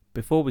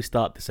Before we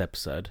start this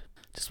episode,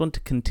 just want to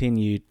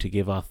continue to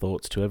give our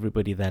thoughts to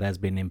everybody that has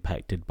been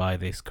impacted by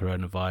this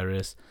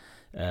coronavirus.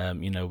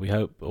 We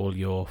hope all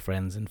your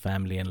friends and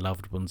family and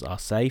loved ones are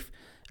safe.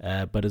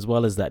 But as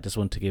well as that, just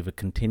want to give a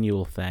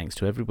continual thanks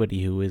to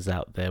everybody who is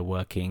out there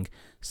working,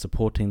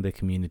 supporting the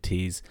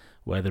communities,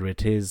 whether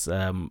it is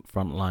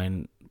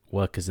frontline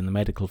workers in the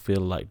medical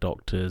field like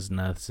doctors,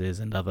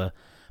 nurses and other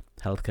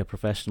healthcare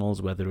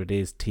professionals, whether it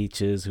is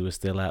teachers who are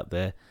still out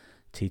there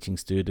teaching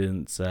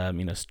students,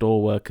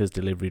 store workers,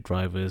 delivery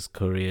drivers,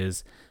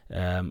 couriers,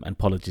 and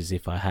apologies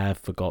if I have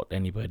forgot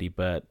anybody,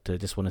 but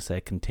just want to say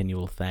a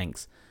continual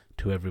thanks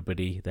to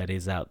everybody that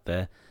is out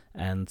there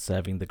and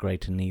serving the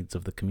greater needs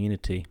of the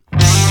community.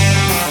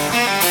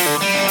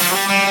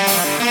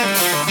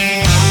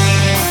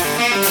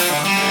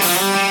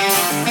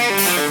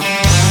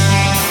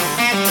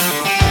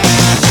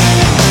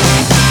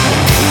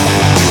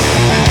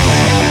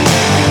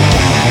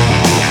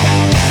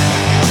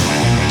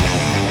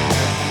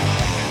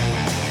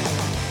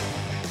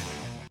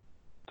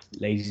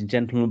 Ladies and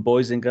gentlemen,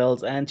 boys and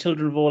girls, and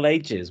children of all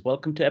ages,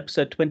 welcome to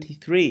episode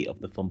 23 of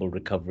the Fumble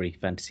Recovery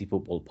Fantasy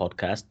Football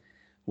Podcast,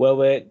 where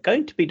we're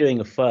going to be doing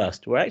a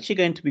first. We're actually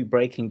going to be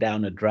breaking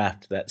down a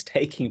draft that's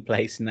taking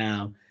place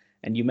now,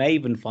 and you may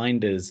even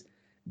find us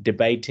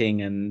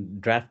debating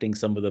and drafting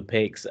some of the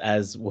picks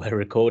as we're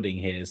recording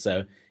here.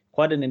 So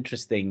quite an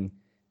interesting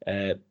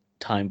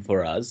time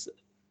for us.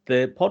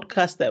 The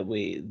podcast that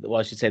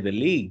the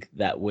league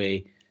that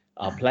we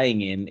are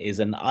playing in is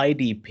an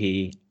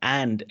IDP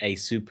and a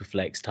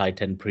Superflex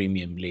Tight End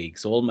Premium League.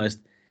 So almost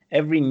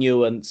every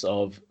nuance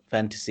of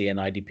fantasy and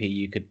IDP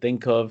you could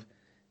think of,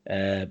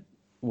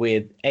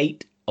 with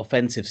 8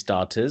 offensive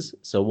starters,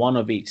 so 1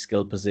 of each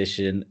skill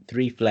position,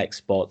 3 flex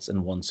spots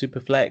and 1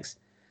 Superflex,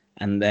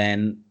 and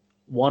then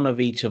 1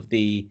 of each of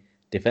the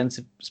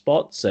defensive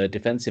spots, so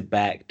defensive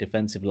back,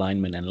 defensive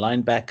lineman and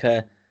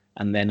linebacker,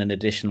 and then an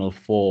additional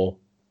 4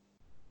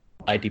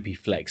 IDP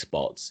flex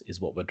spots is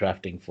what we're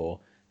drafting for.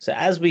 So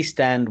as we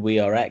stand, we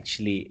are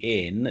actually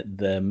in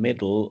the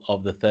middle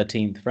of the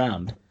 13th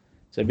round.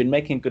 So I've been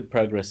making good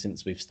progress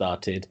since we've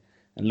started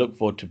and look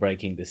forward to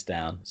breaking this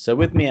down. So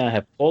with me, I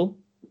have Paul.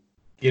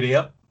 Giddy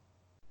up.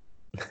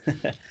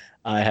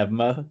 I have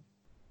Mo.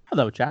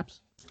 Hello, chaps.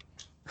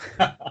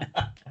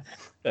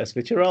 Let's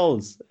switch your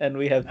roles. And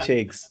we have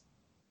Chigs.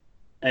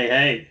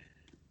 Hey.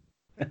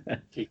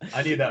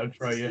 I knew that would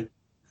throw you.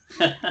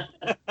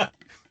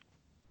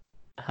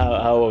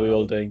 How are we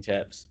all doing,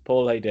 chaps?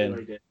 Paul, how you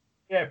doing?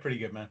 Yeah, pretty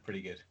good, man.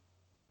 Pretty good.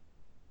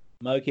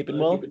 Mo, keeping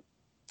well?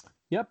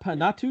 Yep,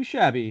 not too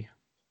shabby.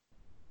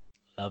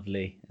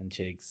 Lovely. And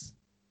Chigs?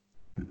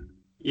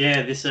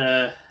 Yeah, this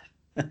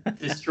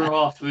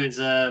draft was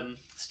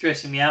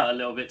stressing me out a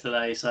little bit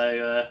today.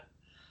 So,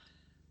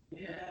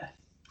 yeah.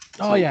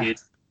 Oh, yeah. Good.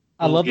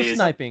 I love the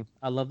sniping.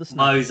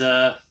 Mo's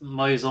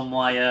on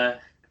my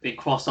been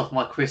crossed off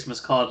my Christmas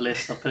card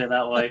list. I'll put it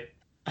that way.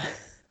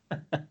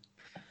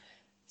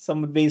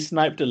 Someone been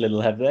sniped a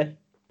little, have they?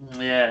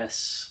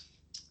 Yes.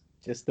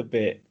 Just a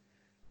bit.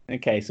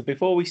 Okay, so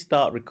before we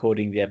start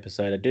recording the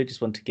episode, I do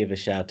just want to give a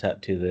shout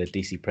out to the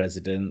DC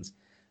Presidents.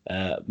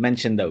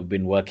 Mentioned that we've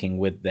been working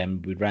with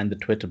them. We ran the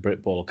Twitter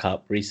Britball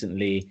Cup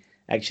recently,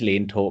 actually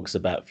in talks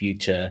about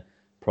future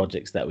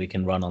projects that we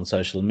can run on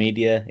social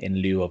media in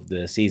lieu of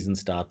the season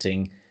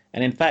starting.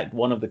 And in fact,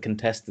 one of the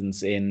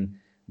contestants in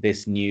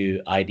this new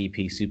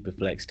IDP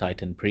Superflex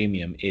Tight End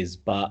Premium is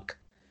Buck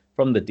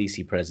from the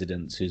DC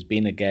Presidents, who's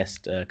been a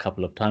guest a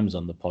couple of times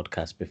on the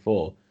podcast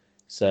before.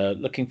 So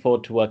looking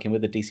forward to working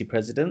with the DC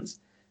Presidents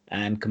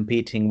and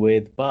competing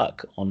with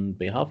Buck on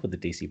behalf of the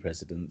DC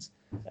Presidents.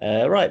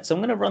 Right, so I'm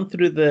going to run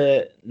through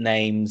the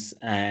names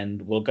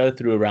and we'll go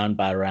through round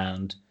by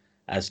round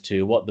as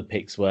to what the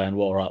picks were and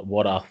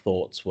what our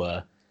thoughts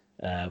were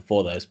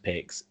for those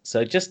picks.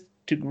 So just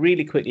to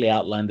really quickly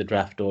outline the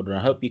draft order, I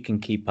hope you can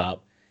keep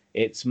up.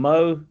 It's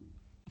Mo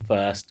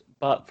first,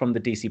 Buck from the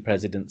DC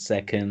Presidents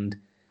second.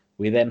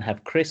 We then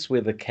have Chris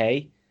with a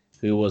K,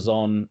 who was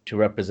on to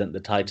represent the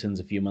Titans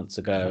a few months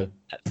ago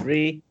at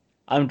 3.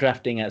 I'm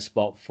drafting at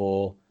spot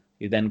 4.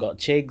 You then got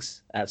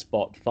Chigs at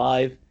spot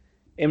 5.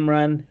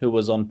 Imran, who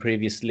was on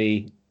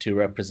previously to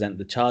represent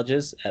the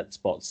Chargers at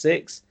spot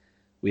 6.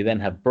 We then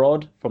have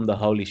Brod from the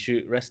Holy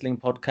Shoot Wrestling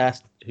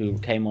Podcast, who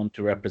came on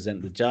to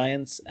represent the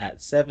Giants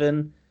at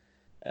 7.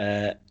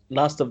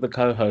 Last of the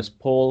co-host,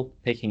 Paul,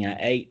 picking at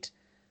 8.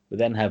 We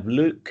then have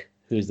Luke,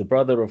 who is the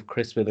brother of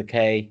Chris with a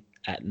K,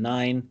 at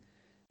 9.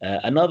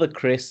 Another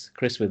Chris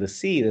with a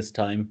C this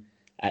time,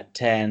 at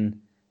 10.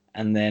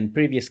 And then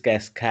previous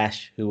guest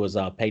Cash, who was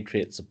our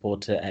Patriot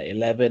supporter, at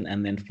 11.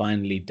 And then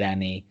finally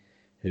Danny,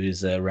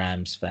 who's a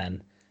Rams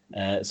fan.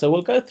 So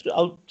we'll go through.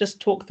 I'll just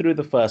talk through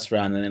the first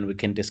round, and then we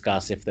can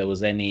discuss if there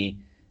was anything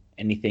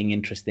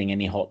interesting,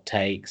 any hot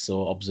takes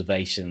or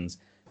observations.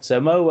 So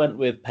Mo went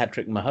with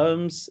Patrick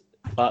Mahomes.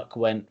 Buck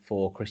went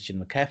for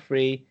Christian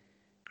McCaffrey.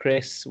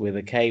 Chris with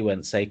a K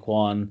went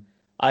Saquon.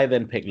 I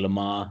then picked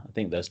Lamar. I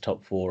think those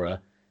top 4 are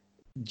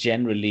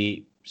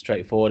generally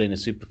straightforward in a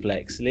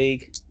Superflex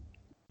league.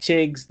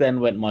 Chigs then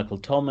went Michael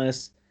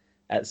Thomas.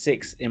 At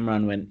 6,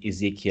 Imran went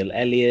Ezekiel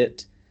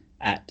Elliott.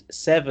 At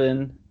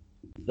 7,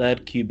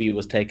 third QB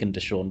was taken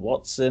Deshaun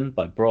Watson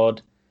by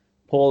Broad.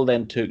 Paul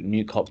then took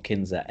Nuke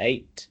Hopkins at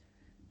 8.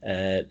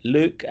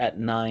 Luke at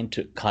 9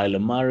 took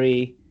Kyler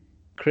Murray.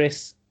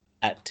 Chris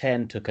at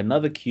 10 took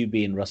another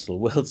QB in Russell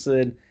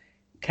Wilson.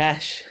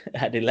 Cash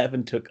at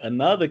 11 took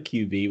another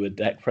QB with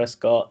Dak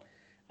Prescott.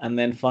 And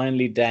then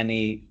finally,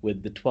 Danny,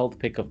 with the 12th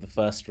pick of the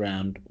first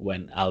round,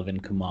 went Alvin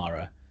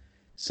Kamara.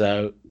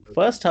 So,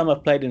 first time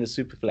I've played in a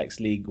Superflex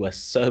League where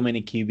so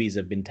many QBs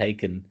have been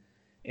taken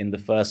in the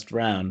first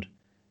round.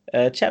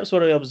 Chaps,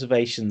 what are your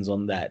observations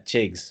on that?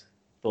 Chigs,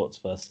 thoughts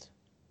first.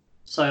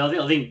 So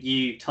I think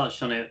you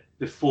touched on it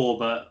before,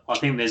 but I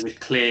think there's a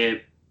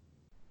clear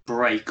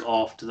break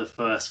after the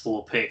first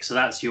 4 picks. So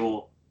that's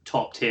your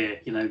top tier,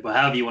 but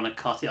however you want to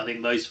cut it, I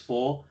think those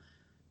 4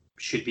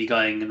 should be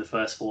going in the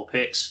first 4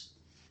 picks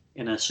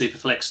in a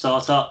Superflex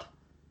startup.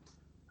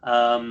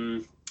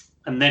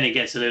 And then it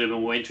gets a little bit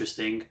more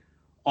interesting.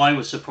 I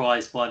was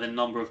surprised by the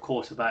number of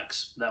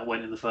quarterbacks that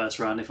went in the first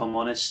round, if I'm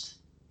honest.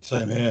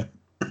 Same here.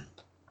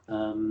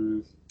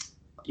 I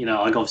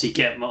obviously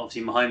get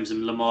Mahomes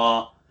and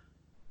Lamar,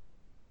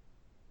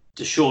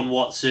 Deshaun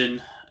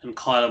Watson and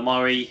Kyler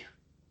Murray.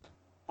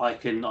 I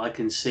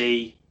can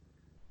see.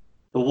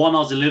 The one I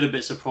was a little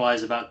bit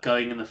surprised about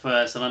going in the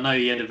first, and I know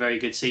he had a very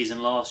good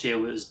season last year,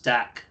 was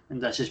Dak, and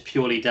that's just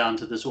purely down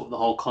to the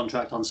whole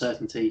contract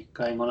uncertainty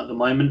going on at the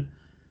moment.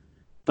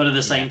 But at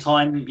the same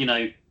time, you're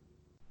going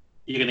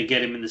to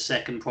get him in the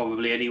second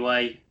probably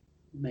anyway,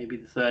 maybe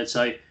the third.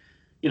 So,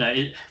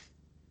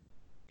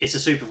 it's a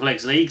super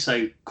flex league,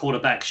 so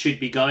quarterbacks should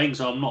be going.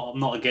 So I'm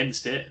not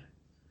against it.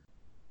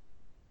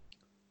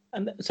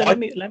 And so let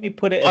me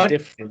put it a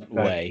different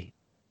way.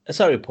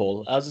 Sorry,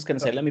 Paul. I was just going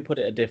to say, let me put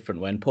it a different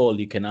way. And Paul,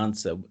 you can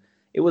answer.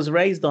 It was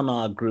raised on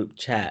our group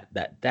chat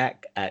that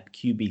Dak at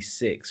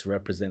QB6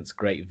 represents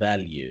great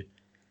value.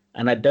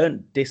 And I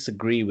don't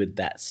disagree with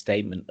that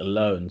statement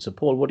alone. So,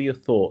 Paul, what are your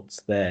thoughts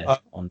there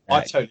on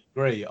Dak? I totally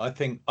agree. I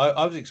think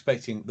I was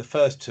expecting the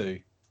first 2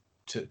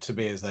 to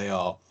be as they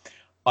are.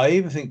 I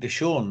even think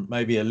Deshaun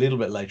maybe a little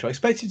bit later. I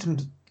expected him,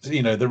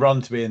 the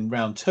run to be in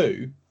round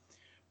 2,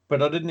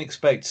 but I didn't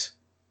expect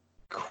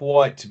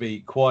to be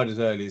quite as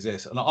early as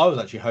this. And I was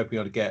actually hoping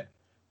I'd get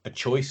a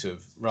choice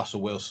of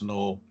Russell Wilson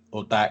or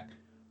Dak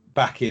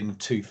back in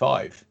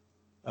 2-5,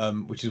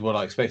 which is what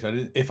I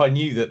expected. If I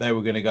knew that they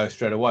were going to go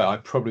straight away, I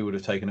probably would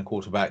have taken a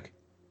quarterback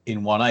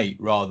in 1-8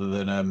 rather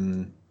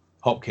than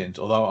Hopkins,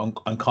 although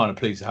I'm kind of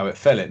pleased how it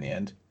fell in the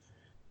end.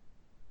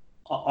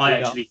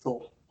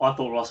 I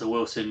thought Russell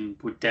Wilson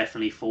would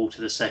definitely fall to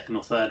the second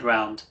or third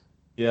round.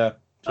 Yeah.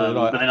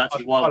 But then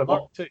actually,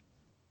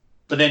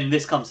 but then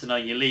this comes to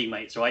knowing your league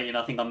mates, right? And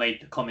I think I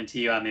made the comment to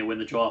you, Amir, when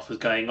the draft was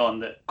going on,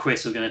 that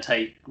Chris was going to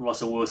take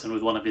Russell Wilson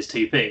with one of his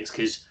 2 picks,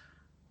 because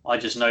I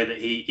just know that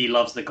he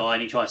loves the guy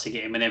and he tries to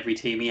get him in every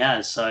team he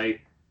has. So,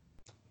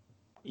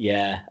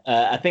 yeah,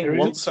 I think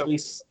once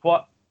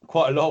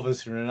quite a lot of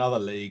us are in another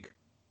league,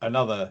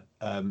 another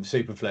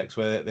Superflex,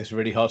 where it's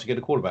really hard to get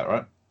a quarterback,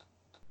 right?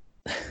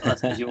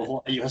 That's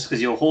because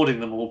you're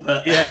hoarding them all.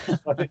 But yeah,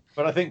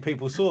 but I think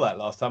people saw that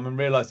last time and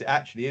realised it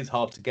actually is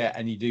hard to get,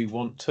 and you do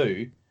want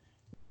to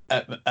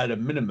at a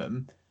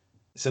minimum.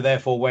 So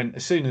therefore,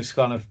 as soon as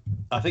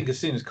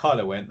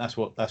Kyler went, that's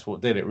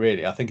what did it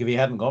really. I think if he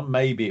hadn't gone,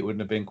 maybe it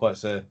wouldn't have been quite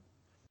so.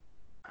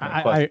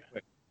 I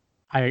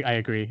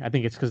agree. I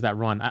think it's because that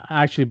run.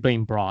 I actually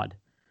blame Broad.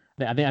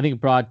 I think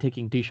Broad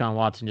taking Deshaun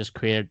Watson just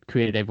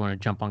created everyone to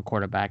jump on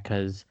quarterback,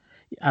 because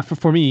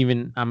for me,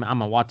 even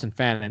I'm a Watson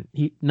fan,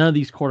 and none of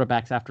these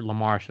quarterbacks after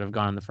Lamar should have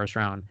gone in the first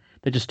round.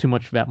 They're just too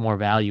much more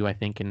value, I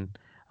think, in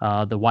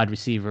the wide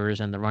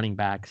receivers and the running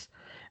backs.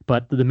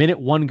 But the minute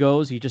one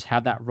goes, you just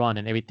have that run,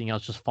 and everything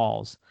else just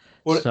falls.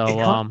 Well, it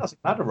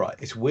doesn't matter, right?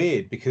 It's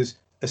weird because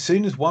as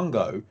soon as one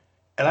go,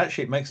 and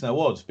actually it makes no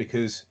odds,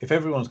 because if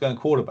everyone's going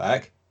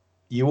quarterback,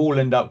 you all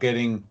end up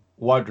getting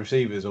wide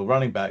receivers or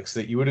running backs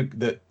that you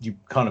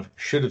kind of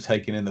should have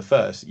taken in the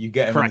first. You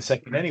get them in the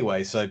second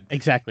anyway. So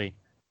exactly.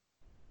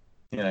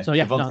 So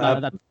yeah,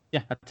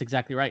 that's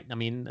exactly right. I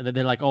mean,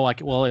 they're like,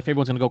 well, if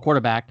everyone's going to go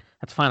quarterback,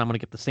 that's fine. I'm going to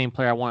get the same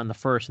player I want in the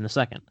first and the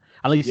second.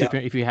 At least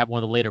if you have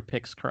one of the later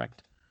picks,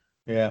 correct?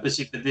 Yeah.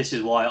 But this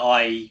is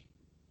why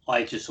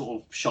I just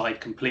sort of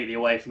shied completely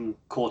away from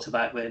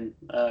quarterback. Then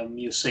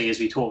you'll see as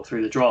we talk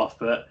through the draft,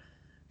 but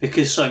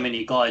because so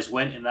many guys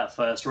went in that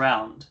first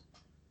round,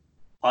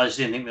 I just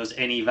didn't think there was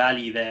any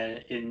value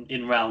there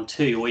in round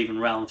 2 or even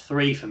round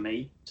 3 for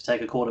me to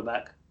take a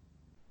quarterback.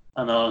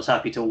 And I was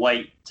happy to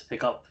wait to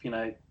pick up,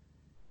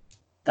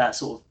 that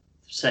sort of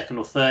second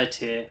or third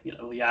tier,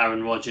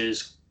 Aaron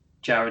Rodgers,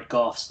 Jared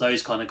Goffs,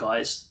 those kind of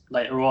guys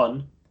later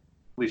on,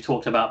 we've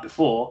talked about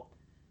before.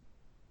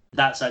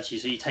 That's actually,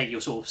 so you take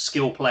your sort of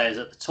skill players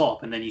at the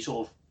top and then you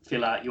sort of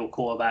fill out your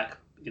quarterback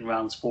in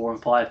rounds 4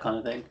 and 5 kind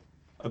of thing.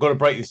 I've got to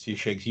break this to you,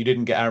 Shigs. You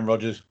didn't get Aaron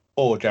Rodgers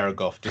or Jared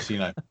Goff, just so you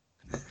know.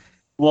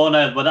 Well,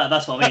 no, but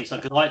that's what I mean. So,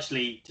 because I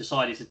actually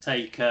decided to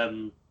take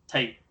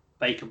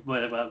Baker,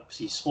 well,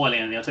 he's spoiling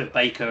anything. I took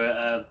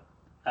Baker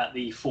at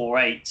the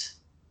 4-8,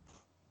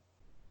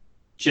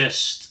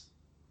 just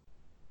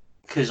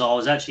because I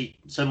was actually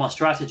my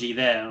strategy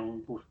there,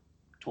 and we're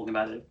talking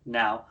about it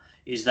now,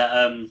 is that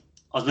I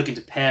was looking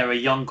to pair a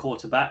young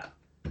quarterback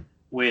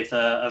with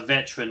a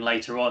veteran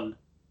later on.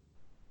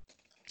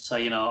 So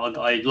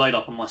I load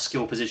up on my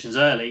skill positions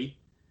early,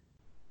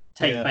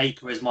 take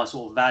Baker as my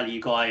sort of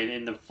value guy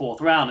in the fourth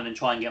round, and then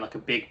try and get like a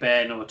Big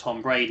Ben or a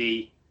Tom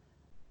Brady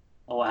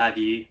or what have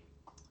you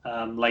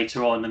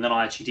later on. And then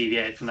I actually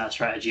deviated from that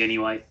strategy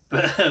anyway.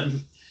 But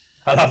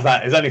I love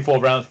that. It's only 4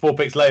 rounds, 4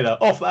 picks later.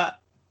 Off that.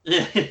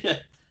 Yeah.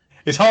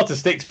 It's hard to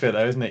stick to it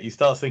though, isn't it? You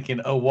start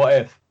thinking, oh,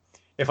 what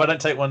if I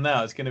don't take one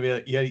now, it's going to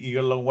be you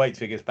got a long wait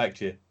till it gets back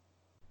to you.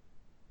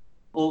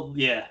 Well,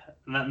 yeah,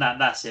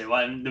 that's it,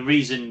 right? And the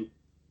reason,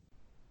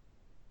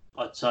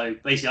 so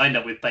basically, I end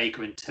up with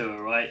Baker and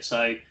Tua, right?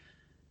 So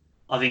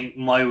I think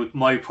Mo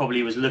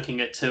probably was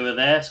looking at Tua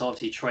there, so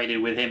obviously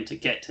traded with him to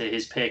get to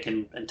his pick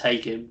and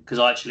take him because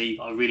I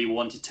really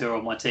wanted Tua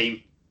on my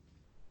team.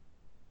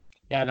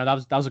 Yeah, no,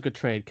 that was a good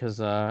trade because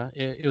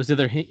it was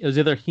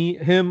either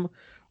him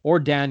or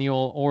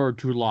Daniel or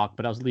Drew Lock,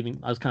 but I was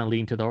kind of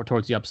leaning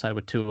towards the upside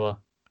with Tua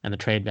and the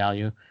trade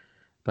value.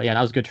 But yeah,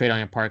 that was a good trade on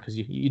your part because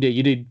you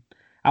did.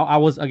 I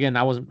wasn't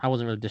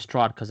really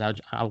distraught because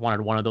I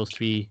wanted one of those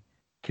 3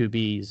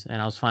 QBs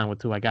and I was fine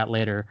with who I got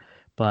later.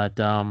 But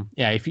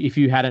yeah, if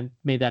you hadn't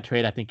made that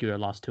trade, I think you would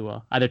have lost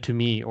Tua either to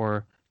me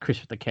or Chris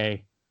with the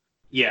K.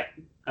 Yeah,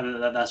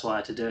 and that's why I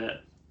had to do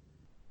it.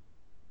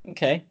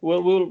 Okay,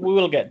 well, we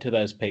will get to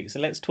those picks. So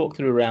let's talk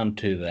through round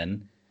 2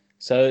 then.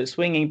 So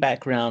swinging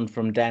back round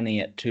from Danny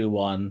at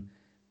 2-1,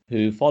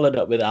 who followed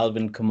up with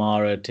Alvin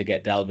Kamara to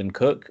get Dalvin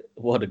Cook.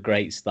 What a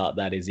great start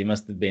that is. He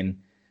must have been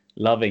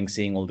loving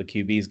seeing all the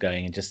QBs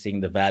going and just seeing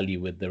the value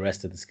with the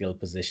rest of the skill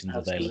positions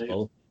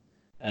available.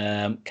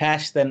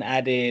 Cash then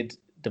added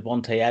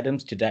Devontae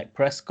Adams to Dak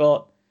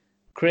Prescott.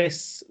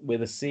 Chris,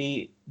 with a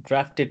C,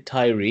 drafted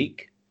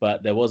Tyreek,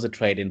 but there was a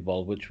trade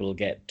involved, which we'll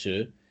get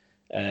to.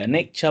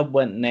 Nick Chubb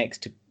went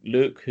next to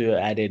Luke, who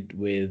added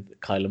with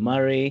Kyler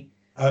Murray.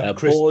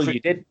 Paul, you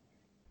did.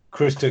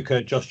 Chris took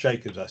Josh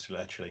Jacobs,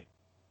 actually.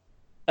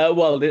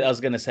 Well, I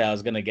was going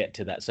to get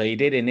to that. So he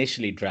did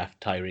initially draft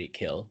Tyreek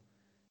Hill,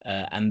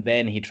 and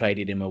then he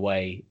traded him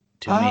away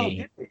to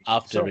me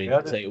after.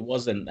 So it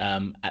wasn't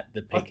at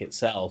the pick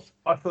itself.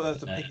 I thought that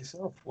was the pick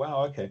itself.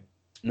 Wow, okay.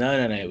 No,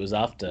 it was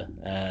after.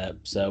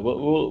 So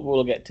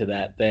we'll get to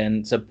that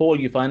then. So Paul,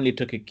 you finally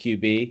took a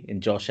QB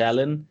in Josh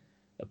Allen,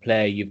 a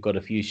player you've got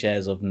a few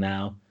shares of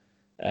now.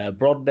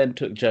 Brod then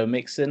took Joe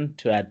Mixon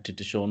to add to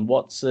Deshaun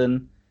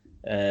Watson.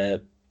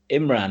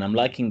 Imran, I'm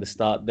liking the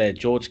start there.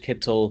 George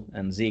Kittle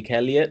and Zeke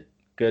Elliott,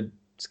 good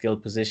skill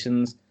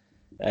positions.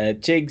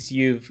 Chigs,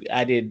 you've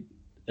added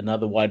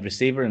another wide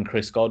receiver in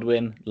Chris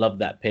Godwin. Love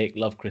that pick.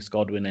 Love Chris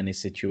Godwin and his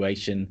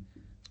situation,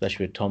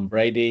 especially with Tom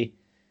Brady.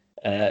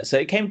 So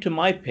it came to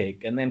my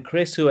pick, and then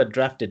Chris, who had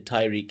drafted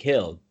Tyreek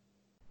Hill,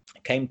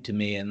 came to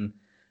me and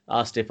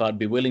asked if I'd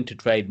be willing to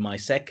trade my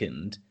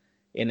second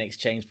in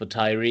exchange for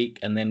Tyreek,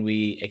 and then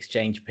we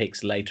exchange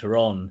picks later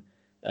on.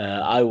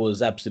 I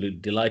was absolutely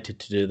delighted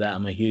to do that.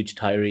 I'm a huge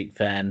Tyreek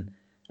fan.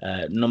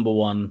 Number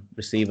 1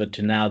 receiver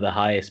to now the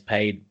highest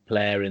paid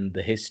player in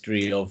the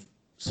history of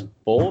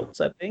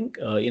sports, I think,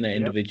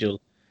 individual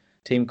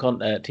team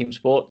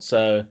sport.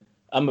 So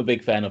I'm a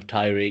big fan of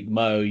Tyreek.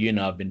 Mo,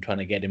 I've been trying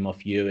to get him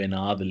off you in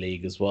our other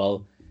league as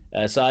well.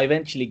 So I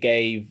eventually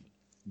gave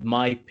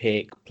my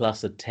pick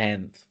plus a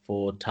 10th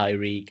for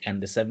Tyreek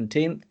and the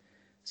 17th.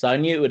 So I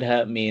knew it would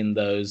hurt me in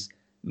those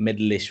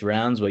middle-ish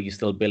rounds where you're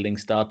still building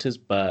starters,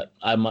 but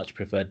I much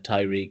preferred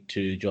Tyreek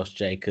to Josh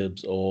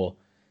Jacobs or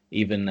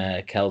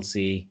even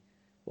Kelsey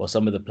or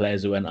some of the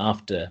players who went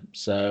after.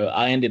 So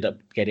I ended up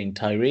getting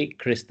Tyreek.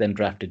 Chris then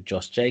drafted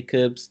Josh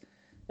Jacobs.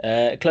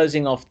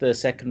 Closing off the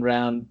second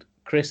round,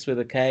 Chris with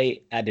a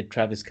K added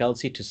Travis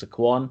Kelce to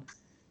Saquon.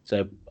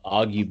 So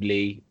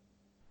arguably,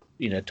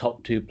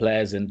 top 2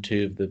 players in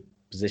 2 of the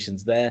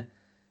positions there.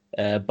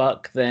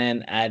 Buck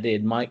then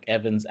added Mike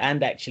Evans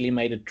and actually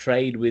made a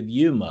trade with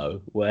you, Mo,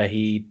 where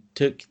he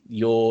took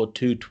your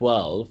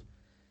 212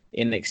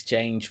 in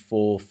exchange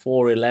for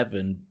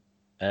 411,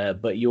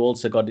 but you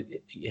also got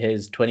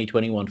his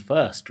 2021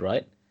 first,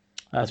 right?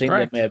 That's I think right.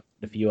 there may have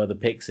been a few other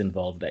picks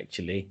involved,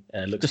 actually.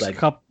 Looks just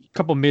like a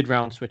couple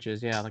mid-round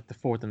switches, yeah, like the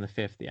 4th and the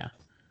 5th, yeah.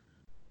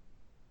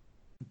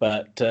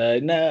 But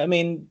no, I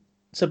mean,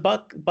 so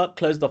Buck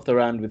closed off the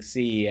round with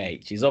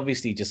CEH. He's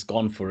obviously just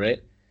gone for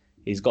it.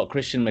 He's got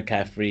Christian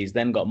McCaffrey. He's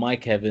then got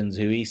Mike Evans,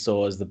 who he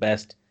saw as the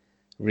best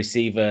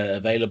receiver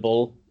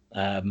available.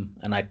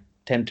 And I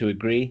tend to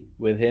agree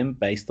with him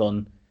based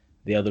on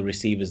the other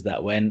receivers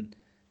that went.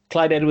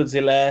 Clyde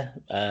Edwards-Helaire,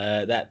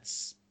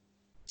 that's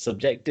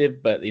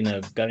subjective, but,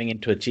 going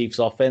into a Chiefs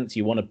offense,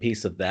 you want a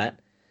piece of that.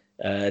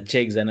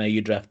 Chigs, I know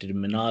you drafted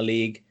him in our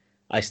league.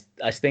 I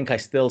think I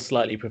still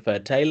slightly prefer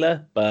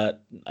Taylor,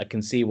 but I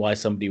can see why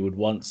somebody would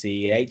want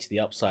CEH. The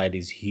upside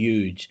is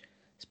huge,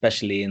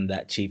 especially in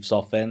that Chiefs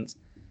offense.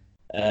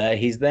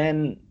 You've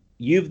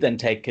then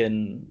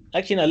taken...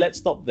 Actually, no, let's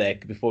stop there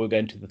before we go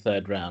into the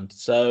third round.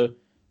 So,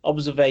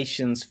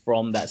 observations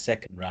from that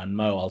second round.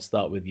 Mo, I'll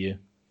start with you.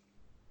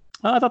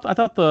 I thought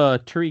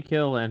the Tyreek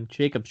Hill and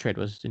Jacobs trade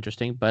was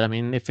interesting, but I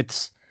mean, if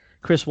it's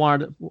Chris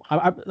wanted,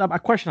 I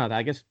question on that.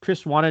 I guess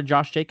Chris wanted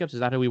Josh Jacobs. Is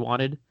that who we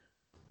wanted?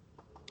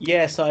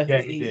 Yeah, so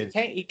Yeah, he did.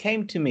 He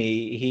came to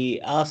me.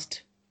 He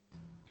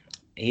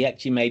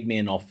actually made me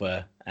an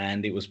offer,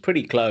 and it was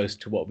pretty close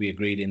to what we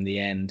agreed in the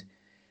end.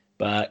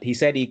 But he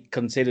said he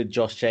considered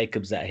Josh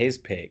Jacobs at his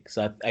pick,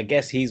 so I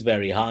guess he's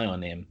very high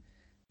on him,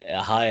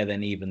 higher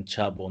than even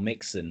Chubb or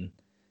Mixon,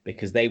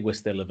 because they were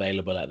still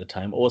available at the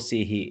time, or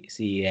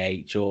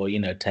CEH,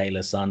 or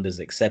Taylor Sanders,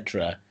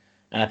 etc.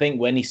 And I think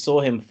when he saw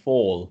him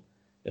fall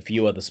a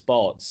few other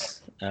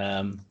spots,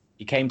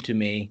 he came to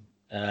me.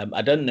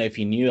 I don't know if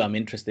he knew I'm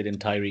interested in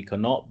Tyreek or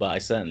not, but I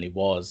certainly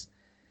was.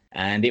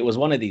 And it was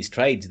one of these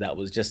trades that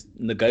was just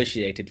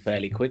negotiated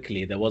fairly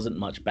quickly. There wasn't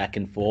much back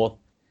and forth,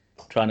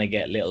 trying to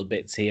get little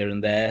bits here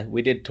and there.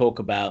 We did talk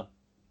about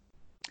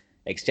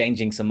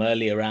exchanging some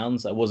earlier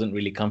rounds. I wasn't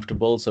really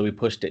comfortable, so we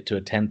pushed it to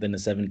a 10th and a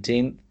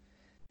 17th.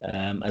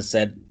 As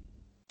said,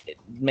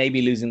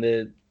 maybe losing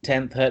the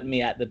 10th hurt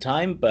me at the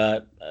time,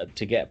 but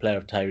to get a player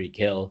of Tyreek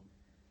Hill,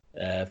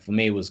 for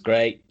me, was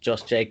great.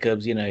 Josh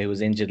Jacobs, he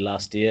was injured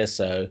last year,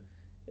 so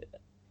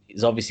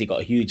he's obviously got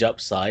a huge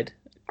upside.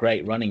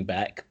 Great running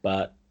back,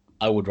 but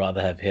I would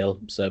rather have Hill.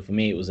 So for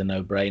me, it was a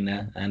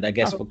no-brainer. And I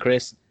guess for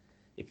Chris,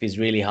 if he's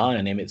really high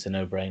on him, it's a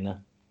no-brainer.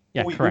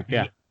 Yeah, correct.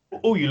 Yeah.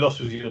 All you lost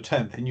was your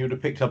 10th, and you would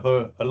have picked up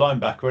a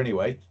linebacker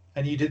anyway,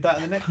 and you did that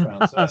in the next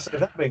round. So that's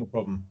that being a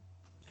problem.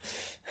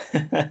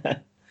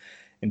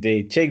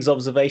 Indeed. Chig's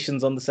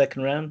observations on the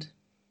second round?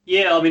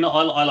 Yeah, I mean,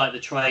 I like the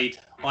trade.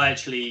 I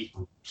actually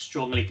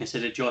strongly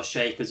considered Josh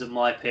Jacobs at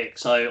my pick,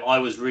 so I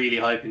was really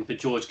hoping for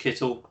George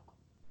Kittle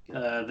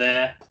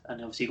there,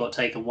 and obviously got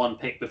taken one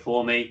pick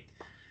before me.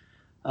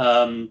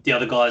 The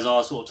other guys I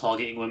was sort of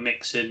targeting were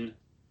Mixon,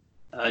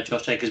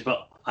 Josh Jacobs,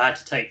 but I had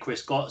to take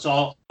Chris Godwin.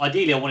 So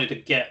ideally, I wanted to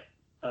get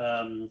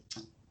a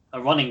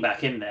running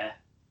back in there.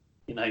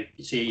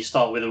 So you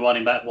start with a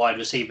running back, wide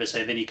receiver,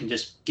 so then you can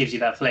just gives you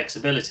that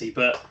flexibility.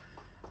 But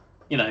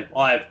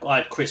I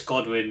had Chris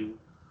Godwin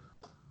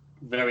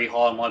very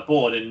high on my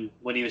board, and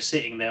when he was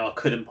sitting there, I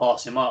couldn't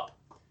pass him up.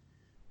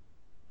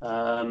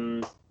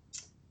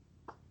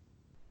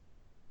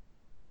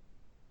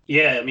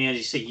 Yeah, I mean, as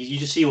you see, you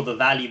just see all the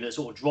value that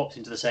sort of drops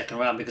into the second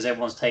round because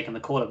everyone's taken the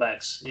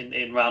quarterbacks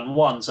in round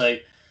one. So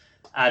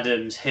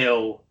Adams,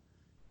 Hill,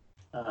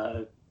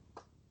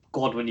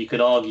 Godwin, you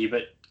could argue,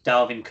 but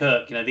Dalvin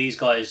Cook, these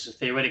guys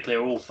theoretically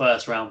are all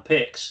first round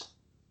picks.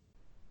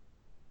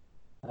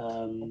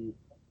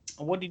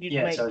 What did you make?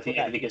 Yeah, so I think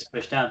everything gets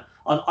pushed down.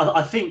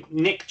 I think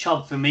Nick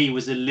Chubb for me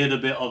was a little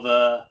bit of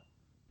a.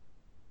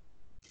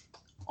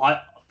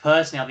 I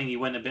think he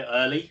went a bit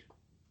early,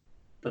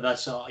 but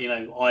that's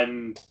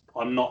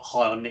I'm not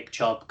high on Nick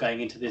Chubb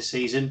going into this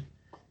season.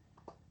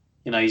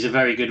 He's a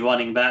very good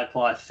running back,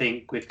 but I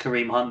think with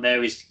Kareem Hunt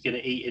there, he's going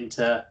to eat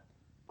into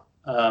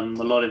a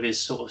lot of his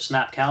sort of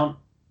snap count.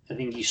 I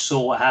think you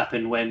saw what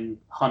happened when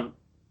Hunt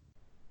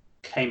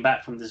came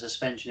back from the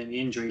suspension and the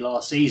injury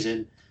last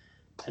season,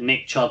 and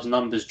Nick Chubb's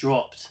numbers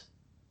dropped.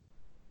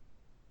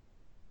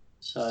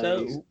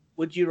 So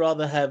would you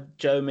rather have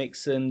Joe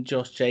Mixon,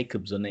 Josh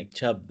Jacobs, or Nick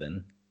Chubb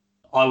then?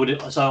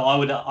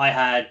 I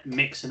had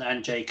Mixon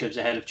and Jacobs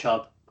ahead of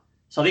Chubb.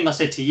 So I think I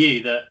said to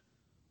you that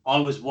I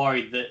was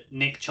worried that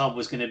Nick Chubb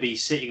was going to be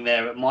sitting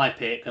there at my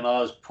pick, and I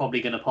was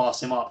probably going to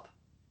pass him up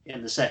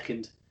in the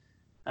second.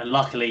 And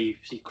luckily,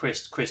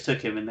 Chris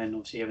took him, and then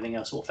obviously everything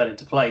else sort of fell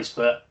into place.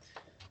 But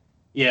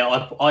yeah,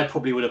 I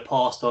probably would have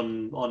passed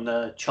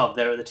on Chubb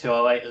there at the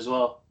 208 as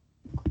well.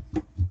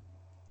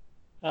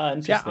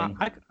 Interesting.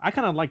 Yeah, I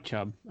kind of like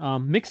Chubb.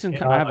 Mixon,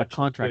 I have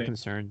contract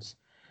concerns.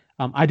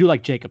 I do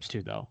like Jacobs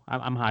too, though.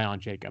 I'm high on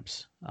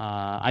Jacobs.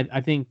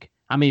 I think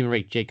I'm even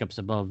rate Jacobs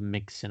above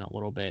Mixon a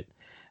little bit,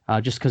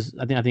 just because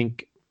I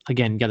think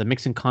again, the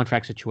Mixon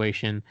contract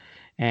situation,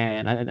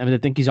 and I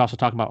think he's also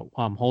talking about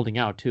holding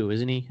out too,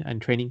 isn't he? In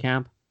training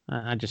camp,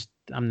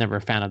 I'm never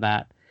a fan of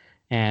that.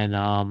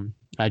 And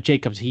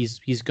Jacobs,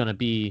 he's gonna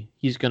be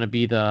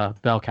the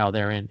bell cow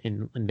there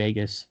in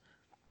Vegas.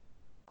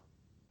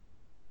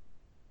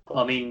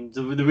 I mean,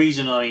 the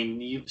reason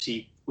you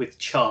see with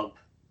Chubb,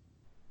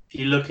 if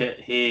you look at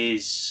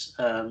his,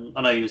 I know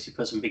he obviously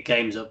put some big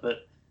games up,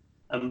 but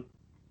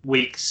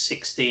weeks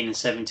 16 and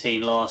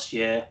 17 last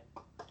year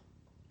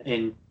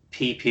in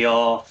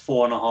PPR,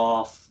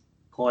 4.5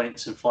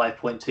 points and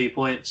 5.2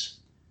 points.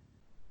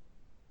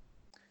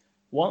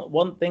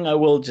 One thing I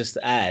will just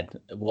add,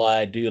 why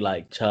I do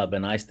like Chubb,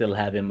 and I still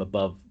have him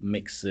above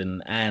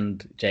Mixon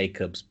and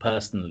Jacobs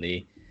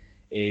personally,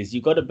 is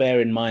you've got to bear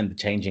in mind the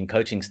changing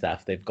coaching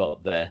staff they've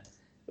got there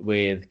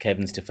with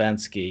Kevin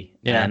Stefanski.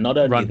 Yeah, and not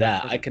only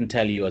that, I can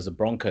tell you as a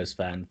Broncos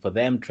fan, for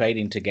them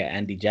trading to get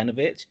Andy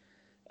Janovich,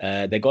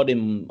 they got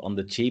him on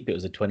the cheap. It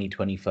was a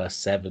 2021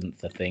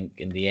 7th, I think,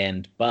 in the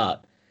end.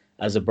 But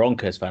as a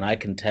Broncos fan, I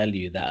can tell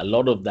you that a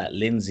lot of that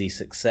Lindsay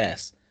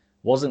success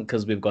wasn't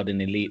because we've got an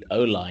elite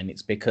O-line.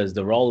 It's because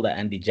the role that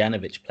Andy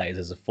Janovich plays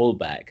as a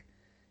fullback,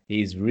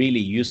 he's really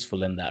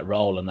useful in that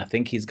role. And I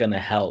think he's going to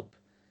help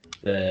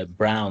the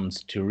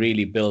Browns to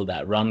really build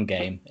that run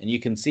game. And you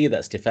can see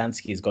that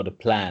Stefanski's got a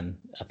plan.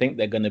 I think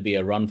they're going to be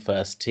a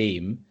run-first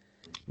team,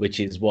 which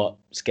is what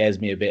scares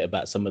me a bit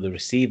about some of the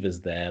receivers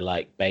there,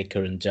 like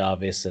Baker and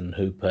Jarvis and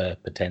Hooper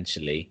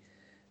potentially.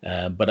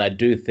 But I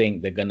do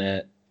think they're going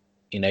to,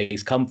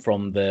 he's come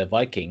from the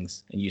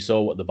Vikings, and you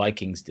saw what the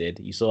Vikings did.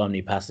 You saw how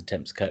many pass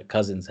attempts Kirk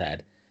Cousins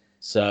had.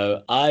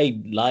 So I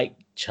like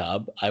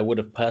Chubb. I would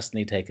have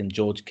personally taken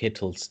George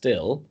Kittle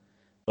still,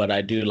 but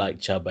I do like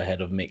Chubb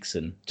ahead of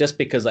Mixon, just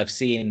because I've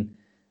seen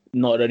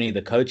not only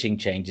the coaching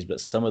changes, but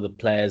some of the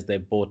players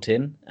they've brought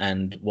in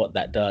and what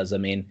that does. I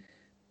mean,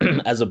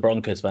 as a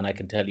Broncos fan, I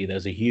can tell you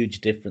there's a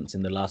huge difference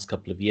in the last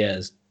couple of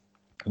years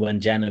when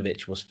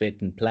Janovich was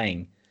fit and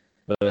playing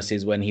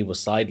versus when he was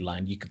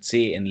sidelined. You could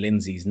see it in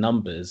Lindsey's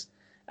numbers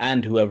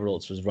and whoever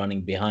else was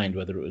running behind,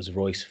 whether it was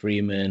Royce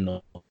Freeman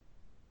or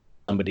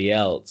somebody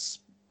else.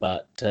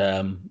 But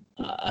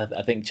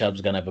I think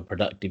Chubb's going to have a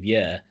productive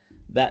year.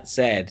 That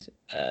said,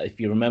 if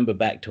you remember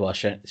back to our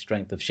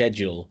strength of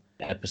schedule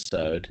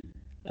episode,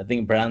 I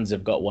think Browns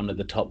have got one of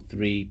the top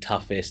 3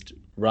 toughest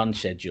run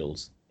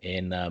schedules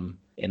in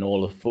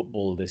all of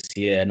football this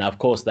year. Now, of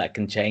course, that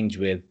can change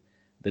with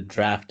the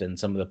draft and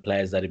some of the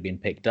players that have been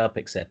picked up,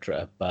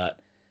 etc. But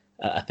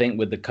I think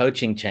with the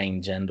coaching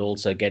change and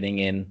also getting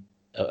in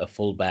a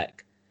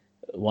fullback,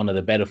 one of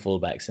the better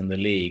fullbacks in the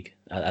league,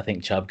 I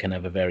think Chubb can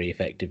have a very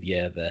effective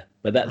year there.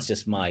 But that's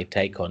just my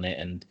take on it,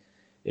 and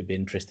it'd be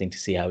interesting to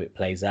see how it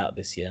plays out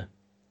this year.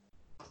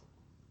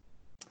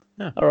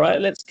 Yeah. All right,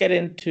 let's get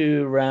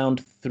into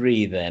round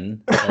 3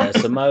 then.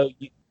 So Mo,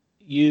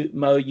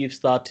 you've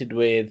started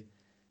with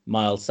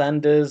Miles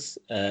Sanders.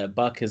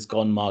 Buck has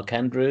gone Mark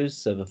Andrews,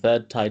 so the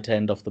third tight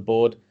end off the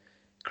board.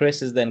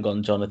 Chris has then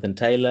gone Jonathan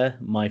Taylor,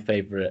 my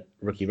favorite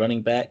rookie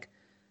running back.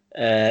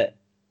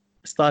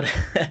 Start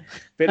a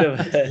bit of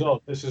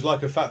this is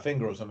like a fat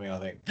finger or something, I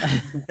think.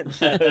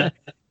 No,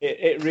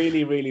 it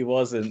really, really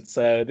wasn't.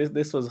 So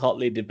this was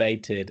hotly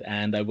debated,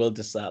 and I will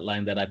just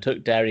outline that I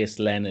took Darius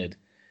Leonard,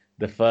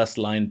 the first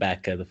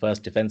linebacker, the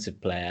first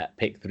defensive player, at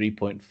pick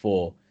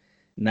 3.4.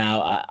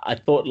 Now, I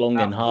thought long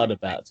and hard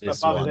about this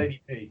above one. His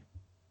ADP.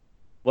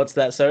 What's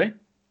that, sorry?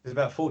 It's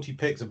about 40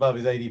 picks above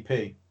his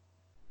ADP.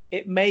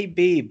 It may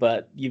be,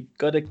 but you've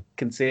got to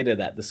consider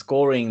that the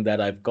scoring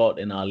that I've got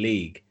in our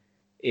league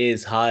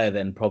is higher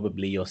than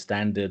probably your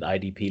standard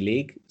IDP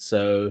league.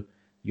 So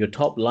your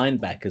top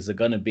linebackers are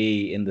going to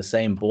be in the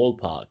same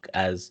ballpark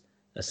as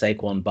a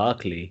Saquon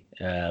Barkley,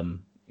 or an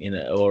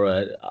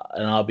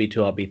RB2,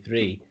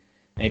 RB3.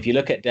 And if you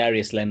look at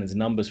Darius Leonard's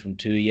numbers from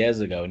 2 years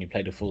ago when he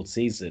played a full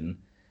season,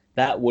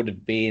 that would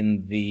have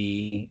been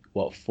the,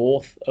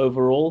 fourth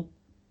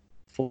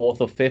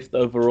or fifth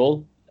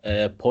overall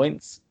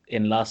points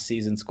in last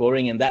season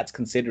scoring. And that's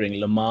considering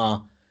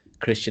Lamar,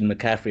 Christian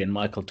McCaffrey, and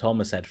Michael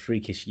Thomas had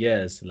freakish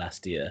years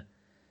last year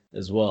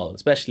as well,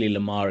 especially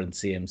Lamar and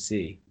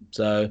CMC.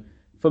 So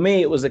for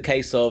me, it was a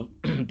case of,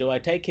 do I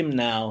take him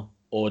now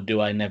or do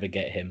I never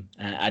get him?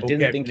 I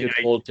didn't think he'd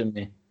fall to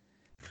me.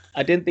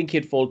 I didn't think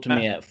he'd fall to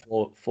me at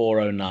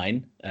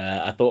 409.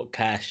 I thought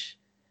Cash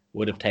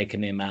would have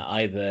taken him at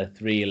either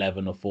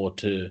 311 or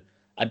 42.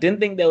 I didn't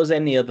think there was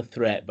any other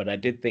threat, but I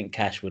did think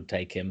Cash would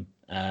take him.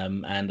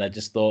 And I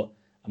just thought,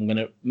 I'm going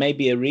to,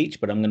 maybe a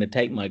reach, but I'm going to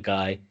take my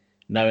guy,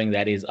 knowing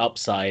that his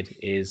upside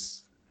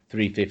is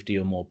 350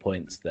 or more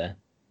points there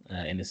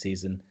in a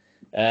season.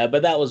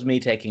 But that was me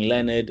taking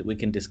Leonard. We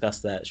can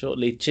discuss that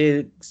shortly.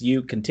 Chigs,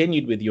 you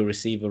continued with your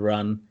receiver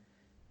run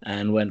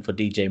and went for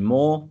DJ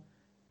Moore.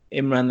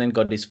 Imran then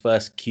got his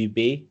first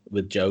QB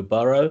with Joe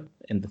Burrow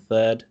in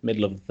the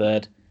middle of the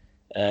third.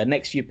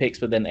 Next few picks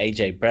were then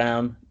AJ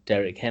Brown,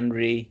 Derrick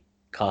Henry,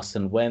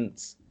 Carson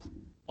Wentz,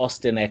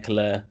 Austin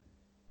Eckler,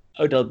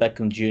 Odell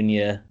Beckham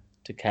Jr.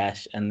 to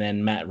Cash, and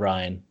then Matt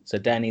Ryan. So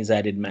Danny's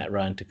added Matt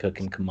Ryan to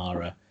Cook and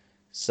Kamara.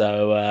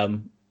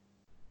 So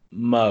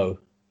Mo,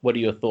 what are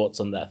your thoughts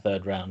on that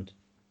third round?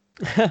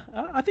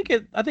 I think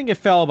it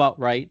fell about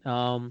right.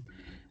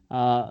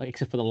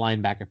 Except for the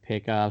linebacker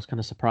pick. I was kind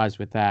of surprised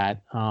with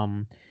that.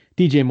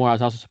 DJ Moore, I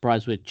was also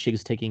surprised with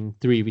Chigs taking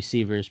 3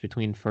 receivers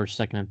between first,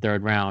 second, and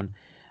third round.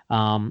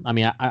 I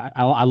mean,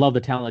 I love the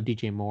talent of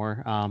DJ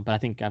Moore, but I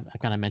think I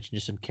kind of mentioned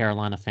just some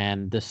Carolina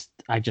fan.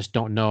 I just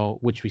don't know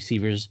which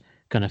receivers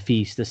going to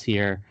feast this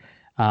year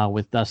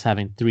with us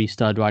having 3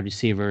 stud wide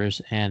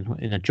receivers and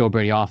in a Joe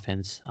Brady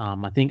offense.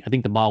 I think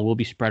the ball will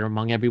be spread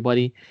among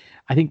everybody.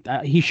 I think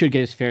he should get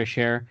his fair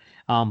share.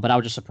 But I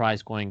was just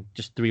surprised going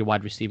just 3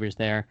 wide receivers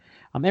there.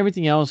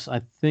 Everything else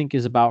I think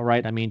is about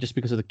right. I mean, just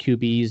because of the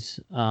QBs,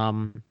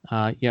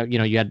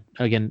 you had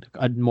again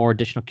more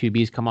additional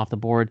QBs come off the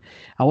board.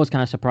 I was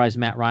kind of surprised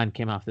Matt Ryan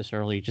came off this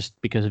early just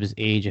because of his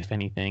age, if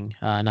anything,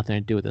 nothing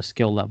to do with the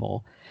skill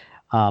level.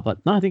 But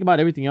no, I think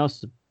about everything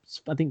else.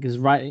 I think is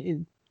right. I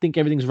think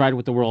everything's right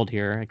with the world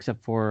here,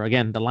 except for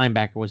again the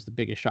linebacker was the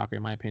biggest shocker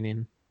in my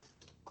opinion.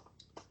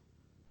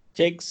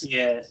 Jigs?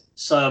 Yeah.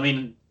 So I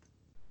mean,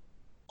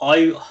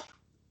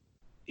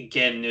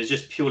 Again, it was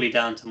just purely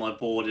down to my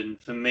board, and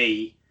for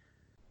me,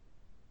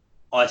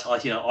 I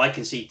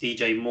can see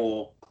DJ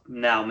Moore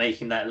now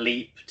making that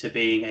leap to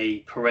being a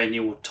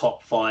perennial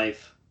top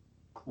 5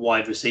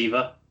 wide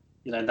receiver.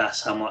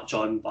 That's how much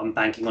I'm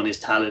banking on his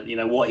talent.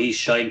 What he's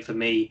shown for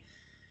me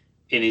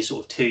in his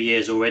sort of 2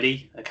 years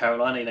already at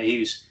Carolina.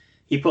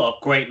 He put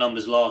up great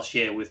numbers last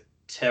year with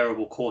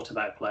terrible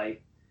quarterback play.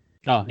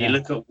 Oh, yeah.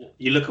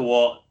 You look at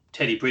what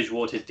Teddy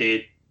Bridgewater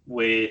did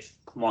with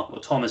Michael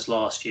Thomas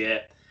last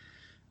year,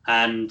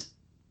 and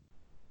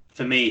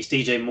for me, it's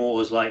DJ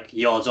Moore's like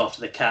yards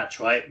after the catch,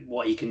 right?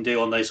 What he can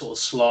do on those sort of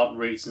slant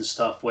routes and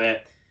stuff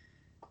where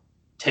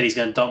Teddy's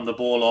going to dump the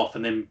ball off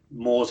and then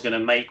Moore's going to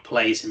make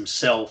plays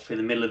himself in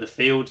the middle of the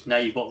field. Now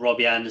you've got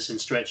Robbie Anderson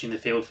stretching the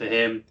field for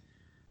him,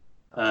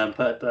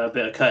 but a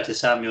bit of Curtis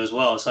Samuel as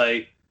well.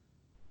 So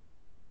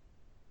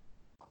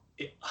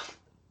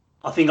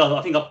I think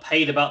I've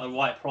paid about the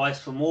right price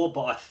for Moore,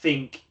 but I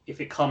think if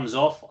it comes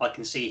off, I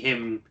can see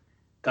him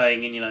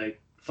going in,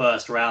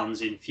 first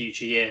rounds in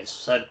future years.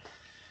 So,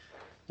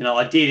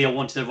 ideally I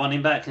wanted a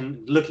running back,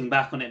 and looking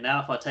back on it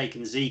now, if I'd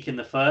taken Zeke in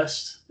the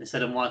first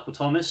instead of Michael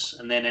Thomas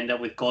and then end up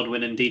with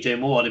Godwin and DJ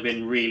Moore, I'd have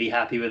been really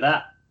happy with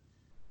that.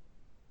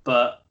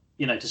 But,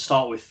 to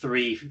start with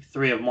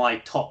three of my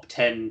top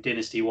 10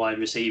 dynasty wide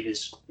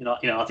receivers,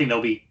 I think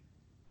they'll be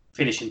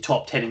finishing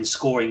top 10 in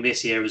scoring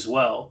this year as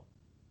well.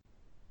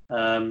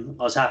 I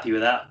was happy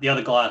with that. The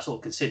other guy I sort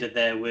of considered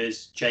there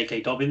was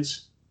J.K.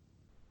 Dobbins.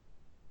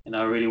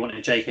 I really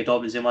wanted J.K.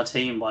 Dobbins in my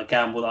team, but I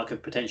gambled that I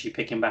could potentially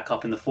pick him back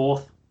up in the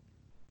 4th.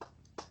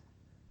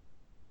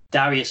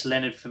 Darius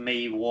Leonard for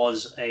me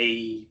was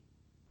a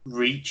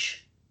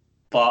reach,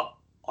 but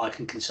I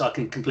can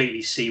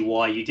completely see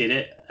why you did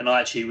it, and I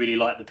actually really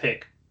like the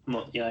pick.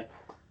 If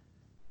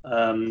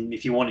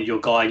you wanted your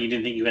guy and you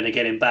didn't think you were going to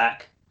get him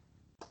back,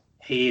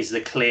 he is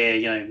the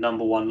clear,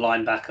 number 1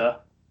 linebacker,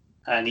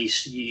 and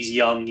he's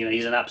young.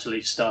 He's an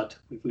absolute stud.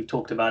 We've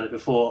talked about it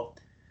before.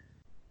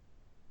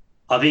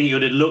 I think it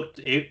would have looked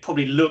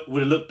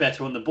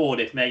better on the board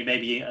if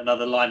maybe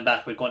another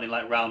linebacker had gone in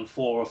like round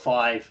 4 or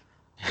 5,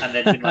 and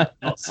there'd been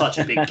not such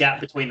a big gap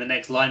between the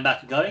next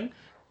linebacker going.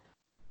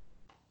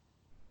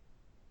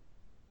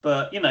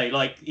 But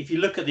if you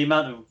look at the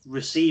amount of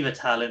receiver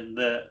talent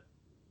that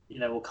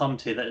will come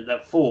to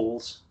that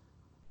falls,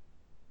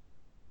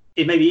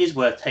 it maybe is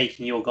worth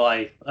taking your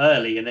guy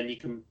early, and then you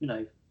can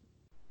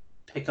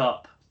pick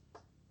up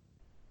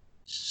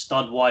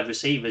stud wide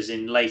receivers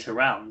in later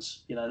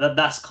rounds.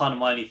 That's kind of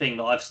my only thing,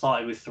 that I've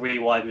started with 3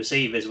 wide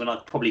receivers when I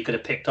probably could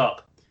have picked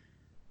up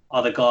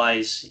other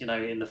guys,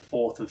 in the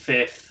 4th and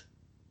 5th.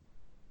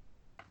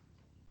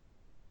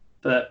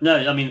 But no,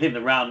 I think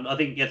the round. I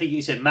think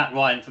you said Matt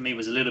Ryan for me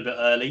was a little bit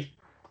early,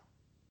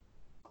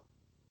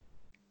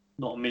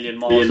 not a million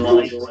miles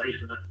away.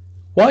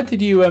 Why did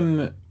you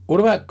What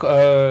about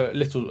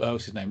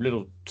what's his name?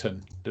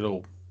 Littleton.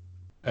 Littleton.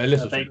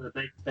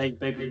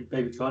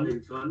 Baby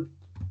Tron.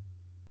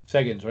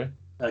 Say again, sorry.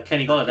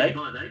 Kenny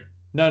Golladay.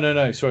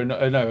 No. Sorry,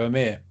 no,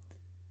 Amir.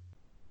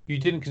 You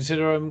didn't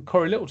consider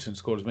Corey Littleton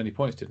scored as many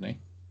points, didn't he?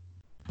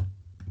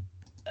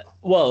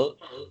 Well,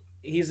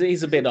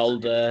 he's a bit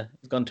older.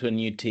 He's gone to a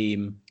new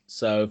team.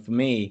 So for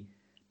me,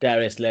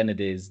 Darius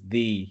Leonard is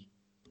the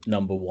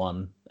number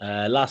 1.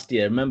 Last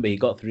year, remember, he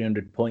got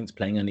 300 points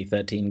playing only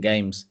 13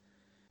 games.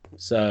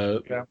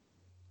 So yeah.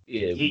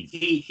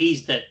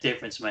 He's the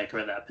difference maker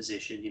at that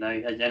position,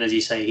 And as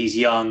you say, he's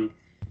young.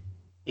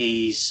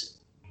 He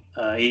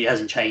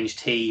hasn't changed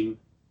team.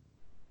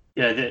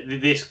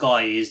 This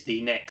guy is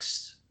the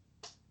next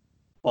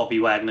Bobby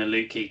Wagner,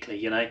 Luke Kuechly.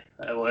 He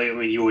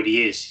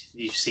already is.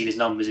 You've seen his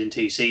numbers in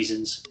 2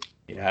 seasons.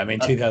 Yeah,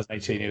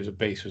 2018 he was a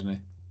beast, wasn't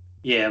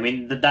he? Yeah,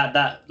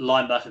 that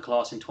linebacker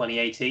class in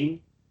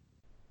 2018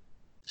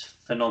 is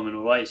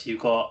phenomenal, right? So you've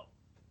got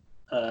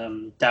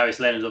Darius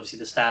Leonard, obviously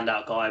the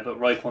standout guy, but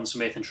Roquan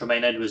Smith and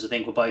Tremaine Edwards, I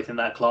think, were both in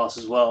that class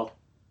as well.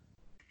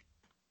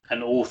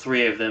 And all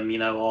 3 of them,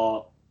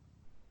 are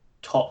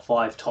top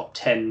 5, top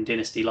 10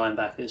 dynasty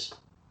linebackers.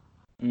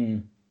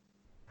 Mm.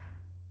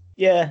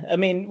 Yeah,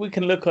 we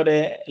can look at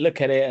it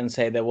and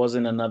say there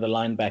wasn't another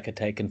linebacker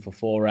taken for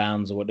 4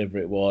 rounds or whatever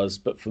it was.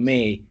 But for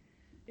me,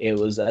 it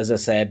was, as I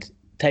said,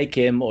 take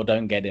him or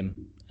don't get him.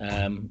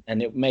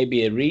 And it may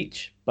be a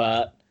reach,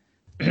 but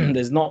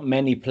there's not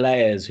many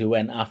players who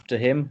went after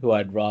him who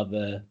I'd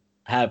rather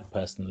have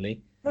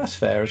personally. That's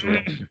fair as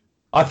well.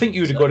 I think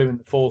you would have got him in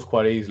the 4th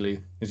quite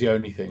easily, is the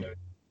only thing.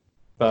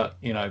 But,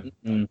 I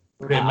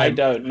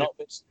don't.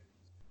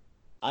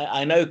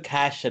 I know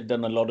Cash had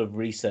done a lot of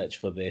research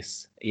for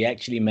this. He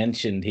actually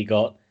mentioned he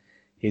got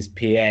his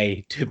PA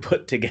to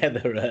put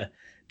together a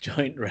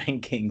joint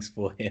rankings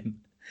for him.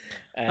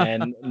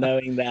 And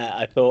knowing that,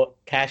 I thought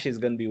Cash is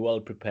going to be well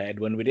prepared.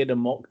 When we did a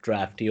mock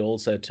draft, he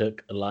also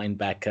took a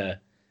linebacker,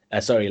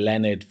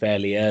 Leonard,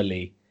 fairly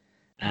early.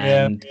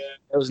 And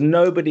there was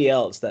nobody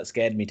else that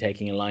scared me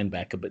taking a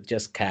linebacker, but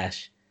just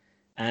Cash.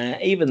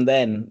 Even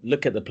then,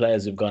 look at the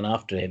players who've gone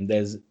after him.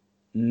 There's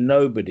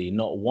nobody,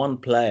 not one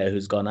player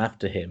who's gone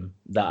after him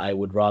that I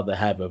would rather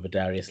have over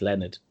Darius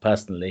Leonard,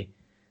 personally,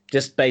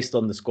 just based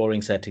on the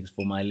scoring settings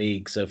for my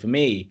league. So for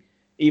me,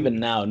 even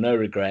now, no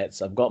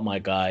regrets. I've got my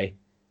guy,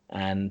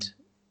 and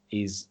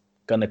he's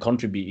going to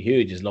contribute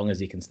huge as long as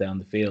he can stay on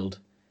the field.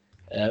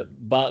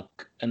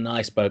 Buck and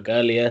I spoke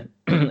earlier,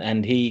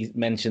 and he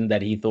mentioned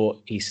that he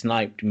thought he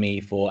sniped me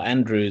for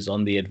Andrews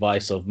on the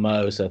advice of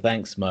Mo. So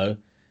thanks, Mo.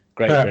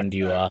 Great friend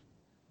you are.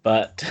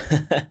 But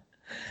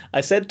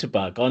I said to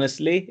Buck,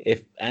 honestly,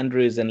 if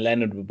Andrews and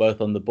Leonard were both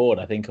on the board,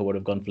 I think I would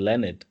have gone for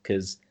Leonard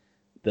because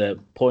the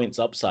points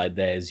upside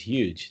there is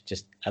huge,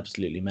 just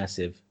absolutely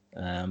massive.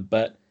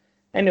 But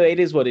anyway, it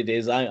is what it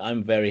is.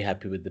 I'm very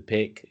happy with the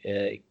pick.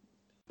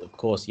 Of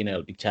course,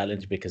 it'll be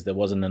challenged because there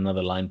wasn't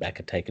another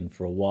linebacker taken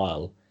for a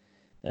while.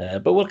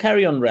 But we'll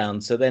carry on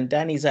round. So then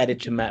Danny's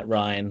added to Matt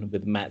Ryan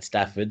with Matt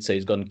Stafford. So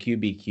he's gone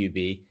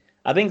QB.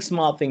 I think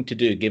smart thing to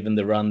do given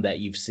the run that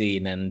you've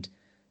seen and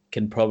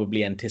can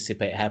probably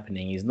anticipate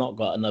happening. He's not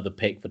got another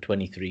pick for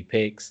 23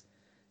 picks.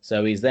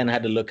 So he's then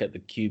had a look at the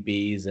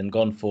QBs and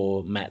gone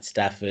for Matt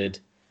Stafford.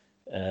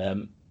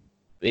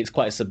 It's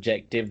quite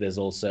subjective. There's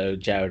also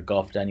Jared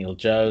Goff, Daniel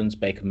Jones,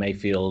 Baker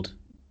Mayfield,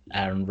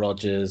 Aaron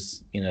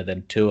Rodgers,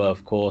 then Tua,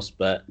 of course,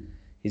 but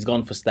he's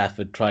gone for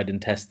Stafford, tried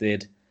and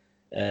tested.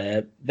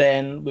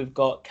 Then we've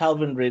got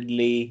Calvin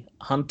Ridley,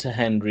 Hunter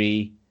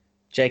Henry,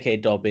 J.K.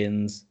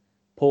 Dobbins,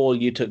 Paul,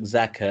 you took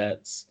Zach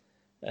Ertz,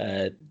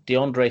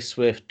 DeAndre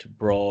Swift,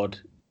 Broad,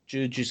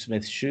 Juju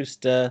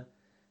Smith-Schuster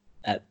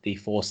at the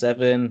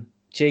 4-7.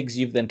 Chiggs,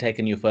 you've then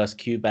taken your first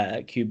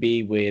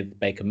QB with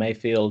Baker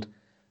Mayfield.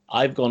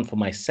 I've gone for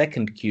my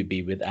second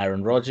QB with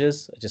Aaron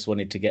Rodgers. I just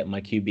wanted to get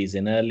my QBs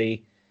in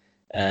early.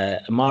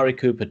 Amari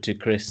Cooper to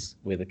Chris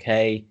with a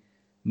K.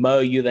 Mo,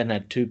 you then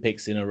had 2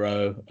 picks in a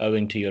row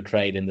owing to your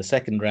trade in the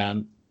second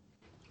round,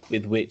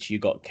 with which you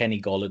got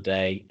Kenny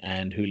Golladay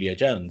and Julio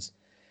Jones.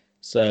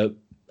 So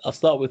I'll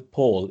start with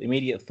Paul.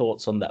 Immediate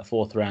thoughts on that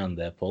 4th round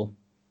there, Paul?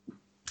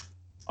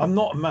 I'm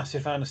not a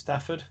massive fan of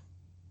Stafford.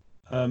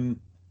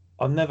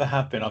 I never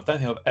have been. I don't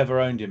think I've ever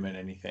owned him in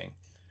anything.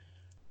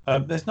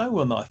 There's no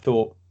one that I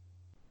thought,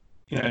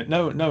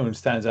 no one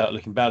stands out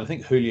looking bad. I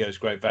think Julio's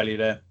great value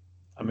there.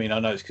 I mean, I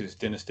know it's because it's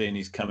Dynasty and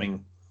he's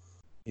coming.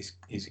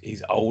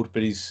 He's old,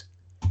 but he's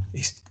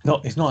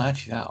not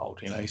actually that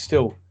old. You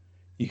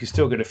can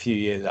still get a few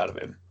years out of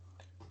him.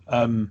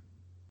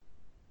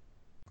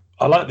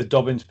 I like the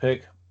Dobbins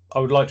pick. I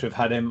would like to have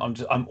had him.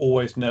 I'm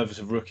always nervous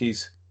of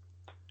rookies.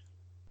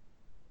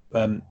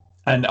 And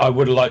I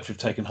would have liked to have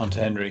taken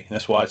Hunter Henry.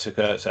 That's why I took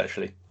Ertz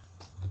actually.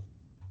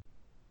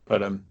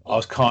 But I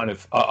was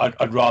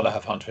I'd rather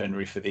have Hunter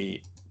Henry for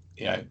the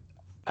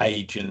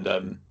age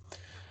and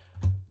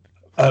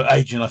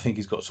age, and I think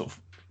he's got sort of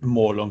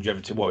more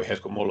longevity. Well, he has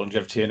got more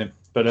longevity in him.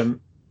 But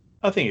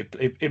I think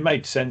it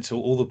made sense.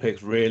 All the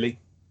picks really.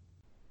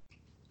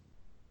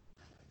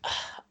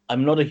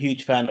 I'm not a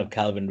huge fan of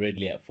Calvin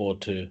Ridley at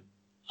 4-2.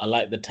 I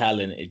like the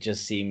talent. It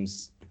just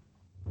seems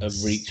a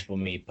reach for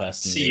me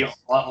personally. See,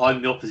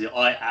 I'm the opposite.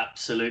 I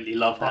absolutely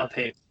love that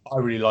pick. I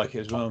really like it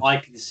as well. I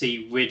can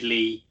see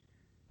Ridley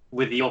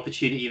with the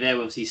opportunity there.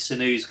 Obviously,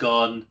 Sanu's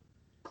gone.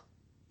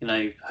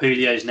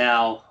 Julio's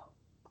now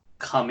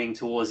coming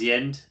towards the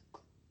end.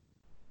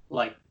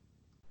 Like,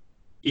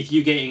 if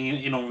you're getting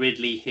in on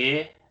Ridley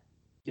here,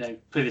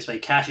 put it this way,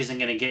 Cash isn't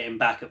going to get him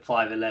back at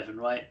 5'11",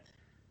 right?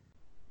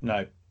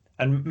 No.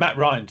 And Matt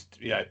Ryan's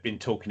been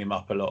talking him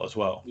up a lot as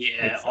well.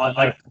 Yeah,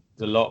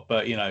 a lot,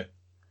 but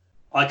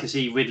I can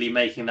see Ridley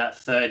making that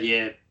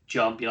 3rd-year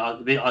jump.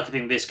 I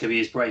think this could be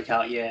his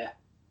breakout year.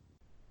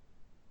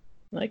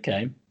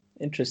 Okay,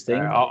 interesting.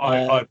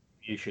 I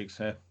you should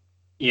say.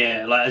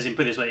 Yeah, like as in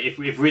put it this way, if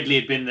Ridley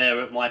had been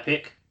there at my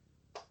pick,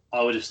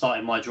 I would have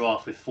started my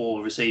draft with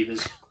 4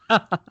 receivers.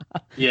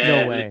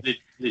 Yeah, no way.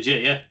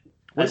 Legit, yeah.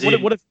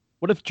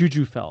 What if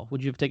Juju fell?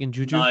 Would you have taken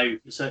Juju? No,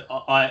 so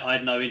I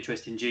had no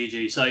interest in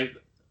Juju. So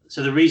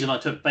the reason I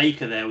took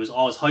Baker there was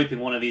I was hoping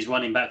one of these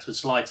running backs would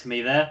slide to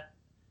me there.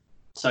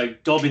 So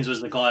Dobbins was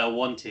the guy I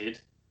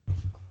wanted.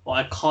 But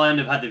I kind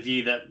of had the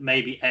view that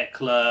maybe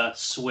Eckler,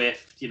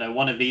 Swift,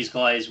 one of these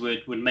guys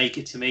would make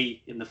it to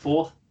me in the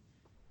 4th.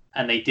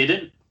 And they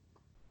didn't.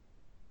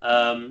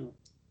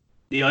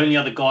 The only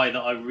other guy that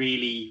I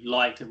really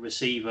liked at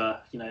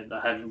receiver,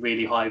 that had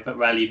really high but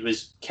rallied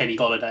was Kenny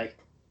Golladay.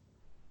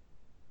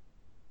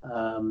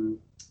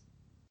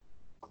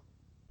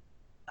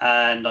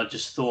 And I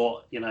just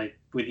thought,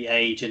 with the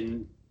age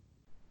and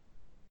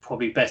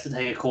probably best to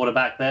take a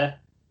quarterback there.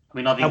 I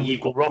mean, I think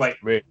you've got great.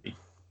 Really.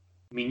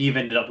 I mean, you've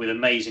ended up with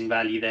amazing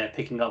value there,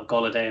 picking up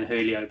Golladay and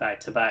Julio back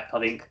to back. I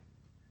think.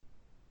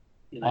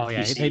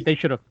 They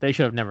should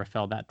have never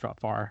fell that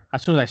far.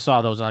 As soon as I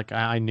saw those,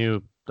 I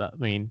knew that. I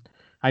mean,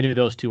 I knew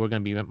those 2 were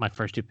going to be my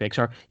first 2 picks.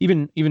 Or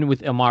even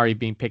with Amari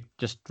being picked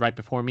just right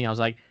before me, I was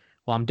like,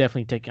 well, I'm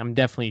definitely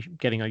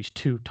getting these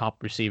 2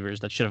 top receivers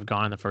that should have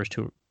gone in the first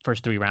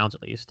 3 rounds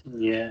at least.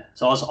 Yeah.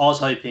 So I was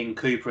hoping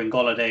Cooper and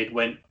Golladay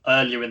went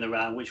earlier in the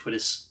round, which would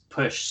have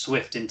pushed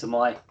Swift into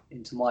my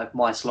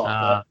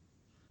slot.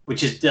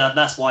 Which is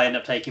that's why I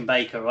ended up taking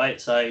Baker,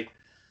 right? So.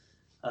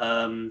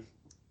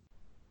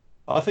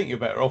 I think you're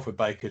better off with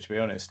Baker, to be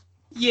honest.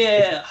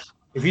 Yeah.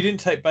 If you didn't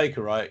take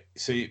Baker, right?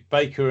 So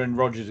Baker and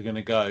Rodgers are going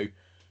to go.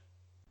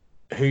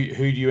 Who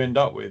do you end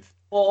up with?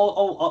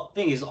 Well,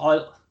 the thing is,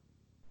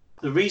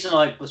 the reason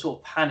I was sort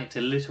of panicked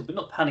a little bit,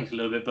 not panicked a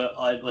little bit, but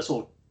I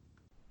sort of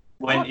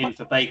went in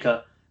for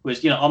Baker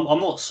was, I'm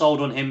not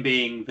sold on him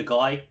being the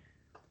guy,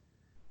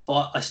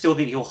 but I still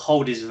think he'll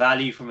hold his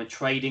value from a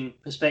trading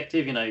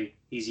perspective.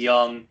 He's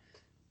young,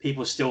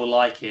 people still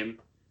like him.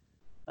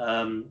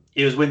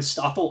 It was when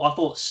I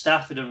thought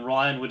Stafford and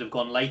Ryan would have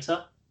gone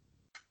later.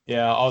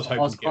 Yeah, I was hoping.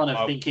 I was kind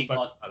of thinking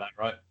like that,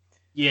 right?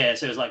 Yeah,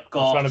 so it was like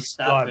Goff,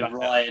 Stafford,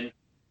 Ryan.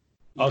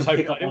 I was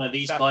hoping pick up one of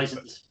these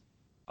guys.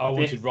 I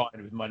wanted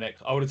Ryan with my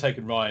next. I would have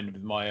taken Ryan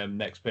with my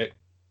next pick.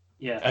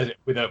 Yeah,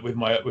 with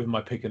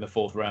my pick in the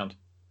 4th round.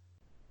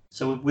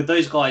 So with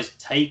those guys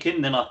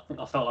taken, then I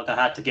felt like I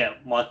had to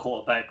get my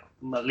quarterback,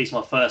 at least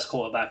my first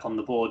quarterback on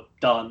the board,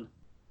 done.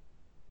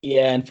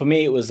 Yeah, and for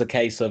me, it was a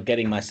case of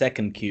getting my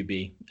second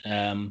QB.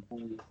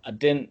 I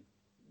didn't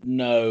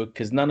know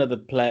because none of the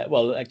players.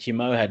 Well, actually,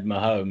 Mo had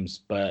Mahomes,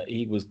 but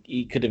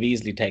he could have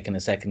easily taken a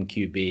second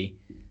QB.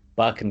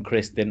 Buck and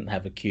Chris didn't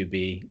have a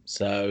QB,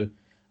 so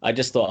I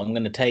just thought I'm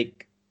going to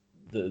take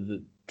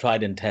the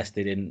tried and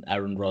tested in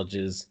Aaron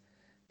Rodgers,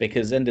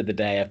 because end of the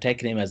day, I've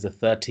taken him as the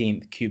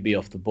 13th QB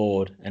off the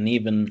board, and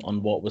even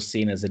on what was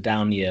seen as a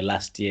down year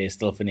last year,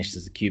 still finished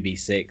as a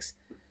QB6.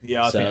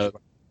 Yeah, I think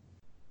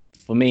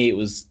for me, it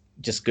was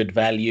just good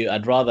value.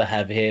 I'd rather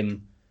have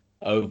him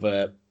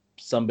over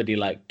somebody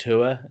like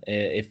Tua,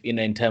 if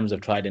in terms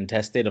of tried and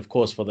tested. Of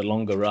course, for the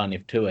longer run,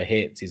 if Tua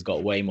hits, he's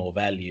got way more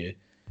value.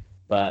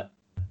 But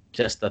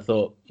I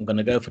thought I'm going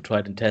to go for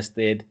tried and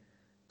tested.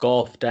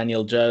 Goff,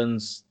 Daniel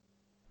Jones,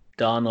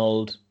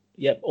 Darnold.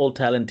 Yep, all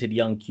talented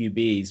young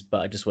QBs,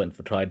 but I just went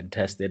for tried and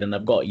tested. And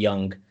I've got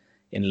young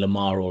in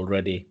Lamar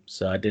already,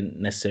 so I didn't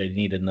necessarily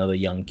need another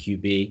young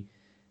QB.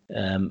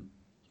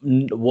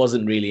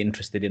 Wasn't really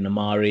interested in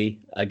Amari.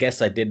 I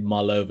guess I did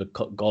mull over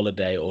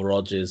Golladay or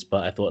Rodgers,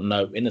 but I thought,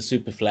 no, in a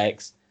super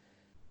flex.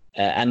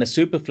 And a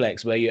super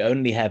flex where you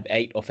only have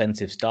 8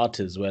 offensive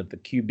starters, where the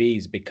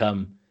QBs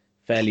become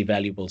fairly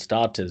valuable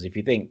starters. If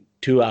you think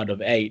 2 out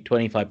of 8,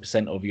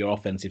 25% of your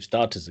offensive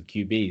starters are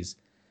QBs.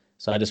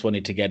 So I just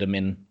wanted to get them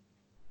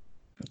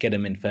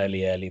in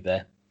fairly early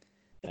there.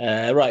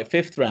 Right,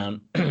 5th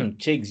round.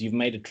 Chigs, you've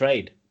made a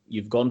trade.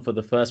 You've gone for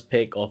the first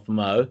pick off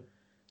Mo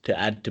to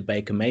add to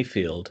Baker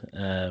Mayfield.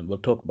 We'll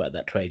talk about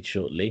that trade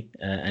shortly.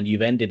 And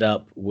you've ended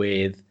up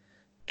with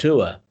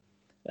Tua.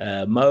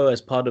 Mo,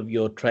 as part of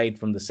your trade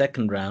from the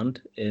 2nd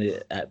round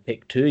at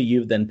pick 2,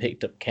 you've then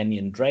picked up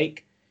Kenyon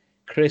Drake.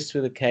 Chris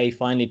with a K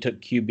finally took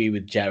QB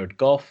with Jared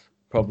Goff,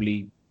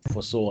 probably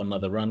foresaw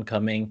another run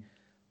coming.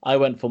 I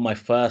went for my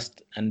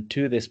first, and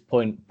to this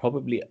point,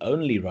 probably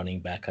only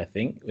running back, I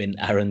think, in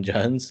Aaron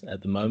Jones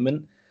at the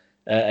moment.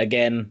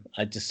 Again,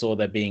 I just saw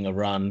there being a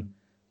run.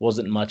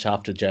 Wasn't much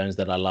after Jones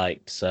that I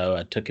liked, so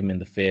I took him in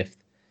the 5th.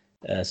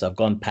 So I've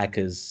gone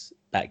Packers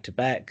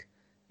back-to-back.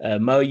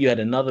 Mo, you had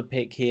another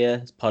pick here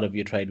as part of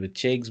your trade with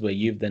Chigs, where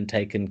you've then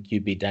taken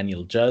QB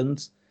Daniel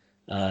Jones.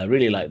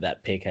 Really like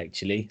that pick,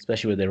 actually,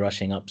 especially with the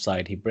rushing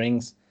upside he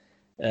brings.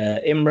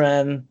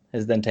 Imran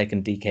has then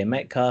taken DK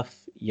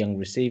Metcalf, young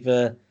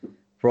receiver.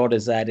 Rod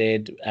has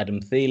added Adam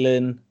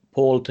Thielen.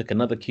 Paul took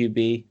another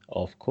QB,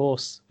 of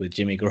course, with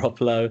Jimmy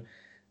Garoppolo.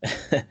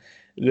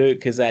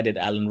 Luke has added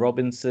Allen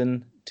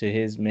Robinson to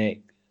his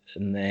mix.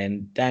 And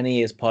then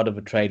Danny, as part of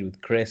a trade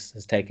with Chris,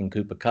 has taken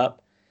Cooper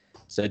Kupp.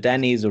 So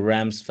Danny is a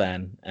Rams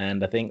fan,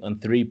 and I think on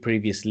 3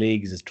 previous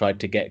leagues has tried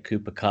to get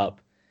Cooper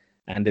Kupp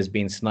and has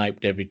been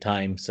sniped every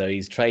time. So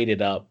he's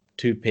traded up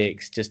 2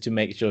 picks just to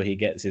make sure he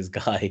gets his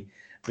guy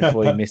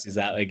before he misses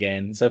out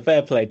again. So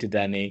fair play to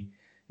Danny.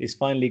 He's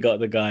finally got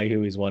the guy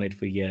who he's wanted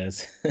for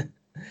years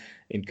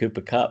in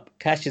Cooper Kupp.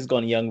 Cash has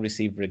gone young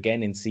receiver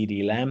again in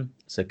CeeDee Lamb.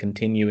 So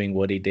continuing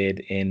what he did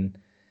in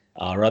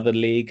our other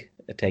league,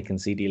 taken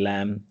CeeDee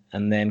Lamb.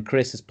 And then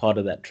Chris, as part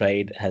of that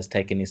trade, has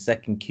taken his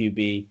second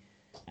QB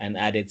and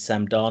added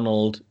Sam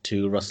Darnold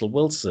to Russell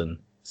Wilson.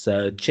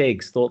 So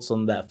Chigs, thoughts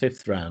on that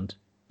 5th round?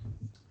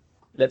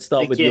 Let's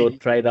start with your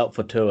trade up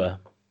for Tua.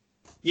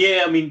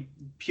 Yeah, I mean,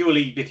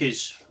 purely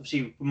because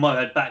obviously Mo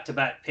had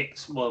back-to-back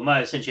picks. Well,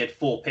 Mo essentially had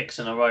 4 picks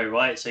in a row,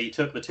 right? So he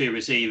took the 2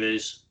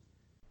 receivers.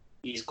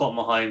 He's got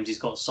Mahomes. He's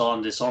got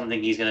Sanders. So I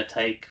think he's going to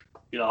take.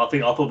 I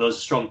thought there was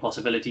a strong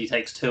possibility he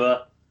takes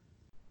Tua,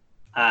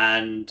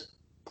 and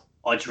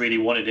I just really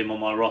wanted him on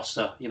my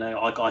roster.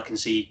 I can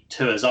see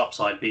Tua's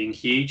upside being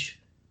huge.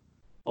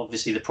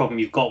 Obviously, the problem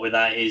you've got with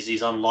that is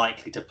he's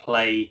unlikely to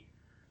play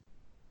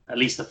at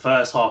least the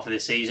first half of the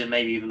season,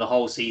 maybe even the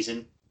whole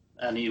season.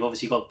 And you've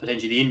obviously got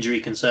potentially the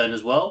injury concern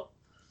as well.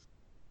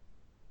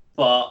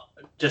 But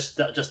just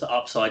the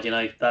upside,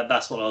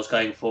 that's what I was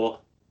going for.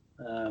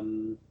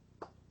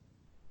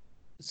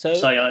 So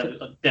I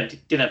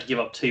didn't have to give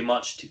up too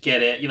much to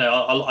get it.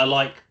 I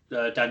like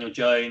Daniel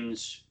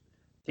Jones.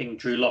 I think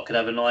Drew Lock could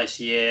have a nice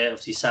year.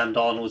 Obviously, Sam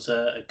Darnold's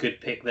a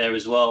good pick there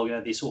as well.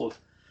 These sort of,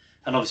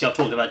 and obviously I've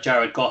talked about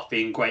Jared Goff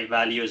being great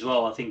value as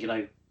well. I think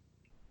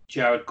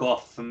Jared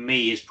Goff for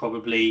me is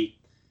probably,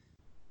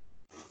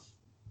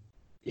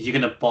 if you're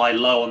going to buy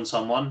low on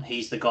someone,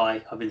 he's the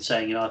guy. I've been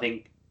saying, I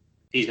think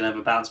he's going to have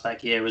a bounce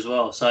back year as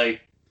well. So,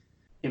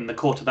 the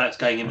quarterbacks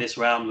going in this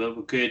round were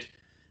good.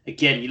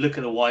 again, you look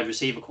at the wide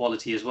receiver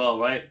quality as well,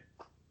 right?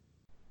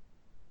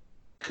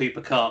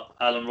 Cooper Kupp,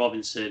 Allen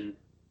Robinson,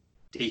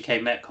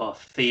 DK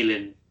Metcalf,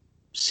 Thielen,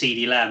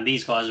 CeeDee Lamb.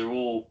 These guys are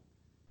all.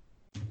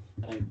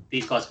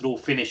 These guys could all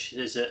finish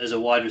as a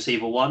wide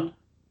receiver 1,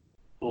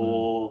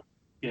 or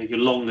your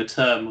longer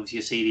term with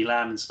your CeeDee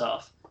Lamb and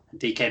stuff, and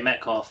DK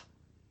Metcalf.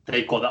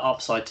 They've got the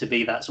upside to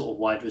be that sort of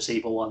wide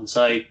receiver 1.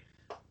 So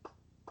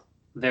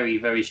very,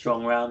 very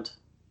strong round.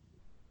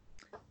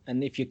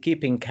 And if you're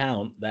keeping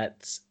count,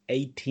 that's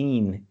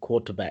 18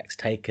 quarterbacks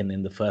taken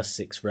in the first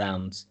 6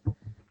 rounds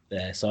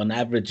there. So an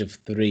average of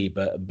 3,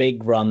 but a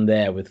big run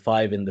there with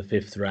 5 in the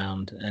 5th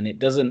round. And it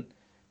doesn't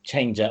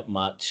change up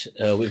much.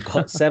 We've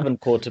got 7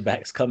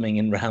 quarterbacks coming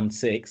in round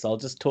 6. I'll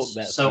just talk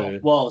that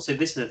through. So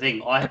this is the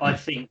thing. I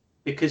think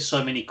because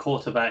so many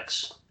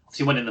quarterbacks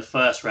obviously went in the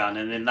first round,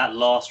 and in that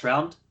last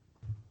round,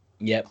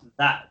 yep,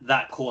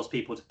 that caused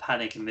people to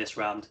panic in this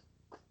round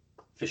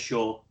for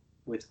sure.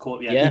 With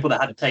people that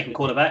had taken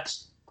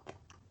quarterbacks.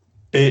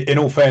 In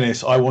all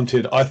fairness, I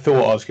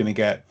thought I was going to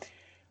get.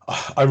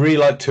 I really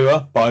like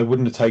Tua, but I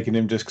wouldn't have taken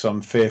him just because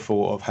I'm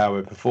fearful of how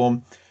he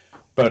performed.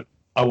 But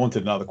I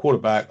wanted another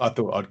quarterback. I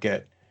thought I'd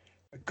get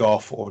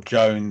Goff or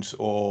Jones,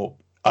 or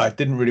I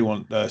didn't really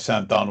want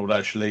Sam Darnold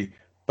actually,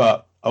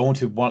 but I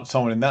wanted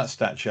someone in that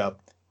stature.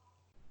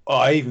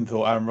 I even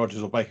thought Aaron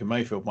Rodgers or Baker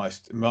Mayfield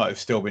might have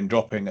still been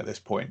dropping at this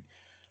point.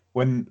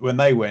 When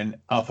they went,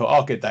 I thought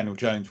I'll get Daniel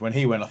Jones. When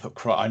he went, I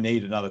thought, I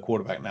need another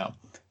quarterback now.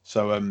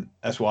 So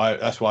that's why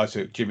I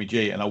took Jimmy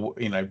G, and I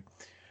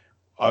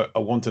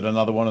wanted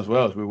another one as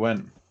well as we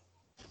went.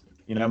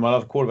 My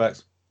love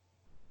quarterbacks.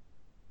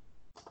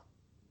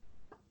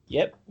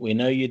 Yep, we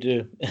know you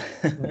do.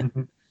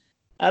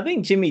 I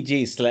think Jimmy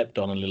G slept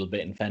on a little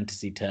bit in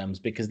fantasy terms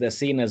because they're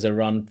seen as a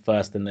run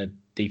first and a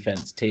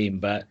defense team,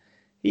 but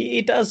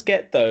he does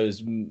get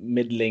those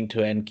middling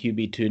to end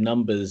QB2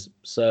 numbers.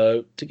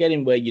 So to get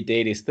him where you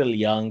did, he's still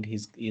young.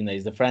 He's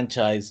the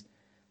franchise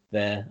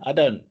there. I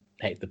don't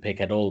hate the pick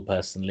at all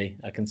personally.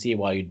 I can see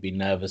why you'd be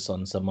nervous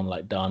on someone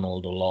like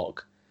Darnold or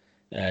Locke,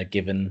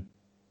 given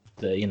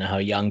how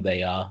young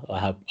they are or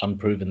how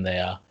unproven they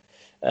are.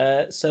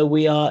 So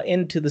we are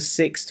into the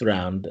 6th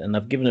round, and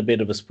I've given a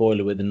bit of a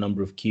spoiler with the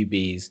number of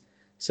QBs.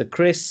 So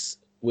Chris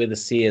with a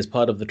C as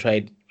part of the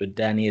trade with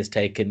Danny has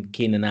taken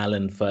Keenan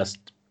Allen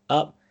first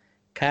up.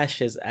 Cash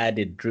has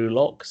added Drew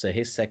Lock, so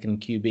his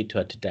second QB to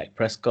add to Dak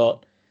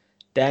Prescott.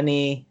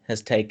 Danny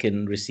has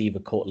taken receiver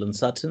Cortland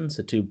Sutton,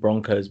 so 2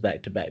 Broncos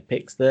back-to-back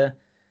picks there.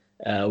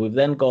 We've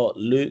then got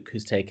Luke,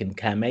 who's taken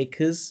Cam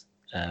Akers,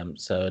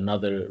 so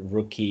another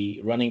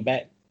rookie running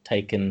back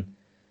taken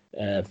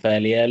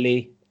fairly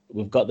early.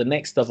 We've got the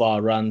next of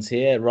our runs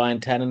here, Ryan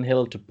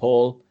Tannehill to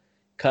Paul,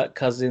 Kirk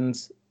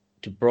Cousins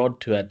to Brod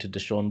to add to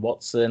Deshaun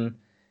Watson.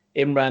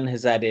 Imran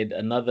has added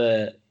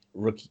another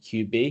rookie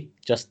QB,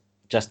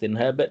 Justin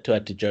Herbert to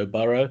add to Joe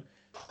Burrow.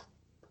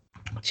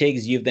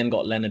 Chigs, you've then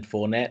got Leonard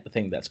Fournette. I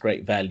think that's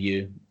great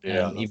value,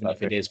 even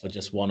if it is for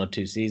just 1 or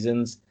 2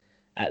 seasons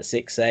at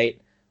 6'8".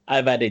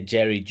 I've added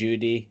Jerry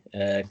Jeudy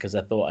because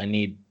I thought I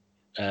need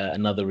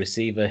another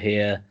receiver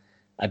here.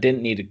 I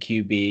didn't need a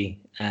QB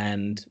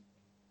and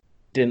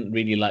didn't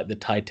really like the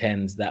tight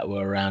ends that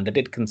were around. I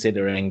did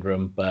consider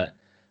Ingram, but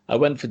I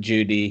went for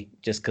Jeudy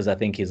just because I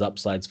think his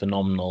upside's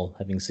phenomenal,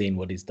 having seen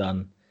what he's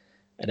done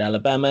at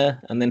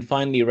Alabama. And then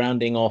finally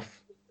rounding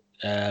off,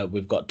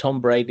 we've got Tom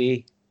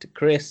Brady to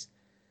Chris.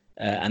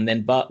 And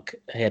then Buck,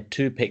 he had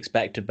 2 picks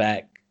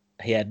back-to-back.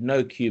 He had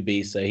no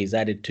QB, so he's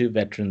added 2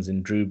 veterans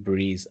in Drew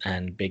Brees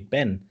and Big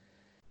Ben.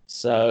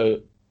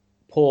 So,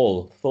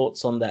 Paul,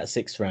 thoughts on that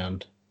 6th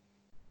round?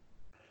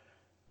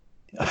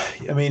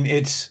 I mean,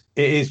 it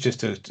is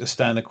just a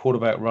standard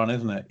quarterback run,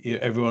 isn't it?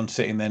 Everyone's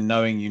sitting there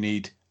knowing you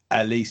need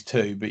at least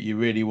 2, but you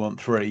really want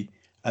 3,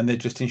 and they're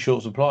just in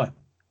short supply.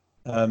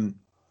 I'm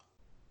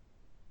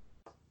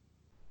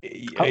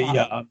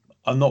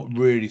not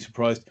really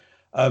surprised.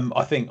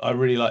 I think I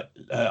really like.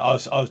 I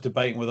was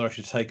debating whether I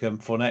should take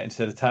Fournette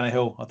instead of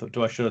Tannehill. I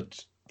thought, should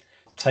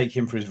take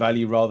him for his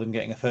value rather than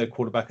getting a 3rd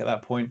quarterback at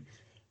that point?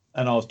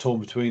 And I was torn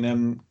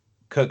between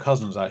Kirk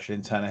Cousins actually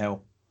and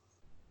Tannehill.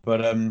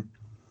 But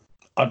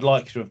I'd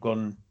like to have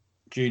gone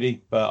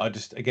Jeudy, but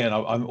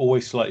I'm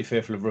always slightly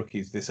fearful of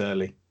rookies this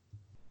early.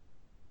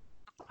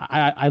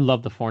 I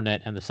love the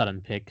Fournette and the Sutton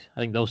pick. I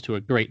think those 2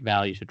 are great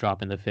values to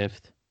drop in the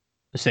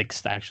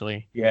 6th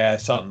actually. Yeah,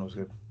 Sutton was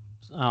good.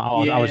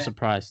 I was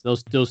surprised.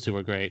 Those 2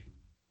 were great.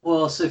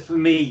 Well, so for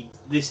me,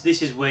 this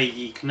is where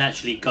you can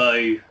actually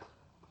go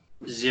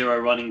 0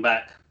 running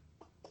back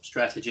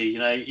strategy.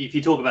 If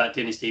you talk about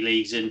dynasty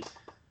leagues and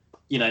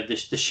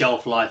the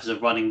shelf lives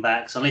of running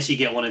backs, unless you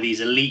get one of these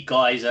elite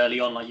guys early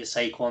on, like your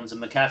Saquons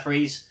and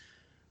McCaffreys,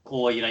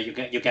 or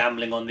you're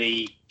gambling on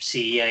the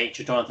CEH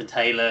or Jonathan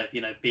Taylor,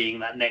 being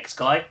that next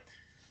guy.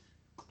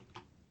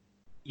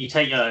 You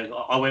take,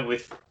 I went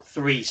with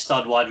 3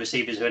 stud wide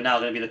receivers who are now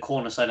going to be the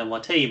cornerstone of my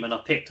team, and I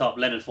picked up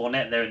Leonard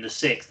Fournette there in the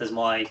 6th as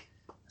my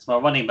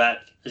running back.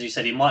 As you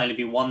said, he might only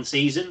be 1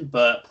 season,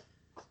 but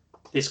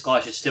this guy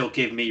should still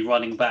give me low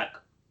running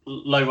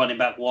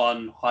back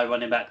 1, high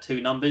running back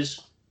 2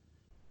 numbers.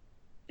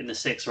 in the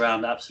 6th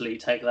round, absolutely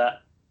take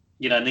that.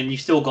 And then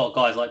you've still got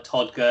guys like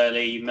Todd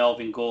Gurley,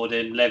 Melvin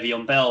Gordon,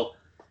 Le'Veon Bell.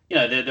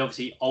 They're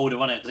obviously older,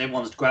 on it because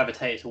everyone's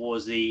gravitated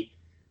towards the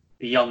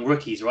young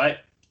rookies, right?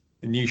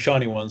 The new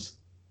shiny ones.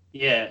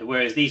 Yeah,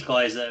 whereas these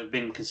guys that have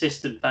been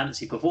consistent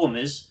fantasy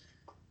performers,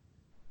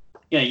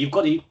 you've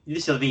got to. This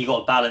is the thing you've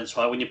got to balance,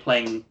 right? When you're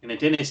playing in a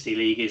dynasty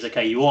league, is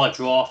okay. You are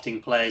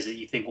drafting players that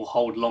you think will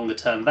hold longer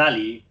term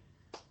value,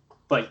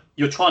 but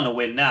you're trying to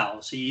win now,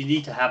 so you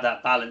need to have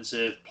that balance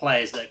of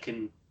players that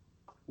can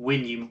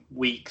win you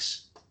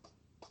weeks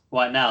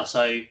right now.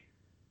 So,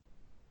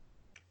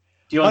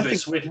 DeAndre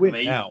Swift for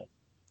me. Now.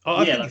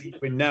 I think if you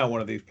win now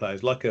one of these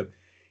players, like a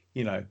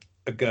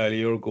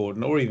Gurley or a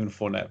Gordon or even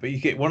Fournette, but you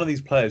get one of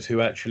these players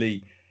who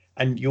actually,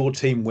 and your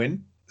team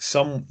win.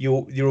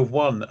 You'll have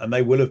won, and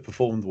they will have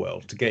performed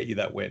well to get you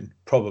that win,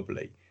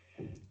 probably.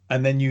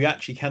 And then you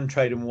actually can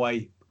trade them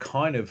away,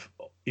 kind of,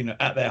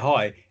 at their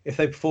high. If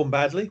they perform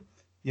badly,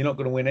 you're not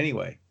going to win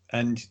anyway,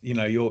 and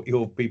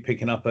you'll be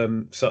picking up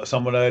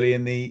someone early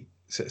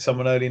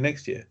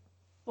next year.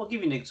 I'll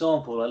give you an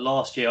example. Like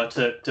last year, I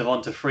took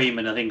Devonta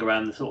Freeman, I think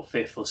around the sort of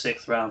 5th or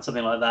 6th round,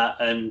 something like that,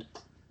 and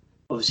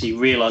obviously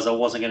realised I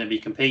wasn't going to be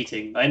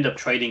competing. I ended up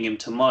trading him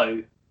to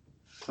Mo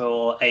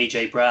for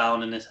AJ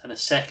Brown and a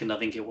second, I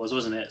think it was,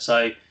 wasn't it?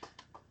 So,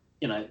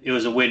 it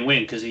was a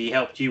win-win because he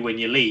helped you win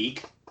your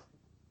league,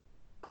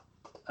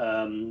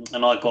 and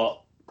I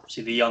got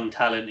obviously the young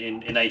talent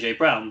in AJ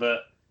Brown.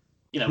 But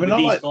with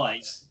these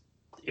guys,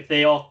 if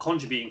they are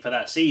contributing for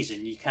that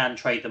season, you can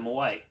trade them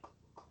away.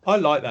 I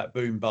like that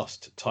boom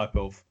bust type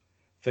of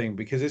thing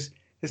because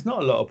there's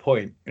not a lot of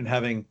point in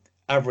having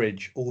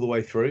average all the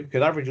way through,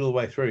 because average all the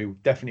way through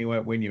definitely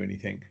won't win you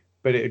anything,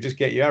 but it'll just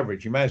get you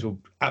average. You may as well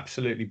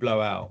absolutely blow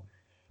out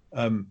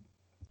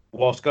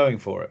whilst going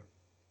for it.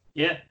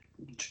 Yeah,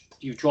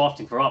 you're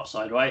drafting for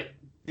upside, right?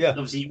 Yeah.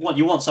 Obviously,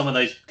 you want some of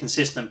those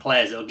consistent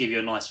players that will give you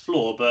a nice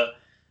floor, but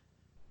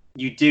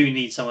you do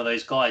need some of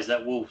those guys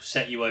that will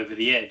set you over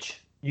the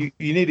edge. You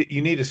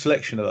need a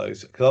selection of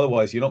those, because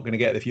otherwise you're not going to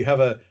get. If you have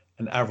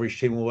an average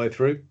team all the way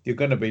through, you're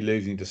going to be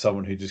losing to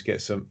someone who just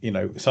gets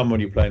someone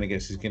you're playing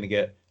against is going to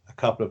get a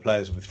couple of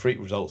players with freak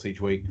results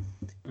each week.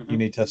 Mm-hmm. You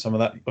need to have some of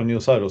that on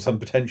your side, or some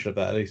potential of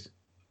that at least.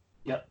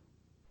 Yep.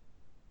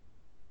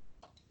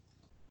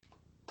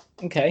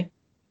 Okay.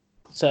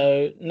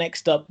 So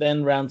next up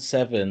then, round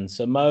 7.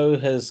 So Mo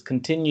has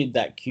continued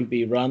that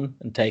QB run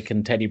and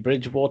taken Teddy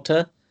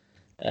Bridgewater,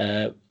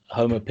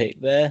 homer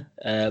pick there.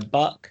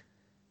 Buck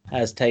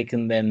has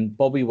taken then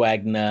Bobby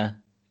Wagner.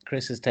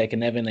 Chris has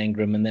taken Evan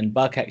Engram, and then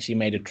Buck actually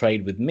made a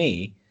trade with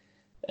me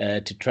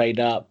to trade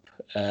up.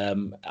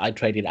 I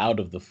traded out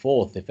of the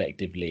 4th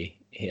effectively.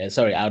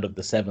 Out of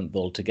the 7th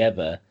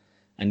altogether.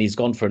 And he's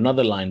gone for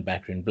another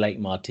linebacker in Blake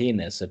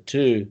Martinez. So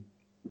 2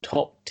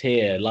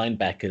 top-tier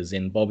linebackers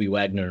in Bobby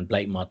Wagner and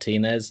Blake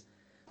Martinez.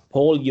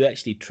 Paul, you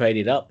actually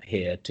traded up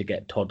here to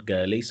get Todd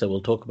Gurley, so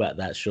we'll talk about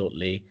that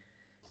shortly.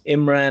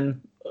 Imran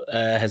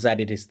has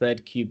added his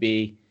 3rd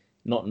QB,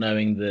 not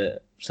knowing the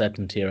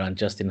certainty around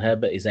Justin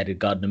Herbert. He's added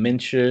Gardner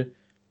Minshew,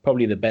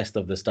 probably the best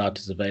of the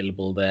starters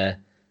available there.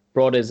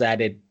 Broad has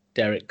added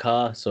Derek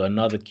Carr, so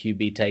another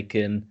QB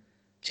taken.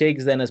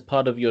 Chigs, then as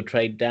part of your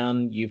trade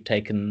down, you've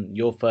taken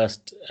your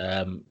first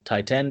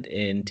tight end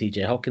in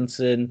TJ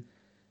Hawkinson.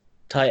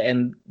 Tight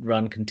end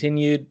run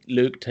continued.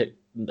 Luke took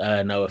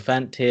Noah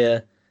Fant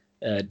here.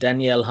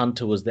 Danielle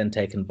Hunter was then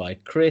taken by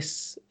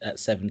Chris at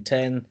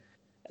 7-10.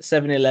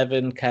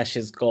 7-11, Cash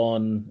has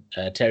gone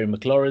Terry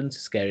McLaurin,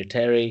 Scary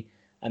Terry.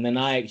 And then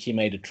I actually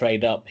made a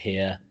trade up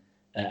here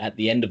at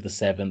the end of the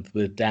 7th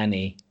with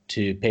Danny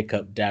to pick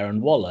up Darren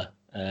Waller,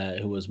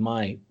 who was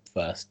my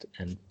first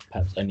and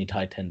perhaps only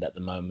tight end at the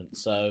moment.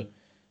 So,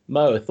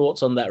 Mo,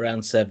 thoughts on that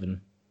round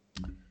 7?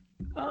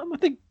 I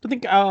think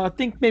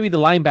maybe the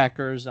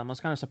linebackers. I was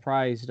kind of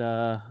surprised.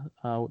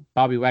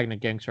 Bobby Wagner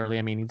getting so early.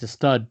 I mean, he's a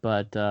stud,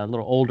 but a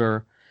little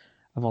older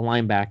of a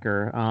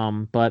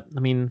linebacker. But I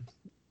mean,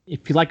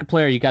 if you like a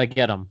player, you got to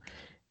get him.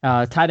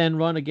 Tight end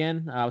run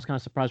again. I was kind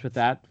of surprised with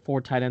that.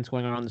 4 tight ends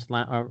going on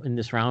in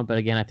this round, but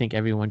again, I think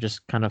everyone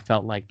just kind of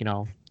felt like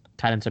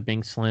tight ends are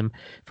being slim.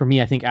 For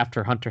me, I think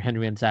after Hunter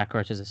Henry and Zach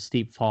Ertz is a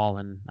steep fall,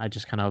 and I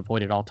just kind of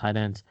avoided all tight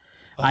ends.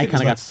 I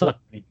kind of got stuck.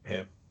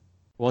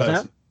 What was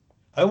that?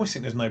 I almost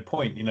think there's no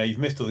point. You've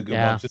missed all the good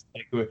ones. Just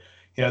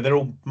they're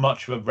all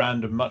much of a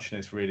random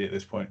muchness really at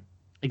this point.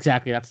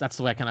 Exactly. That's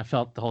the way I kind of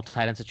felt the whole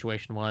tight end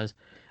situation was.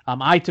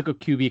 I took a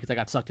QB because I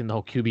got sucked in the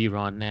whole QB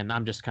run, and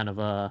I'm just kind of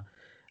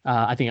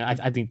I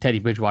think Teddy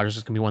Bridgewater is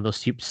just gonna be one of those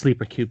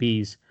sleeper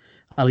QBs,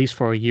 at least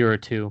for a year or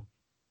two.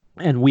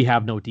 And we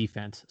have no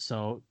defense,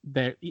 so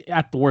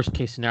at the worst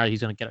case scenario,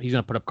 he's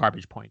gonna put up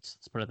garbage points.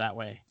 Let's put it that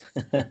way.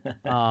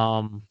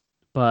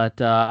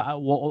 But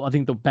I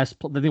think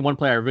one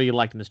player I really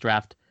liked in this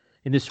draft,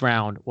 in this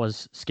round,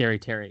 was Scary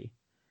Terry.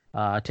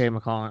 Terry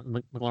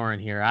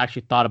McLaurin here. I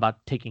actually thought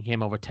about taking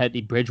him over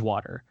Teddy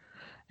Bridgewater,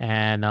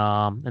 and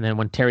then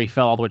when Terry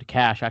fell all the way to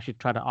cash, I actually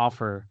tried to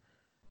offer,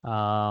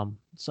 try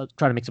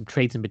to make some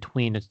trades in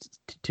between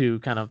to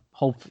kind of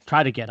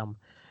try to get him.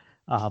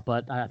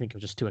 But I think it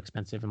was just too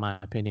expensive in my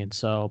opinion.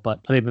 So, but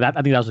I think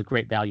that was a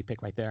great value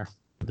pick right there.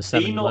 The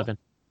 7-11.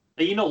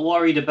 Are you not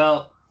worried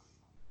about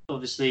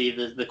obviously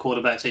the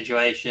quarterback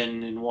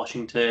situation in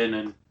Washington,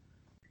 and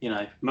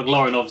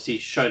McLaurin obviously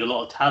showed a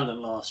lot of talent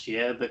last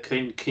year, but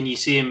can you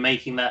see him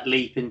making that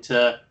leap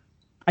into?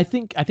 I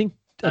think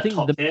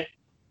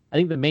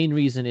the main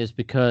reason is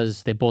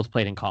because they both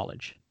played in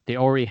college. They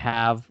already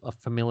have a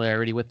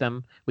familiarity with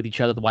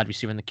each other, the wide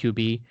receiver and the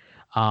QB.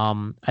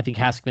 I think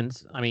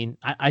Haskins. I mean,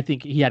 I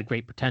think he had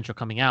great potential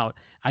coming out.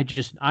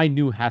 I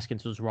knew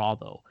Haskins was raw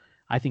though.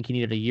 I think he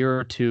needed a year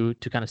or two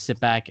to kind of sit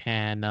back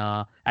and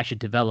actually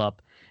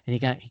develop. And he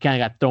kind of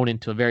got thrown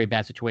into a very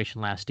bad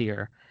situation last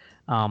year.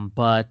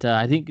 But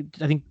I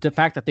think the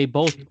fact that they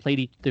both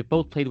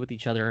played with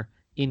each other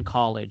in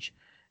college,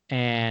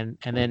 and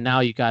then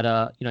now you're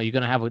gonna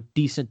have a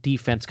decent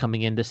defense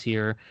coming in this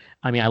year.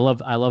 I mean, I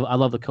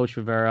love the coach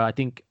Rivera. I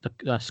think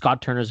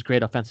Scott Turner is a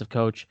great offensive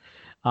coach.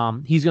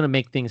 He's gonna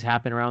make things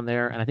happen around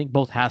there, and I think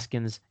both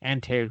Haskins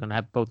and Terry are gonna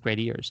have both great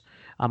years.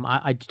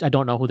 I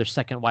don't know who their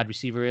second wide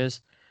receiver is,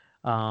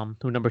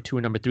 who number 2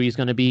 and number 3 is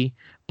gonna be,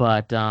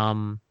 but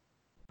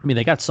I mean,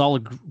 they got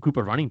solid group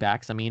of running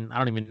backs. I mean, I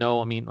don't even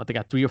know. I mean, they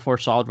got 3 or 4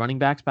 solid running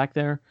backs back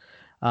there.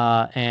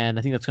 And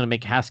I think that's going to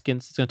make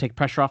Haskins, it's going to take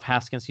pressure off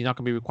Haskins. He's not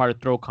going to be required to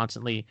throw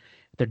constantly.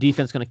 Their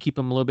defense is going to keep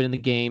him a little bit in the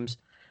games.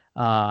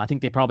 I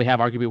think they probably have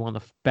arguably one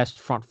of the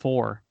best front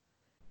 4.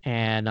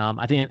 And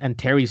I think, and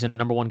Terry's the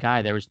number 1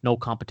 guy. There is no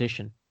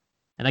competition.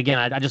 And again,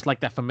 I just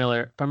like that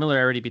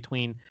familiarity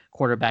between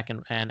quarterback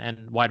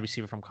and wide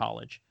receiver from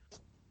college.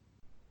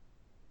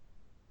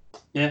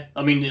 Yeah,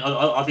 I mean,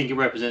 I think it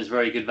represents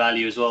very good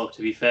value as well,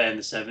 to be fair, in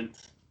the 7th.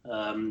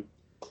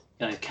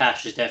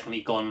 Cash has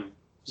definitely gone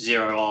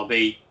 0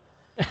 RB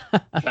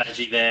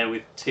strategy there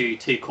with two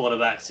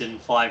quarterbacks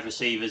and 5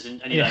 receivers.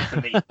 And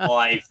for me,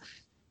 5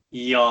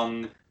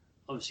 young,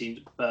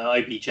 obviously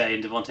OBJ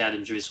and Devontae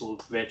Adams are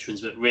sort of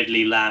veterans, but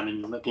Ridley, Lamb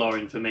and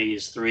McLaurin for me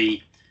is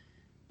 3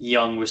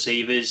 young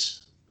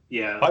receivers.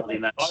 Yeah, I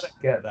think that's... I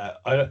don't get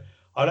that.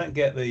 I don't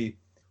get the...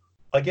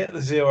 I get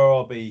the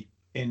 0 RB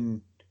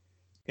in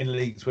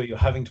leagues where you're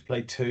having to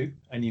play 2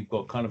 and you've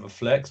got kind of a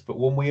flex, but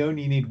when we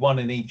only need 1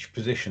 in each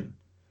position,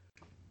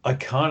 I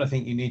kind of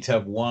think you need to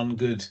have 1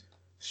 good,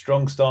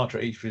 strong starter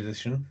at each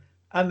position,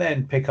 and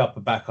then pick up a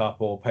backup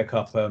or pick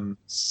up. I'm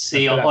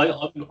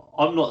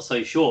not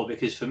so sure,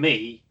 because for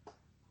me,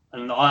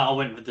 and I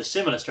went with the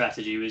similar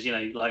strategy. Was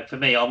like for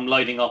me, I'm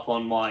loading up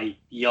on my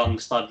young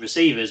stud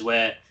receivers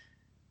where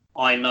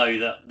I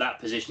know that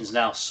position's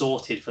now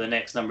sorted for the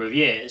next number of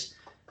years,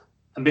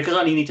 and because I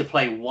only need to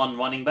play 1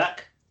 running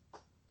back.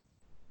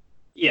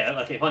 Yeah,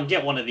 like if I can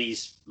get one of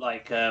these,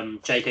 like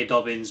J.K.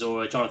 Dobbins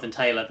or Jonathan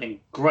Taylor, then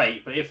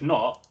great. But if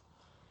not,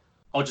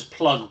 I'll just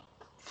plug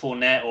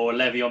Fournette or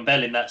Le'Veon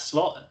Bell in that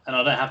slot, and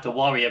I don't have to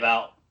worry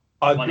about.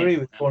 I agree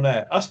with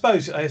Fournette. I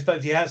suppose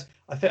he has.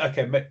 I think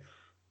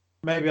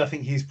maybe I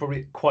think he's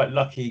probably quite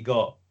lucky he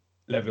got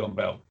Le'Veon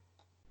Bell.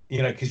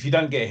 Because if you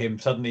don't get him,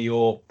 suddenly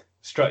you're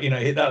struck.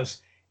 That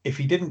was if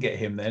he didn't get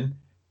him, then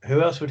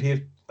who else would he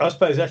have? I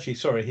suppose actually,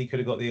 sorry, he could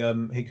have got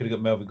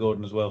Melvin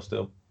Gordon as well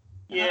still.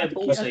 Yeah,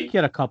 but I think he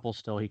had a couple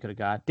still he could have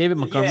got. David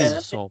Montgomery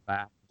is so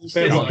bad. He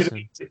could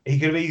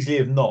have easily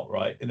have not,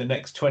 right? In the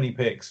next 20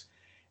 picks,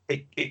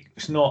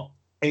 it's not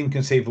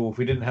inconceivable if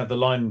we didn't have the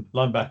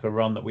linebacker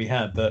run that we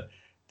had, that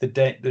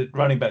the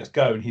running backs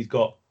go and he's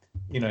got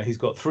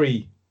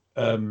 5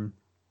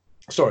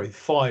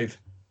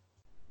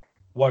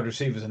 wide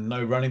receivers and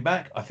no running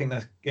back. I think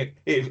that's it.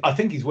 I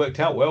think he's worked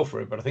out well for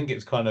it, but I think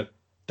it's kind of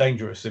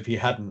dangerous if he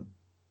hadn't.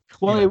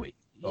 Well,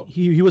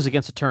 he was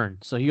against a turn,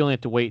 so he only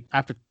had to wait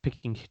after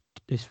picking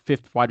his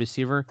 5th wide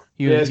receiver.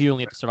 He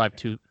only had to survive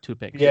two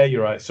picks. Yeah,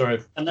 you're right.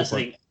 Sorry. And that's the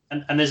thing.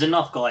 And there's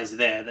enough guys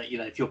there that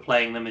if you're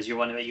playing them as you're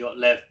running, you got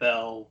Lev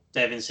Bell,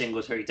 Devin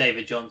Singletary,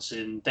 David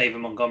Johnson, David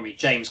Montgomery,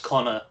 James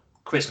Conner,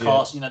 Chris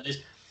Carson.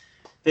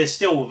 There's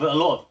still a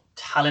lot of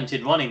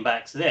talented running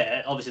backs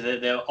there. Obviously,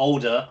 they're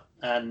older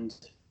and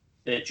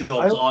their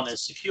jobs aren't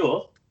as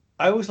secure.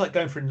 I always like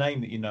going for a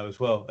name that as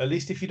well. At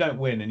least if you don't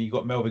win and you've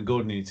got Melvin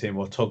Gordon in your team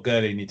or Todd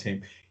Gurley in your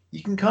team,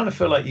 you can kind of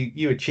feel like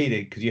you were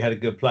cheated because you had a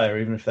good player,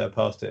 even if they were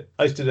past it.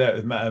 I used to do that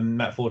with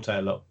Matt Forte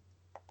a lot.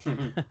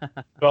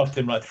 Drafted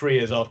him like 3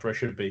 years after I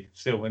should be,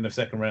 still in the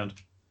 2nd round,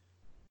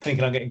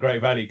 thinking I'm getting great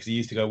value because he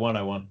used to go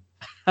 101.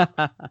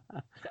 I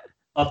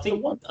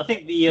think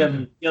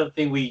the other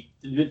thing we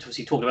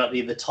obviously talked about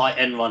the tight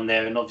end run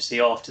there, and obviously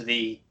after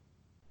the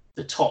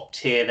top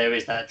tier there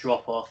is that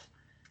drop off.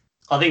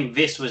 I think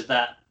this was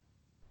that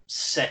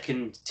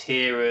 2nd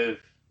tier of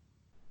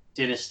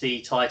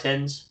dynasty tight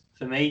ends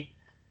for me.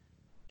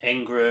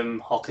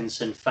 Ingram,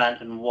 Hockenson,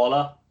 Fant, and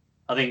Waller.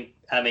 I think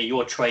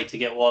your trade to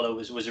get Waller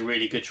was a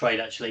really good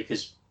trade actually,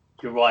 because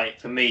you're right.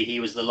 For me,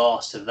 he was the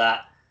last of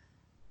that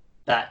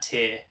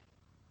tier.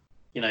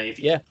 I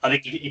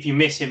think if you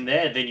miss him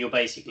there, then you're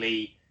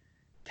basically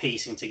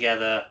piecing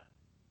together,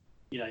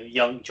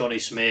 young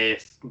Jonnu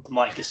Smith,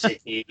 Mike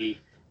Gesicki,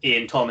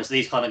 Ian Thomas,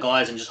 these kind of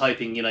guys, and just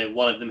hoping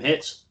one of them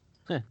hits.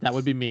 That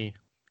would be me.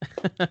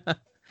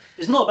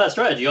 It's not a bad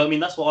strategy. I mean,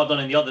 that's what I've done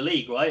in the other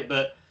league, right?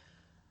 But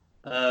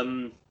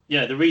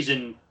the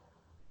reason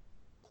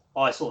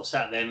I sort of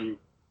sat there and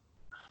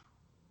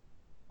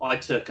I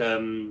took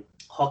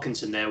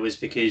Hockenson there was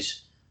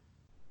because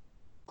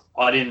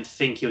I didn't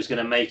think he was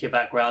going to make it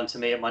back round to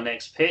me at my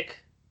next pick,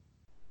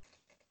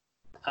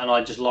 and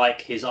I just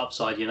like his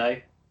upside,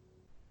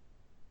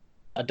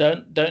 I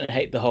don't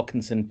hate the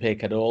Hockenson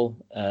pick at all.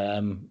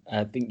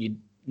 I think you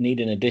need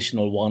an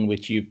additional one,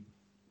 which you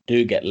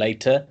do get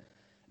later.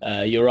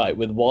 You're right,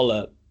 with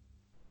Waller,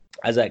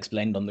 as I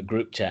explained on the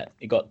group chat,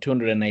 he got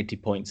 280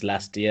 points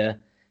last year.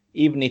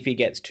 Even if he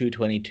gets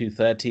 220,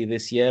 230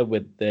 this year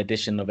with the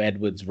addition of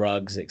Edwards,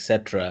 Ruggs,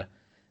 etc.,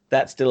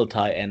 that's still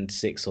tight end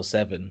 6 or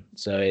 7.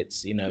 So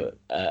it's,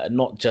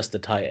 not just a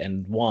tight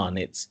end 1,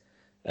 it's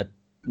a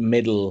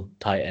middle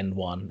tight end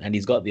 1. And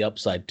he's got the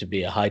upside to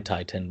be a high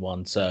tight end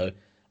 1. So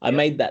I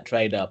made that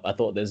trade up. I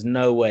thought there's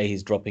no way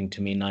he's dropping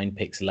to me 9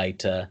 picks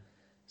later.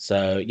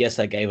 So yes,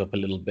 I gave up a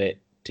little bit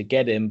to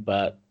get him,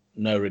 but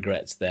no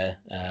regrets there,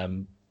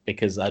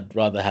 because I'd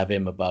rather have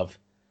him above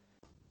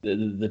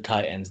the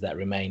tight ends that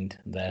remained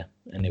there,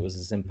 and it was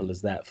as simple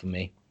as that for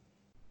me.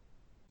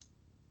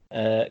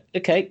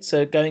 Okay,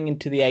 so going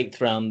into the 8th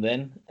round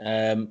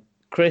then,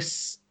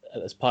 Chris,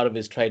 as part of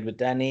his trade with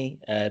Danny,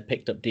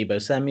 picked up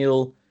Deebo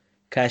Samuel.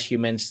 Cash, you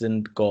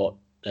mentioned, got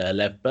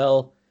Lev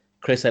Bell.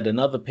 Chris had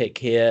another pick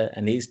here,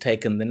 and he's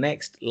taken the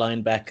next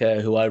linebacker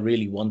who I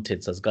really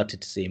wanted, so I was gutted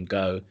to see him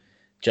go,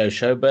 Joe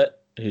Schobert,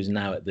 who's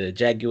now at the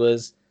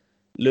Jaguars.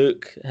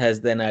 Luke has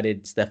then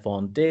added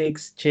Stephon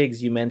Diggs. Chigs,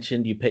 you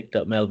mentioned you picked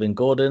up Melvin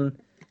Gordon.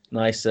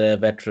 Nice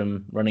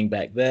veteran running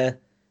back there.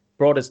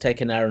 Broad has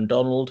taken Aaron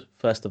Donald,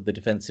 first of the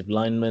defensive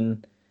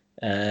linemen.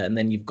 And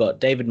then you've got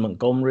David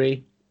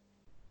Montgomery,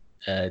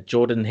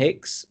 Jordan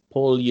Hicks.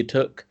 Paul, you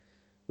took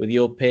with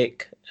your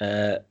pick.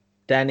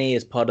 Danny,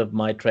 as part of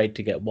my trade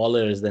to get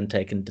Waller, has then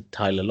taken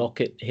Tyler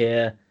Lockett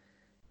here.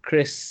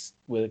 Chris,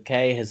 with a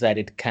K, has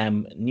added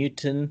Cam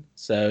Newton.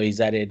 So he's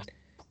added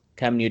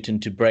Cam Newton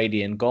to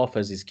Brady and Goff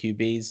as his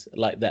QBs. I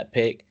like that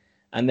pick.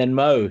 And then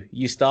Mo,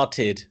 you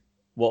started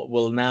what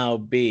will now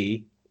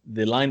be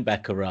the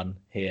linebacker run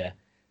here.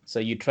 So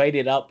you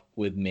traded up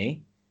with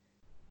me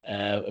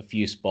a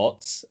few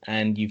spots,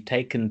 and you've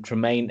taken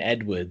Tremaine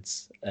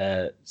Edwards.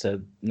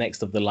 So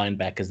next of the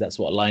linebackers, that's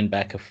what,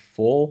 linebacker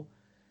 4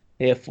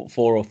 here,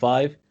 4 or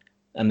 5.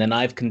 And then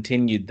I've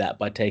continued that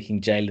by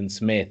taking Jalen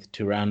Smith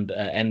to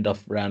end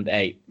of round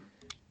 8.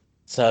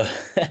 So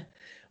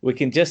we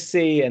can just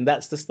see, and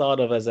that's the start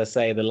of, as I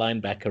say, the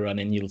linebacker run,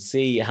 and you'll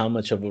see how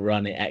much of a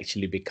run it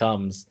actually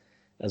becomes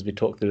as we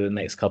talk through the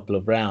next couple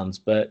of rounds.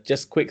 But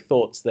just quick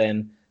thoughts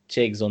then,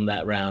 Chigs, on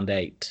that round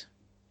 8.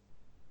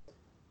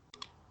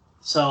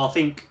 So I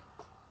think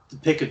the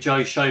pick of Joe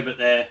Schobert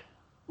there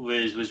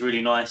was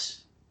really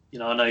nice.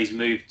 I know he's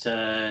moved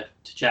to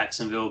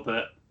Jacksonville,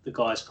 but the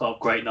guy's put up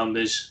great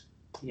numbers.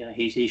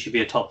 He should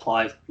be a top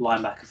 5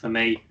 linebacker for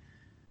me.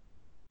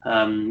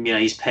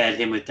 He's paired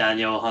him with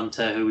Danielle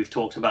Hunter, who we've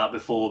talked about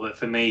before, but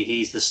for me,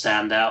 he's the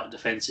standout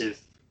defensive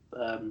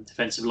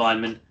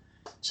lineman.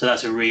 So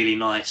that's a really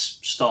nice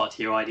start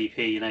to your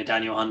IDP.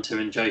 Danielle Hunter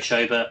and Joe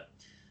Schobert.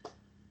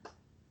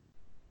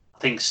 I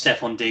think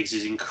Stephon Diggs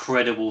is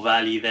incredible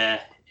value there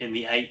in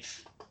the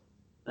 8th,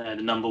 the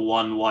number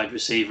 1 wide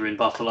receiver in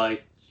Buffalo.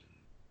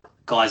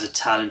 Guy's a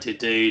talented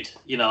dude.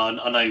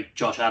 I know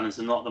Josh Allen's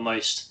not the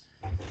most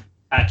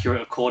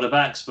accurate of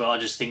quarterbacks, but I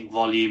just think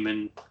volume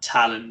and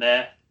talent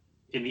there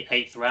in the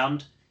 8th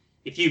round.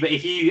 If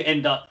you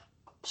end up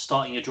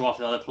starting a draft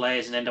with other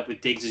players and end up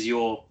with Diggs as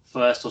your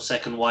first or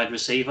second wide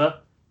receiver,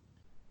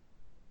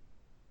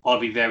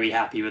 I'd be very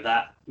happy with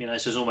that. So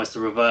it's almost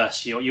the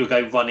reverse. You'll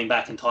go running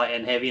back and tight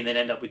end heavy and then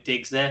end up with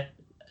Diggs there.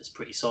 That's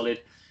pretty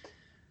solid.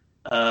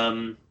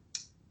 And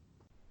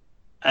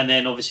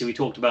then obviously we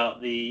talked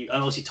about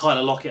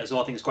Tyler Lockett as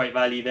well. I think it's great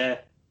value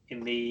there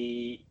in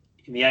the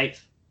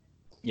 8th.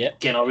 Yeah.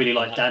 Again, I really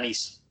like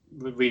Danny's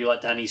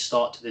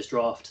start to this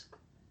draft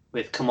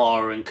with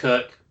Kamara and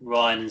Cook,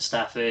 Ryan and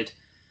Stafford,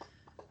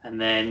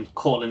 and then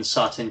Cortland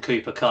Sutton,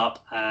 Cooper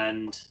Kupp,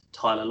 and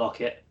Tyler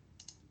Lockett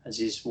as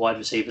his wide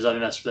receivers. I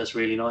think that's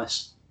really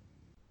nice.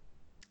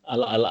 I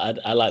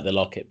like the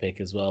Lockett pick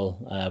as well.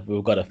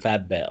 We've got a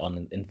fab bet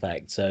on, in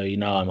fact, so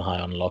I'm high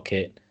on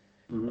Lockett.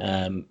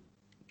 Mm-hmm.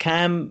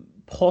 Cam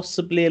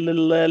possibly a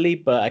little early,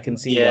 but I can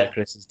see why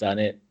Chris has done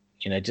it.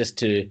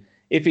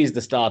 If he's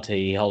the starter,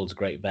 he holds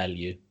great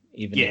value,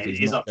 even if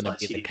he's not going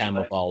to be the Cam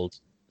of old.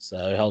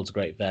 So he holds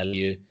great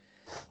value.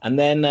 And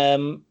then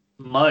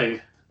Mo,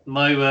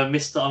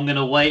 Mister, I'm going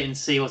to wait and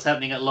see what's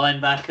happening at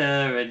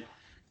linebacker. And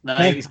no,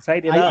 he's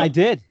traded up. I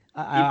did.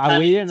 I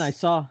waited and I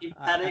saw.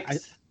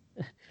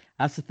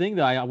 That's the thing,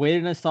 though. I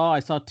waited and I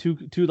saw two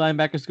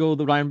linebackers go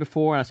the round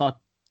before, and I saw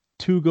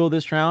 2 go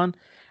this round.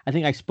 I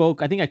think I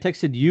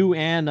texted you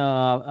and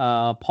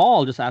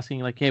Paul just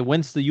asking, like, hey,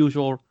 when's the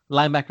usual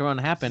linebacker run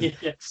happen?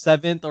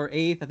 7th or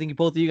 8th? I think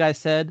both of you guys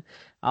said.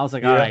 I was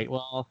like, all right,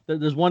 well,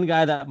 there's one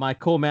guy that my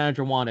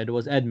co-manager wanted. It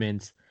was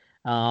Edmonds.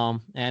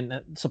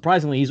 And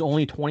surprisingly, he's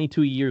only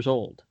 22 years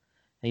old.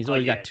 and he's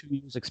already got 2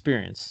 years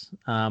experience.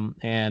 So I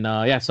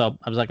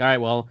was like, all right,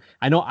 well,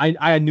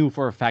 I knew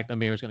for a fact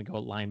Amir was going to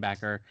go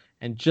linebacker,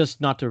 and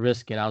just not to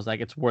risk it, I was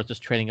like, it's worth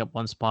just trading up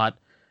one spot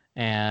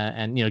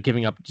and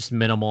giving up just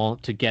minimal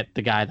to get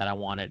the guy that I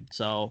wanted.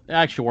 So it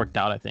actually worked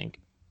out, I think.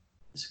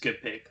 It's a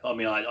good pick. I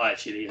mean, I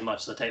actually, as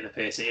much as I take the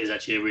piss, it is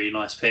actually a really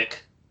nice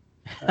pick.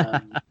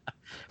 But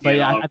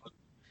I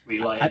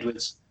really like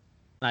Edwards.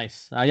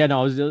 Nice.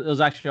 It was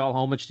actually all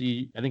how much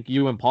I think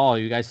you and Paul,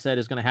 you guys said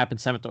it's going to happen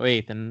 7th or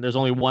 8th, and there's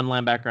only one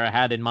linebacker I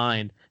had in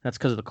mind. That's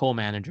because of the Cole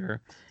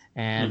manager,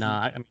 and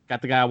I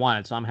got the guy I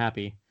wanted, so I'm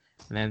happy.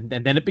 And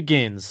then it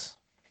begins.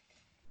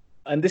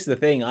 And this is the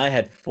thing, I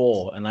had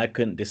 4 and I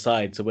couldn't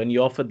decide. So when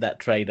you offered that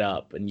trade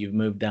up and you've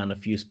moved down a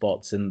few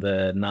spots in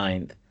the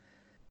 9th,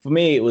 for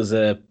me it was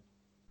a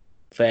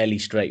fairly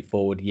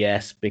straightforward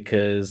yes,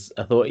 because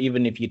I thought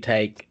even if you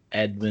take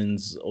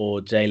Edmonds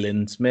or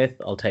Jalen Smith,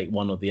 I'll take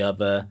one or the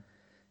other.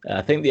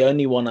 I think the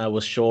only one I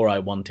was sure I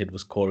wanted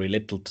was Corey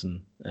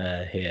Littleton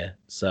here.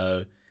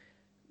 So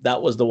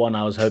that was the one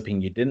I was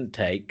hoping you didn't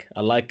take.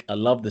 I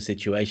love the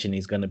situation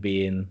he's going to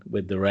be in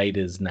with the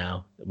Raiders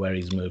now, where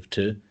he's moved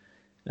to.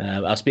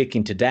 I was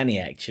speaking to Danny,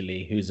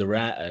 actually, who's a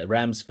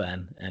Rams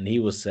fan, and he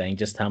was saying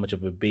just how much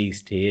of a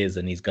beast he is,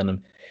 and he's going to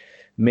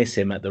miss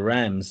him at the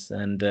Rams.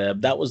 And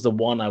that was the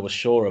one I was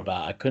sure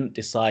about. I couldn't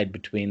decide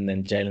between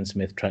then Jalen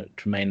Smith,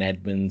 Tremaine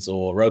Edmonds,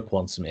 or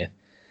Roquan Smith.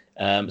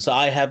 So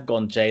I have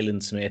gone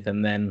Jalen Smith,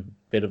 and then,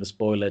 bit of a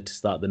spoiler to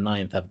start the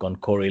 9th, I've gone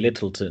Corey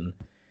Littleton.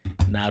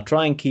 Now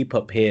try and keep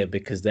up here,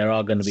 because there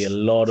are going to be a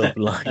lot of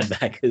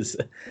linebackers,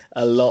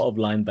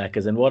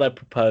 and what I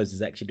propose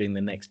is actually doing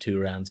the next 2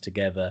 rounds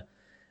together.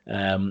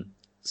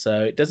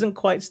 So it doesn't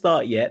quite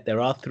start yet. There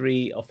are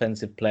 3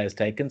 offensive players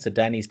taken. So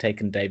Danny's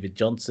taken David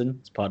Johnson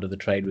as part of the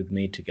trade with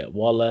me to get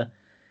Waller.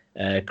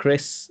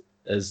 Chris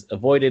has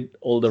avoided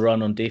all the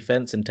run on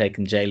defense and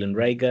taken Jalen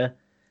Reagor.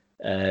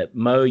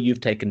 Mo,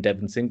 you've taken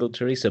Devin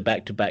Singletary. So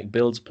back-to-back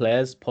Bills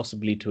players,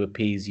 possibly to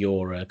appease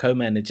your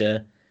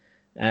co-manager.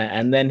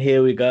 And then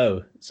here we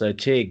go. So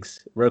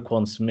Chigs,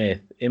 Roquan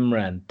Smith,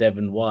 Imran,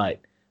 Devin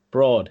White,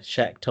 Broad,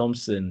 Shaq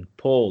Thompson,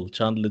 Paul,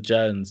 Chandler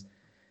Jones,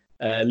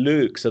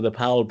 Luke. So the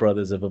Powell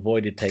brothers have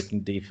avoided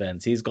taking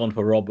defense. He's gone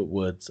for Robert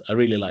Woods. I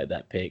really like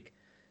that pick.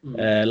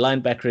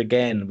 Linebacker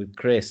again with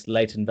Chris,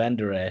 Leighton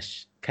Vander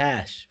Esch,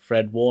 Cash,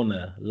 Fred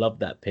Warner. Love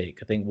that pick.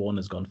 I think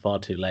Warner's gone far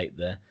too late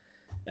there.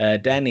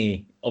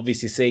 Danny,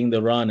 obviously seeing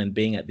the run and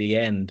being at the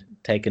end,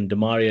 taken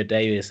Demario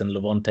Davis and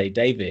Levante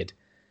David.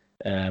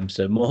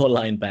 So more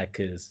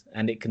linebackers.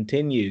 And it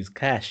continues.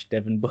 Cash,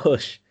 Devin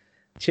Bush,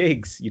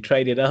 Chigs, you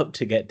traded up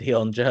to get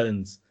Deion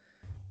Jones.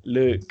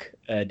 Luke,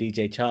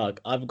 DJ Chark.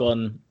 I've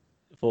gone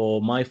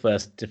for my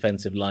first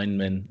defensive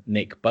lineman,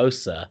 Nick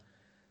Bosa,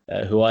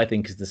 who I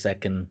think is the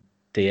second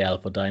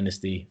DL for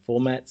Dynasty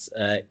formats.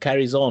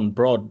 Carries on.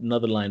 Broad,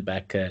 another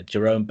linebacker,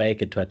 Jerome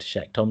Baker to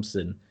Shaq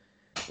Thompson.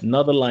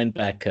 Another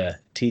linebacker,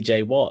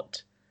 TJ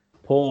Watt.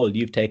 Paul,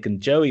 you've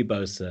taken Joey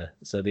Bosa,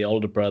 so the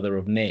older brother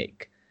of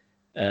Nick.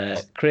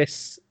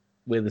 Chris,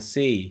 with a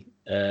C,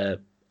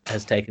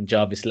 has taken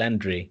Jarvis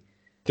Landry.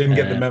 Didn't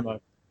get the memo.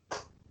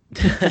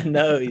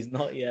 No, he's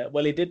not yet.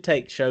 Well, he did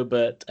take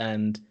Schobert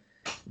and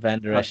Van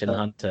Der Esch and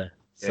Hunter.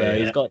 So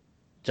he's got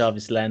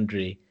Jarvis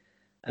Landry.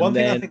 One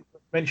thing I think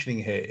worth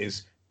mentioning here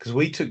is, because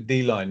we took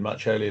D-line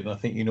much earlier than I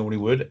think you normally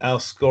would, our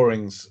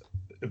scoring's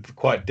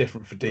quite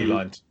different for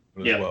D-line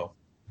as well.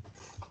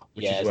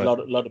 Yeah, there's a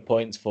lot of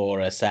points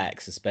for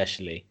sacks,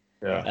 especially.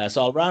 Yeah.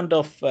 So I'll round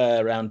off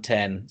round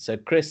 10. So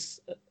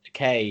Chris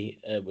K,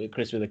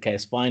 Chris with a K,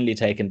 has finally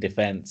taken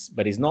defense,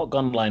 but he's not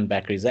gone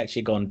linebacker. He's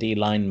actually gone D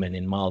lineman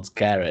in Myles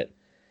Garrett.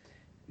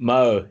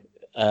 Mo,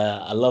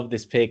 I love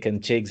this pick,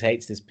 and Chigs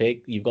hates this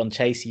pick. You've gone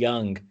Chase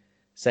Young,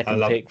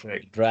 second pick from the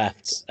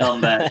draft.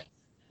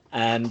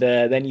 And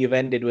then you've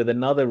ended with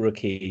another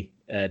rookie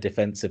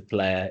defensive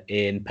player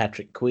in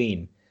Patrick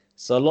Queen.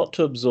 So a lot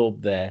to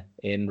absorb there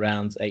in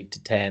rounds 8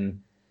 to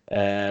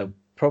 10.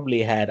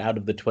 Probably had, out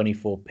of the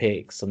 24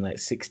 picks, something like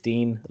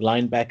 16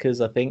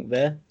 linebackers, I think,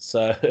 there.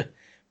 So,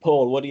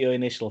 Paul, what are your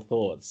initial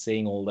thoughts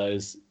seeing all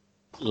those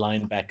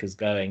linebackers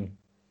going?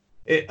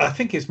 I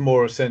think it's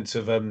more a sense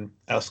of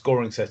our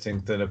scoring setting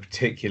than than an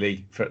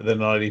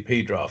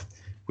IDP draft.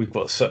 We've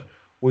got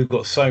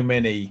so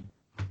many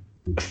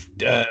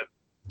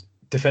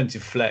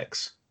defensive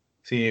flex.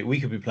 So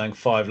we could be playing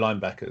 5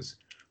 linebackers,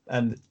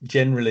 and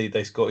generally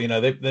they score.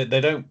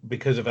 They don't,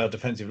 because of our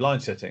defensive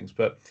line settings,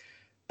 but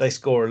they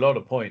score a lot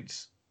of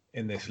points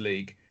in this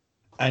league,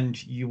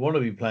 and you want to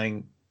be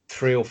playing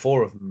 3 or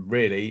 4 of them,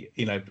 really.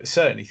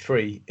 Certainly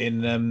 3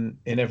 in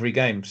every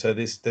game. So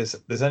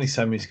there's only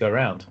so many to go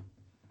around.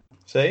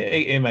 So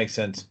it makes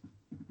sense.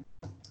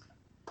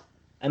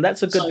 And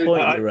that's a good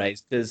point you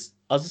raised, because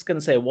I was just going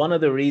to say, one of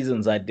the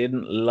reasons I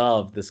didn't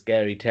love the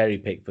Scary Terry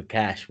pick for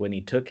Cash when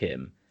he took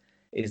him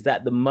is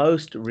that the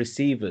most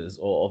receivers,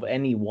 or of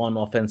any one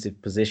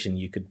offensive position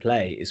you could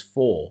play, is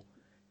 4.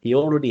 He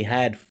already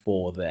had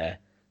 4 there.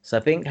 So I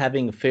think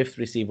having a 5th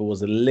receiver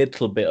was a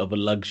little bit of a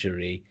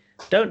luxury.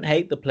 Don't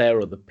hate the player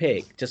or the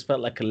pick, just felt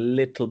like a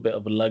little bit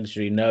of a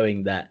luxury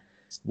knowing that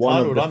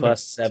one of the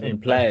first 7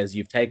 players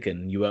you've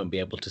taken, you won't be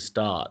able to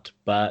start.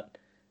 But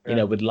you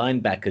know, with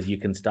linebackers, you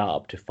can start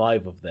up to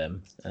 5 of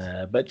them.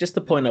 But just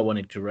the point I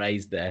wanted to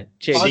raise there.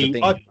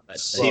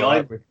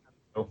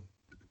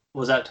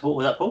 Was that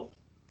Paul?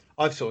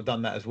 I've sort of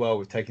done that as well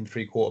with taking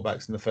 3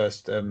 quarterbacks in the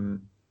first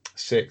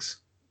 6.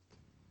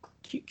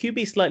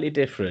 QB slightly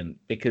different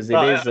because it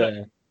is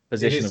a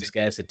position of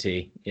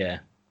scarcity. Yeah,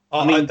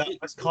 I mean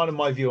that's kind of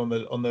my view on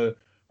the.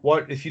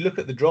 Why, if you look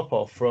at the drop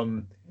off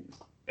from,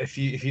 if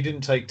you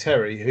didn't take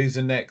Terry, who's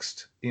the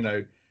next? You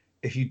know,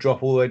 if you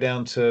drop all the way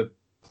down to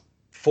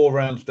 4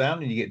 rounds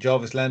down and you get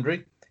Jarvis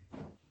Landry,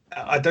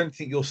 I don't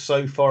think you're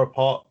so far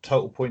apart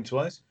total points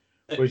wise.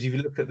 Whereas if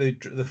you look at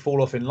the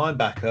fall off in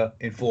linebacker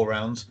in 4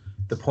 rounds,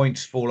 the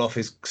points fall off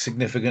is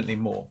significantly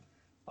more.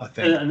 I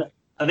think.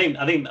 And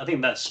I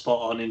think that's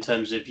spot on in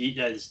terms of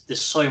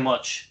there's so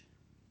much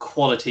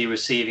quality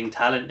receiving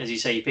talent. As you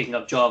say, you're picking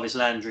up Jarvis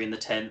Landry in the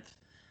 10th.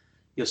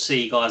 You'll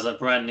see guys like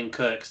Brandon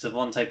Cooks,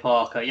 Devontae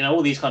Parker,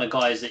 all these kind of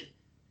guys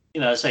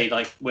that, say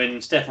like when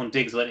Stephon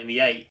Diggs went in the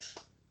 8th,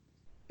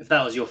 if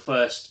that was your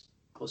first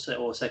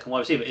or second wide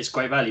receiver, it's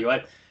great value,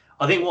 right?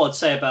 I think what I'd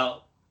say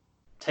about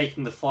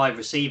taking the 5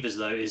 receivers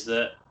though is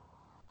that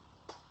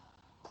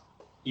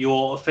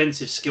your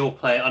offensive skill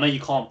player, I know you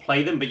can't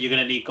play them, but you're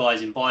going to need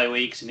guys in bye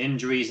weeks and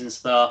injuries and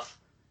stuff.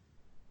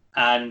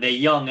 And they're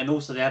young, and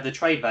also they have the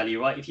trade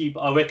value, right?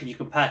 I reckon you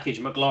can package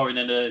McLaurin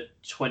in a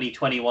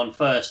 2021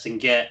 first and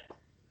get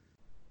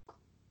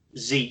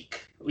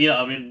Zeke.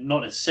 I mean,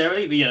 not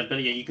necessarily, but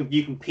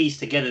you can piece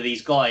together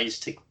these guys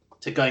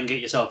to go and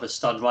get yourself a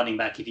stud running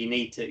back if you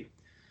need to.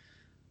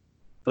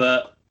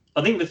 But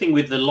I think the thing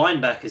with the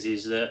linebackers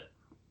is that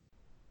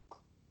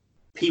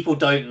people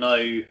don't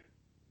know.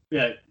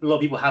 A lot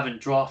of people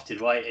haven't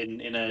drafted right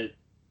in a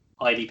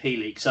IDP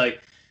league. So,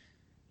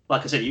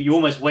 like I said, you're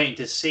almost waiting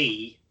to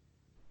see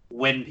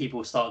when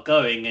people start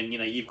going, and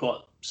you've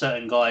got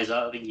certain guys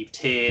I think you've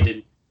tiered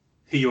and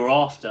who you're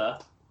after.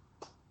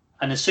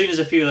 And as soon as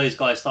a few of those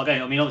guys start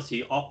going, I mean,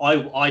 obviously,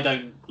 I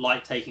don't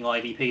like taking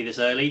IDP this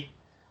early,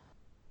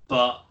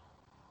 but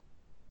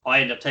I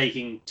end up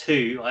taking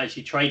 2. I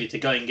actually traded to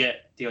go and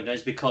get Deion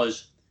Jones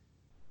because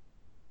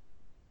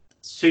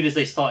as soon as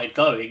they started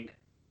going,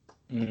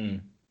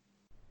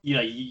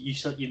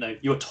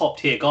 your top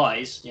tier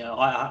guys.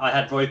 I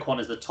had Roquan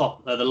as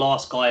the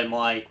last guy in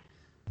my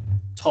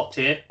top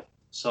tier,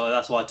 so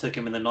that's why I took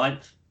him in the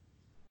 9th.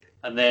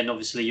 And then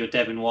obviously your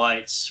Devin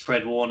Whites,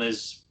 Fred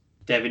Warners,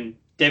 Devin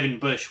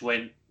Bush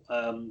was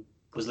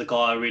the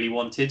guy I really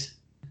wanted.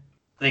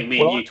 I think me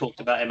and you talked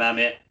about him,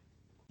 Amit.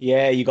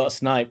 Yeah, you got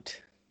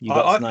sniped.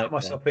 I found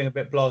myself being a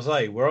bit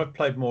blasé, where I've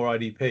played more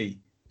IDP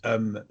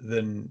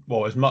than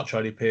as much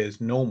IDP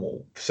as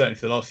normal. Certainly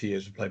for the last few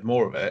years, I've played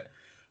more of it.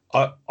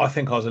 I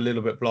think I was a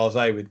little bit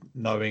blasé with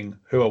knowing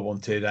who I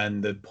wanted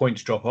and the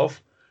points drop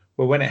off.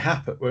 Well, when it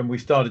happened, when we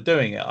started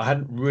doing it, I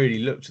hadn't really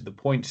looked at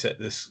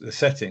the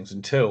settings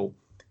until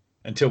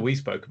we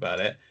spoke about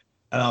it,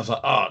 and I was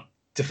like,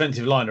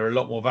 defensive line are a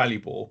lot more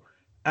valuable.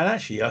 And I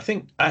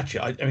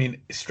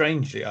mean,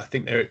 strangely, I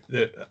think they're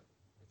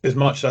as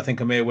much as I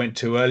think Amir went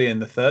too early in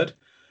the 3rd.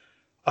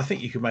 I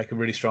think you could make a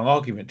really strong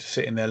argument to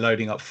sit in there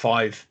loading up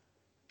 5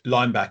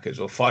 linebackers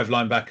or 5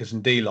 linebackers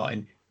and D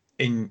line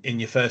in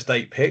your first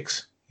 8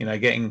 picks.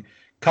 Getting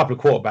a couple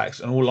of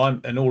quarterbacks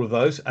and all of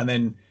those, and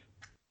then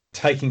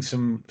taking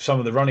some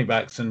of the running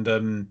backs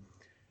and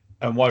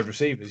wide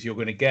receivers you're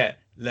going to get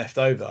left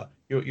over.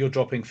 You're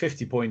dropping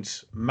 50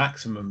 points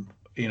maximum.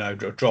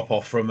 Drop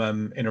off from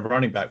in a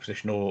running back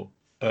position or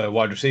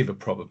wide receiver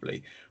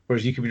probably,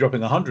 whereas you could be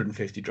dropping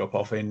 150 drop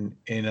off in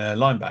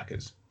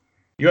linebackers.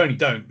 You only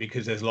don't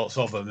because there's lots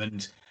of them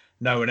and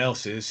no one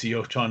else is, so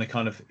you're trying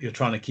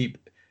to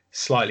keep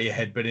slightly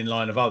ahead but in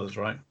line of others,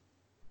 right?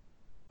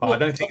 But I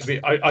don't think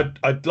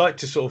I'd like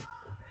to sort of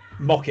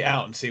mock it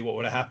out and see what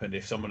would have happened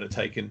if someone had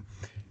taken,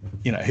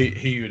 who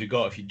you would have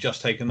got if you'd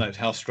just taken those,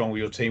 how strong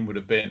your team would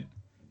have been.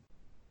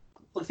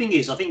 Well, the thing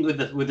is, I think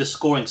with the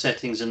scoring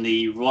settings and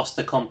the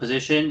roster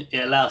composition,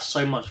 it allows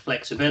so much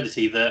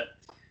flexibility that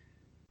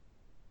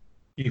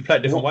you play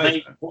different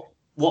ways.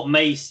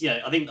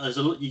 I think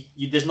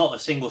there's not a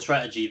single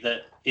strategy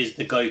that is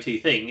the go-to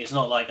thing. It's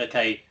not like,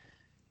 okay,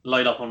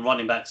 load up on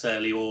running backs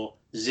early or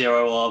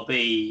 0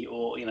 RB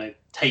or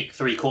take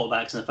 3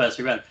 quarterbacks in the first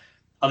 3 rounds.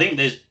 I think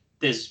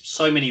there's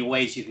so many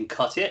ways you can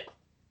cut it.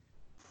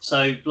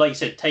 So, like you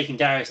said, taking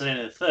Darius in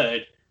the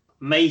 3rd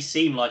may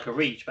seem like a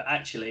reach, but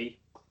actually,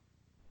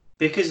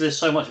 because there's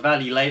so much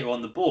value later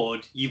on the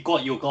board, you've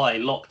got your guy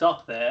locked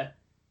up there,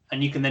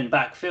 and you can then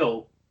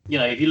backfill.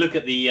 If you look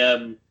at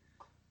the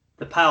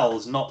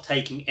Powells not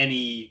taking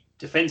any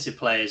defensive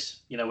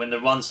players, when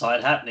the run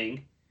side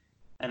happening,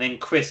 and then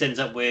Chris ends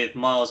up with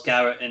Myles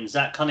Garrett and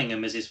Zach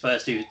Cunningham as his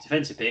first 2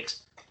 defensive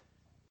picks,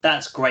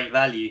 that's great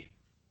value.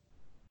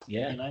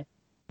 Yeah.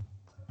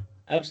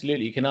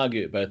 Absolutely, you can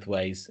argue it both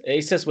ways.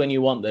 It's just when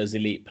you want those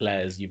elite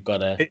players, you've got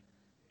to.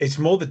 It's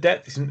more the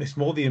depth. It's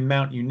more the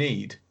amount you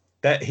need.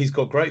 That he's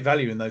got great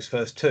value in those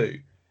first 2,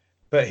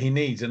 but he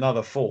needs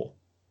another 4.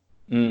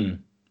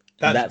 And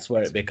That's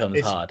where it becomes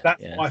hard.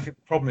 That's what I think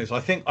the problem is.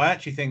 I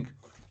actually think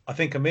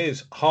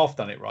Amir's half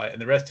done it right,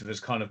 and the rest of us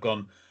kind of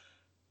gone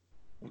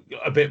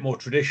a bit more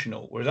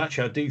traditional. Whereas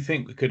actually, I do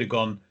think we could have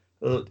gone.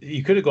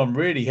 You could have gone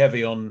really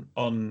heavy on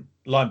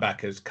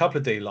linebackers, couple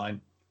of D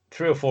line,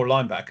 3 or 4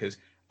 linebackers,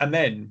 and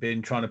then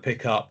been trying to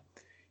pick up,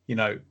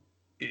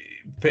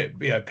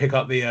 pick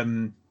up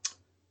the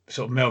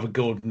sort of Melvin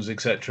Gordons,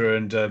 etc.,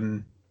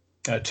 and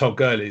Todd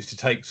Gurley's to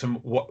take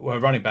some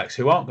running backs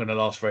who aren't going to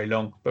last very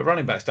long. But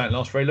running backs don't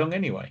last very long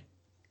anyway.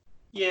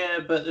 Yeah,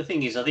 but the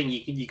thing is, I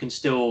think you can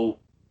still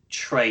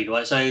trade,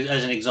 right? So,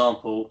 as an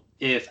example,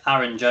 if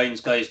Aaron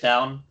Jones goes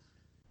down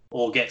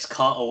or gets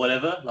cut or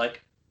whatever,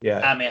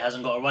 Amir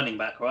hasn't got a running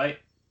back, right?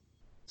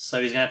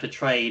 So he's going to have to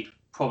trade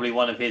probably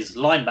one of his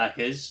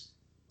linebackers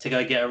to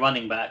go get a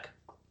running back.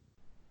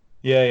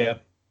 Yeah.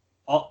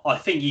 I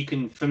think you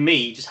can, for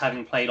me, just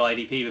having played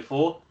IDP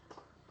before,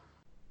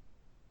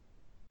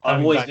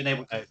 I've always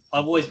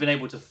been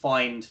able to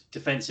find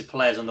defensive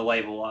players on the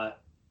waiver wire,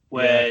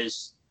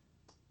 whereas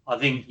I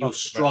think you'll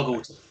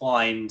struggle to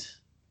find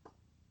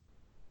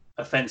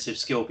offensive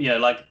skill.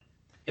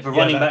 If a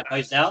running back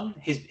goes down,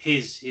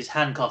 his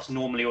handcuff's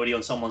normally already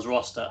on someone's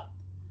roster.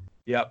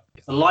 Yep.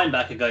 If a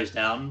linebacker goes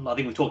down, I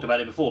think we've talked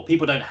about it before,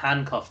 people don't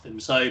handcuff them.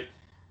 So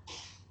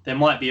there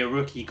might be a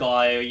rookie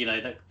guy,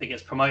 that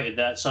gets promoted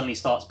that suddenly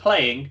starts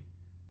playing.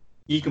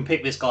 You can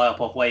pick this guy up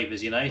off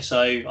waivers,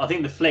 So I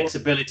think the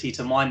flexibility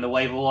to mine the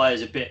waiver wire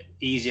is a bit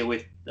easier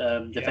with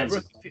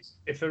defensive.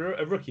 If a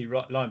rookie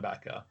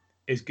linebacker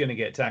is going to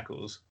get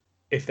tackles,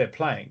 if they're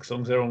playing, as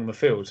long as they're on the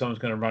field, someone's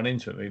going to run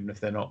into them, even if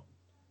they're not,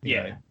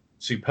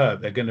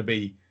 superb. They're going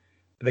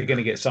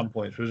to get some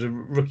points. Whereas a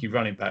rookie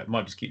running back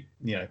might just keep,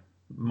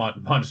 might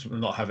just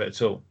not have it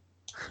at all.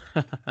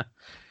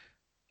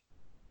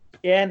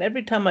 Yeah, and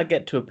every time I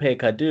get to a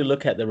pick, I do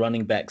look at the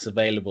running backs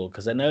available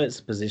because I know it's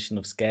a position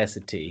of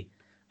scarcity.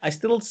 I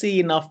still see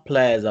enough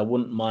players I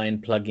wouldn't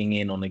mind plugging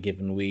in on a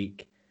given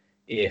week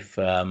if,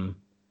 as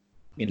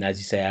you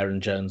say, Aaron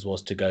Jones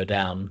was to go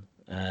down.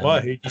 Why?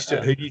 Who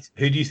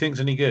do you think's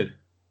any good?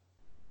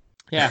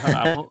 Yeah,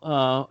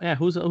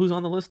 who's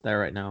on the list there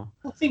right now?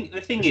 I think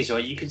the thing is,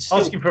 right, you can still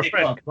asking for a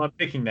friend. I'm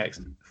picking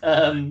next.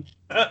 Kyle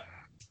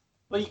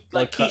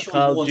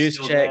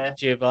Juszczyk,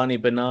 Giovanni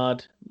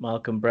Bernard,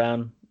 Malcolm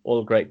Brown.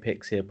 All great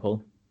picks here,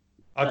 Paul.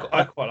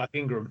 I quite like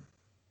Ingram.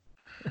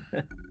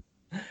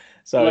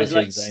 Sorry,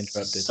 James, I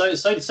interrupted. So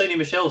Sony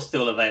Michel's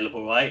still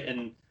available, right?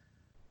 And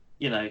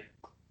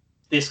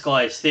this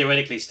guy is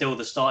theoretically still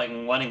the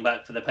starting running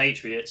back for the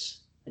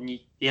Patriots, and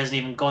he hasn't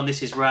even gone.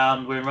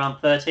 We're in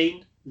round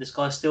 13. This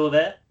guy's still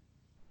there.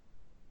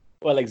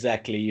 Well,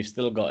 exactly. You've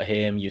still got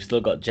him. You've still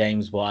got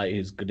James White,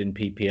 who's good in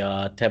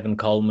PPR. Tevin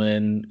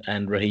Coleman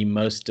and Raheem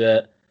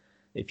Mostert,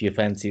 if you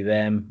fancy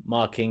them.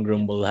 Mark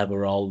Ingram will have a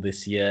role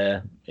this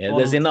year. Yeah,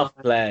 there's enough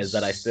players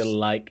that I still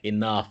like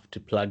enough to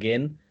plug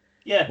in.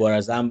 Yeah.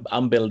 Whereas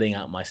I'm building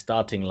out my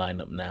starting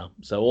lineup now.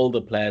 So all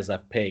the players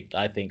I've picked,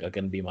 I think, are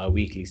going to be my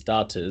weekly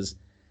starters.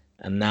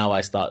 And now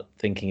I start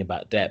thinking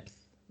about depth,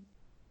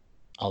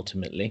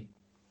 ultimately.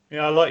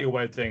 Yeah, I like your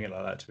way of doing it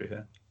like that, to be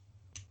fair.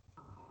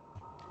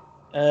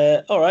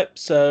 All right,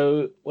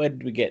 so where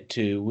did we get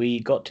to? We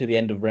got to the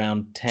end of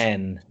round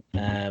 10,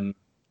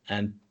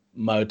 and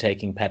Mo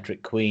taking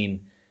Patrick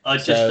Queen.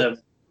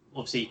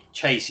 Obviously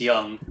Chase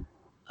Young.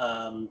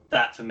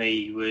 That for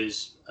me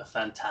was a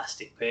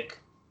fantastic pick.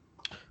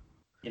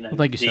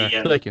 Thank you,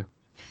 sir. Thank you.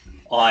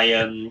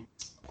 I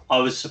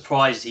was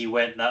surprised he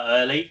went that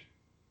early.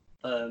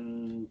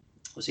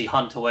 Obviously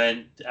Hunter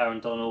went, Aaron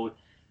Donald,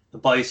 the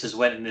Bosa's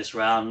went in this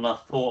round, and I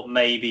thought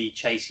maybe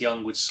Chase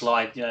Young would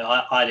slide.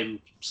 I had him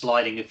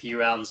sliding a few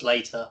rounds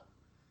later.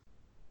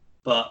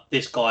 But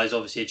this guy is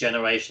obviously a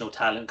generational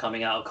talent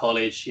coming out of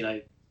college.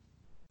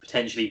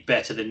 Potentially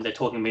better than they're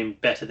talking about him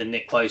better than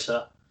Nick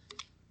Bosa.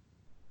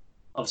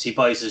 Obviously,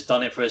 Bosa's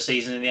done it for a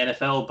season in the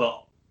NFL,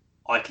 but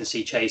I can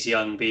see Chase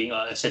Young being.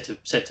 I said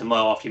to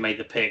Mo after you made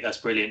the pick, that's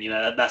brilliant.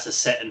 That's a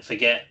set and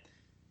forget.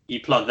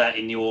 You plug that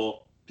in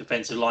your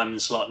defensive lineman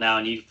slot now,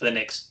 and for the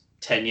next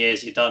 10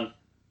 years, you're done.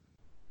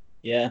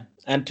 Yeah,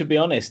 and to be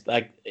honest,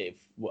 if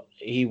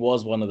he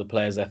was one of the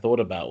players I thought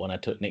about when I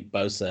took Nick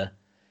Bosa.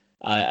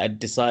 I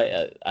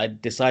decided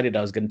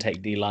I was going to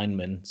take D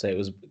lineman, so it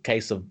was a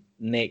case of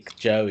Nick,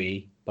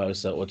 Joey,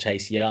 Bosa, or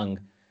Chase Young,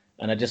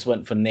 and I just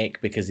went for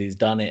Nick because he's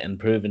done it and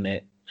proven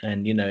it,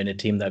 and in a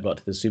team that got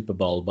to the Super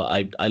Bowl.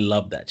 But I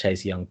love that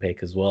Chase Young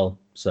pick as well.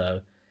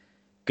 So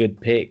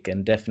good pick,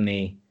 and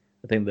definitely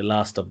I think the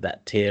last of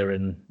that tier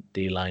in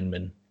D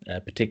lineman,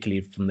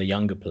 particularly from the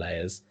younger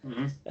players.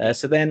 Mm-hmm.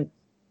 So then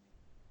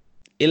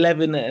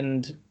 11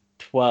 and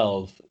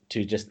 12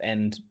 to just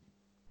end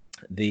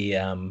the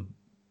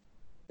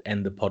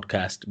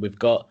podcast. We've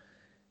got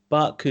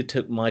Buck, who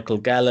took Michael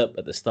Gallup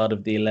at the start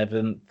of the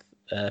 11th.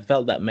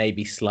 Felt that may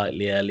be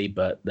slightly early,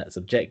 but that's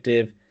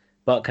objective.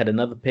 Buck had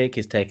another pick.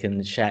 He's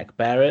taken Shaq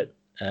Barrett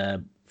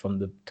from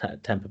the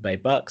Tampa Bay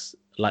Bucks.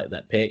 Like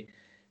that pick.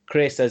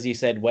 Chris, as you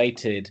said,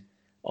 waited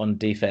on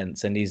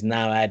defense, and he's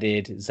now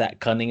added Zach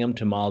Cunningham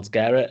to Myles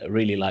Garrett. I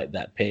really like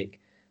that pick.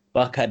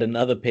 Buck had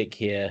another pick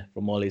here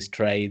from all his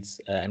trades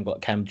and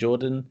got Cam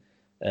Jordan.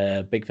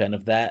 Big fan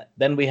of that.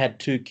 Then we had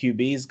 2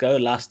 QBs go,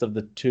 last of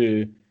the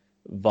 2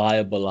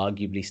 viable,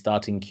 arguably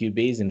starting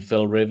QBs in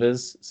Phil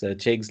Rivers. So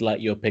Chigs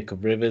like your pick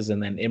of Rivers,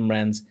 and then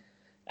Imran's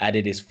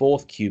added his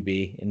 4th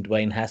QB in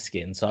Dwayne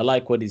Haskins. So I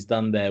like what he's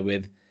done there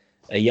with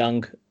a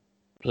young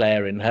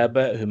player in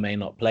Herbert who may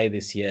not play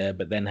this year,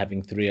 but then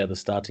having 3 other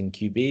starting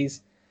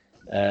QBs.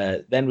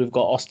 Then we've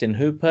got Austin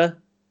Hooper.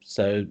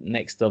 So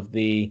next of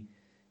the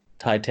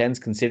tight ends,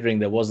 considering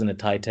there wasn't a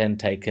tight end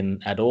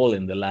taken at all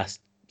in the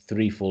last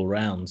 3 full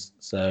rounds.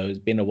 So it's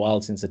been a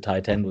while since a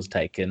tight end was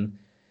taken.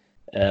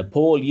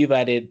 Paul, you've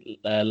added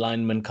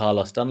lineman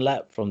Carlos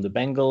Dunlap from the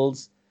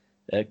Bengals.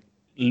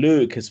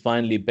 Luke has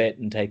finally bet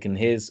and taken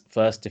his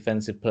first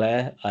defensive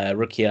player,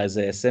 rookie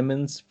Isaiah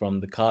Simmons from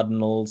the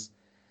Cardinals.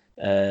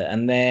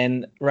 And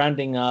then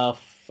rounding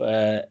off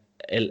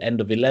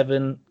end of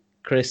 11,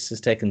 Chris has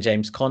taken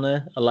James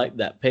Conner. I like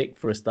that pick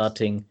for a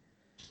starting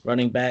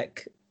running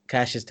back.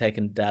 Cash has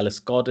taken Dallas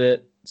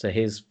Goedert, so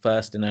his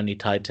first and only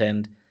tight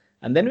end.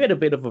 And then we had a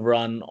bit of a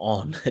run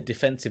on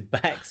defensive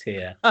backs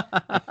here.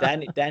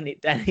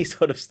 Danny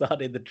sort of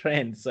started the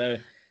trend. So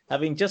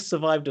having just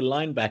survived a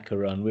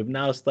linebacker run, we've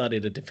now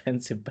started a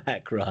defensive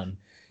back run.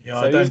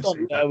 Yeah, so he's got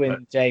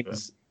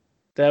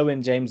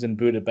Derwin James and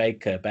Buda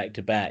Baker back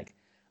to back.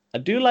 I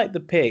do like the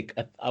pick.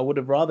 I would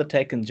have rather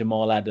taken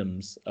Jamal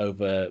Adams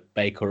over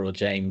Baker or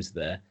James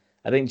there.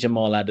 I think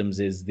Jamal Adams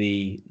is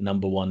the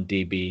number 1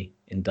 DB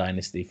in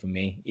Dynasty for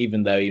me,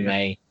 even though he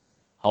may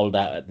hold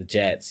out at the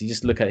Jets. You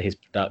just look at his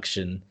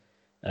production.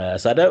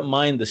 So I don't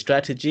mind the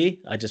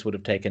strategy. I just would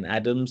have taken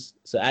Adams.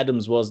 So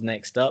Adams was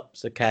next up.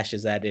 So Cash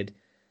has added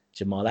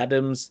Jamal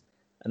Adams.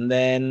 And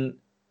then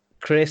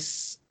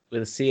Chris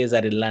with a C has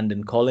added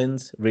Landon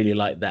Collins. Really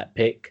like that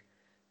pick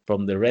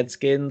from the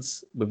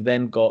Redskins. We've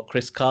then got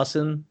Chris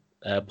Carson,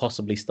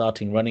 possibly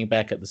starting running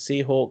back at the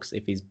Seahawks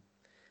if he's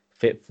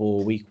fit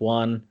for week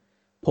 1.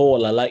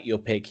 Paul, I like your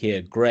pick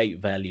here. Great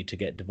value to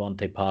get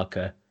Devontae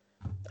Parker.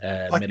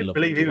 I couldn't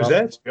believe he was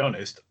there, to be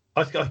honest.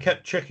 I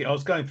kept checking. I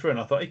was going through and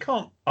I thought, he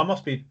can't. I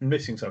must be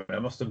missing something. I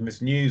must have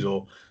missed news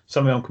or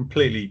something. I'm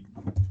completely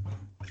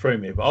through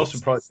me. But I was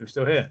surprised he was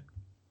still here.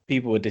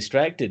 People were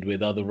distracted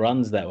with other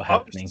runs that were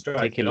happening,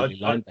 particularly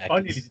linebackers. I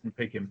nearly didn't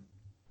pick him.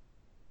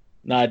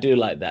 No, I do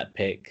like that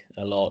pick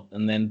a lot.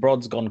 And then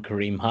Brod's gone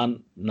Kareem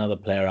Hunt, another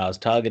player I was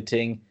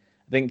targeting.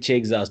 I think,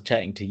 Chigs, I was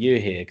chatting to you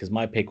here because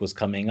my pick was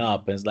coming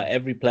up. And it's like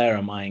every player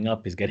I'm eyeing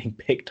up is getting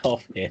picked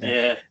off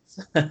here.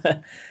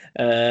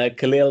 Yeah.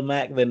 Khalil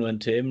Mack then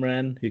went to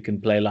Imran, who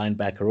can play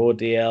linebacker or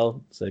DL.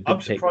 So good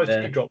I'm surprised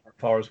he dropped that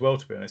far as well,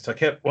 to be honest. I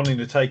kept wanting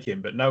to take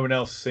him, but no one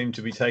else seemed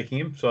to be taking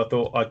him. So I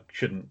thought I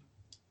shouldn't.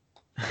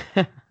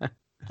 I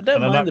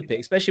don't mind the pick,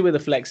 especially with the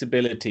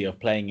flexibility of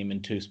playing him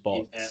in 2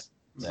 spots.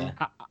 Yeah.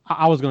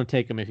 I was going to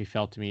take him if he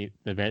fell to me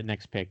the very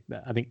next pick.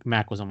 I think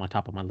Mac was on my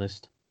top of my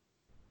list.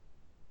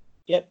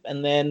 Yep,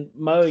 and then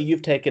Mo,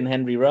 you've taken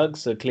Henry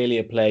Ruggs, so clearly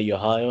a player you're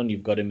high on.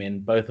 You've got him in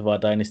both of our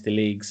Dynasty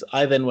leagues.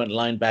 I then went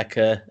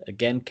linebacker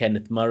again,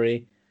 Kenneth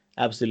Murray.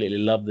 Absolutely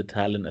love the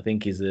talent. I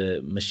think he's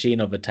a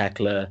machine of a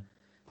tackler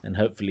and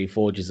hopefully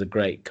forges a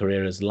great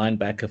career as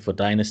linebacker for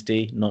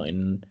Dynasty.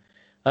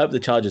 I hope the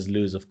Chargers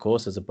lose, of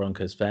course, as a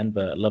Broncos fan,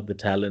 but I love the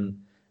talent.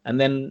 And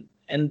then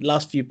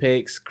last few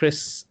picks,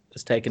 Chris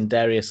has taken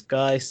Darius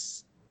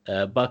Geis.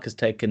 Buck has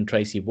taken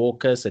Tracy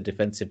Walker, so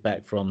defensive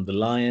back from the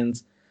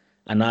Lions.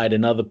 And I had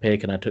another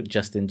pick, and I took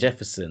Justin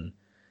Jefferson.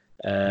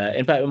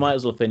 In fact, we might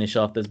as well finish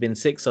off. There's been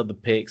 6 other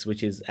picks,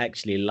 which is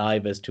actually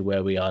live as to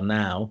where we are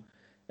now.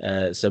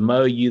 So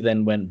Mo, you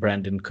then went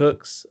Brandon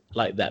Cooks,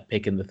 like that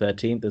pick in the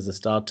 13th as a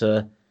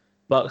starter.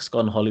 Buck's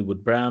gone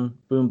Hollywood Brown,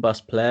 boom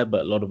bust player,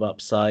 but a lot of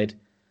upside.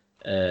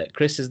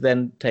 Chris has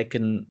then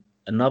taken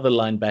another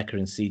linebacker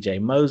in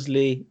CJ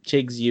Mosley.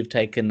 Chigs, you've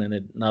taken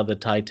another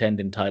tight end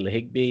in Tyler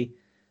Higbee.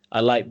 I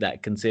like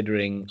that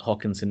considering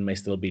Hawkinson may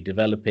still be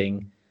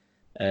developing.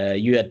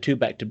 You had 2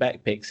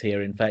 back-to-back picks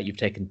here. In fact, you've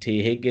taken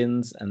T.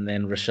 Higgins and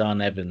then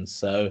Rashaan Evans.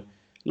 So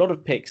a lot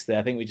of picks there.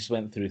 I think we just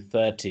went through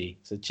 30.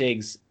 So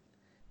Chigs,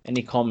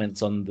 any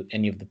comments on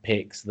any of the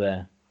picks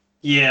there?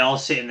 Yeah, I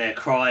was sitting there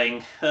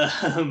crying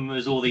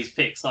as all these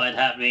picks started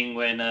happening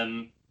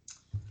when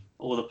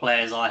all the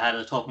players I had at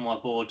the top of my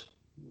board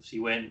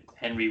obviously went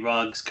Henry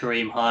Ruggs,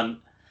 Kareem Hunt,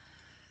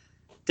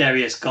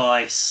 Darius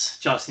Geis,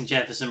 Justin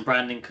Jefferson,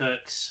 Brandon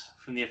Cooks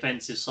from the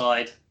offensive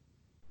side.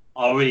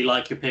 I really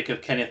like your pick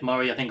of Kenneth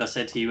Murray. I think I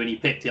said to you when he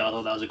picked it, I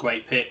thought that was a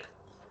great pick.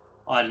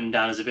 I had him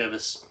down as a bit of a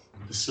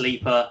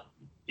sleeper.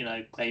 You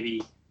know,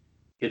 maybe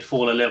he'd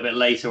fall a little bit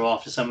later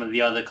after some of the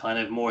other kind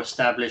of more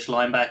established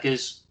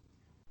linebackers.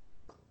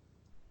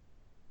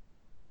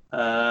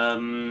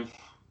 I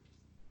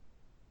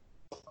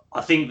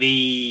think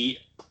the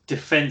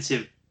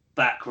defensive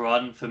back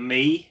run for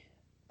me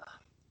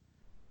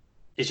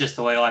is just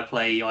the way I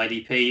play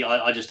IDP.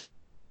 I just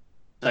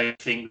don't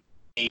think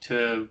we need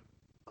to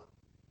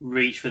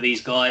reach for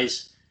these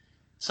guys.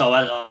 So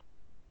I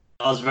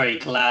was very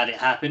glad it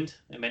happened.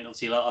 It meant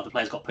obviously a lot of other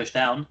players got pushed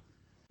down.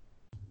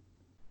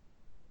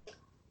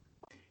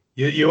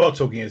 You are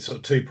talking a sort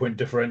of 2-point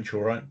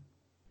differential, right?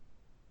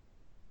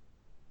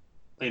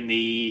 In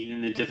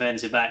the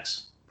defensive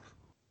backs.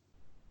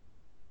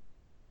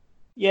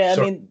 Yeah,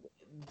 I mean,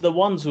 the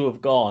ones who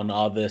have gone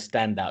are the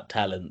standout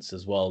talents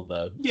as well,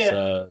 though. Yeah.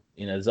 So,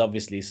 there's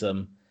obviously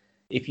some.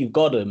 If you've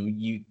got them,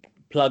 you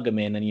plug them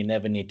in and you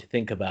never need to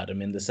think about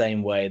them in the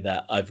same way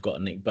that I've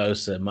got Nick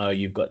Bosa, Mo,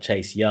 you've got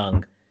Chase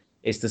Young.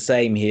 It's the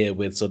same here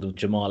with sort of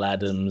Jamal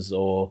Adams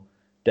or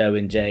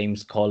Derwin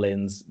James,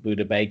 Collins,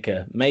 Buda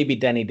Baker. Maybe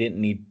Danny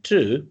didn't need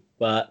 2,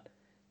 but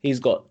he's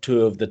got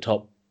 2 of the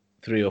top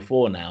 3 or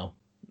 4 now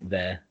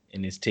there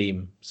in his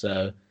team.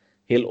 So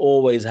he'll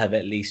always have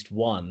at least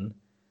 1.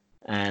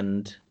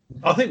 And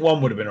I think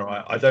 1 would have been all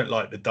right. I don't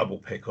like the double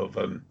pick of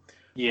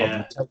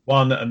take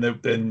 1 and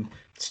then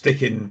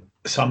stick in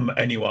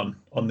anyone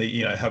on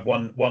the have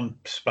one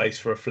space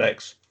for a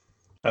flex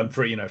for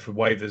for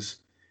waivers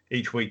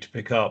each week to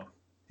pick up.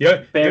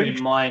 Yeah. Bear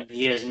in mind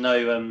he has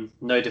no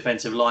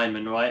defensive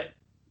lineman, right?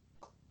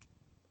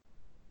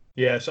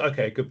 Yes.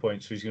 Okay. Good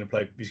point. So he's going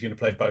to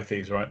play both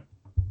these, right?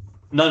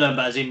 No, but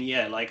as in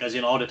I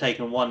would have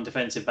taken 1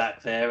 defensive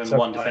back there and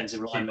 1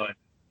 defensive lineman.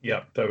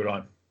 Yeah, third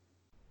line.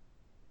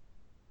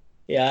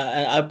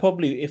 Yeah, I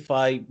probably, if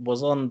I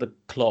was on the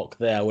clock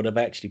there, I would have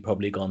actually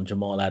probably gone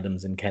Jamal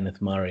Adams and Kenneth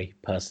Murray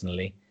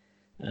personally,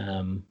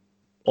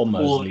 or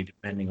Mosley,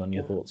 depending on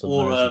your thoughts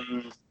on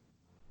those.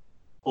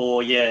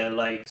 Or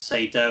like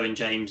say Derwin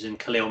James and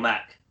Khalil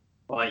Mack,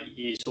 right?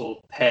 You sort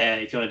of pair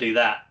if you want to do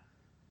that,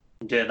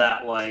 do it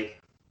that way.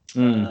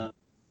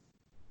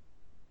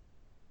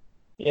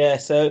 Yeah,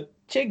 so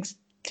Chigs,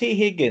 T.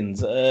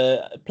 Higgins,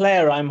 a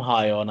player I'm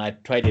high on. I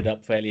traded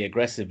up fairly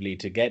aggressively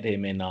to get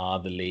him in our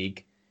other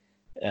league.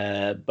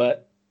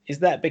 But is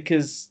that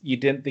because you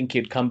didn't think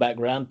he'd come back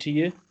round to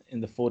you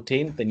in the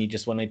 14th and you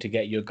just wanted to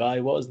get your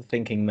guy? What was the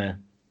thinking there?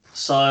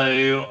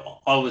 So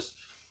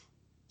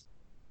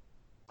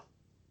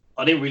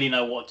I didn't really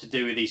know what to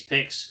do with these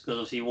picks because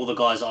obviously all the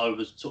guys that I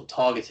was sort of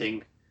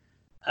targeting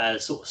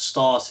as sort of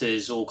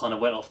starters all kind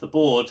of went off the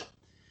board.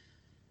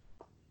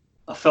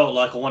 I felt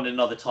like I wanted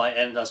another tight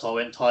end. That's why I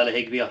went Tyler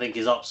Higbee. I think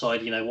his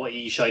upside, what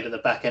he showed at the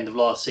back end of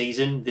last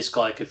season, this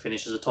guy could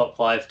finish as a top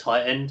 5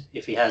 tight end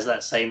if he has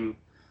that same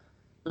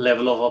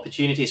level of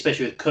opportunity,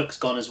 especially with Cook's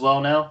gone as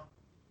well now.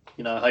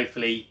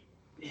 Hopefully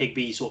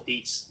Higbee sort of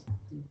eats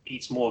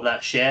more of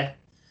that share.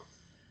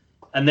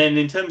 And then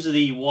in terms of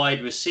the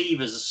wide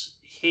receivers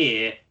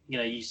here,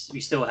 we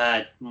still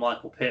had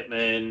Michael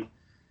Pittman,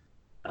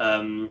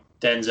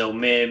 Denzel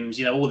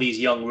Mims, all these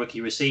young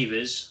rookie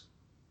receivers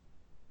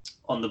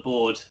on the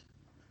board.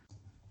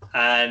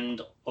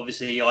 And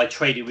obviously I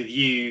traded with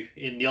you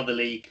in the other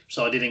league,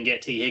 so I didn't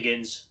get T.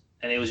 Higgins,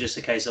 and it was just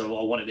a case of I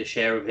wanted a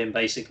share of him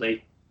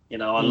basically.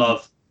 I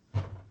love,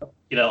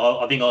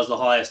 I think I was the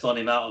highest on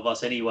him out of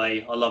us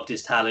anyway. I loved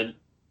his talent.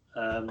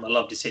 I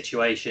loved his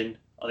situation.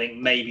 I think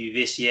maybe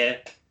this year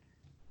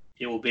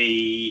it will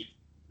be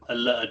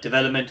a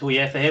developmental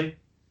year for him,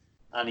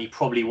 and he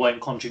probably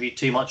won't contribute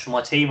too much for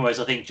my team, whereas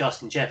I think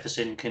Justin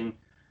Jefferson can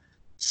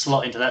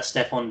slot into that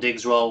Stephon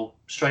Diggs role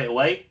straight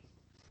away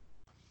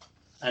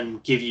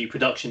and give you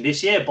production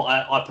this year. But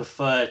I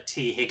prefer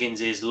T.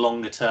 Higgins'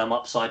 longer-term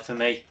upside for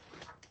me.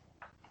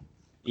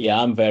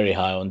 Yeah, I'm very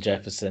high on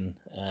Jefferson,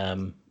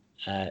 and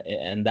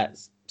that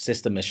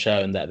system has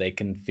shown that they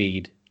can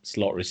feed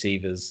slot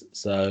receivers.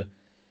 So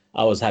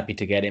I was happy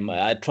to get him.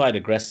 I tried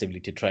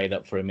aggressively to trade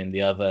up for him in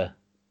the other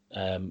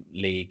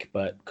league,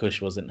 but Kush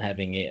wasn't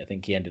having it. I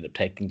think he ended up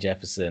taking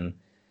Jefferson.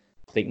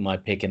 I think my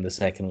pick in the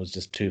second was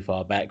just too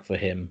far back for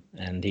him,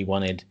 and he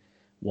wanted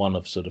one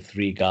of sort of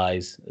 3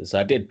 guys. So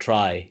I did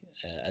try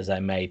as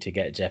I may to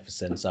get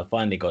Jefferson. So I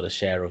finally got a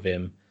share of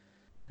him.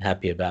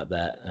 Happy about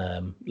that.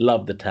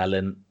 Love the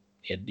talent.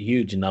 He had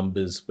huge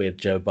numbers with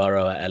Joe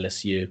Burrow at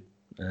LSU,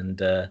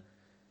 and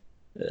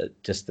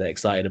just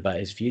excited about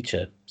his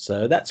future.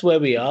 So that's where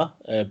we are.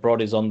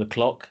 Brod is on the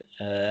clock.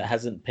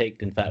 Hasn't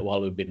picked, in fact,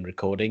 while we've been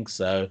recording.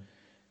 So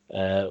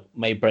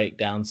may break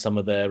down some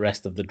of the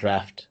rest of the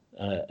draft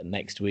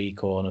next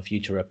week or on a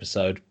future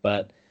episode.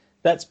 But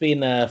that's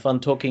been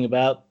fun talking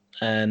about.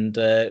 And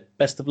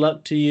best of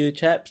luck to you,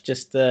 chaps.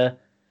 Just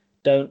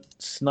don't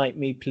snipe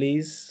me,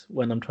 please,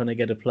 when I'm trying to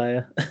get a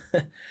player.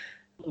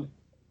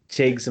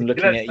 Chigs, I'm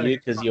looking at you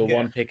because you're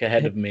 1 pick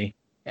ahead of me.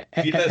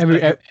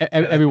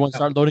 Everyone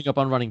start loading up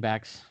on running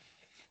backs.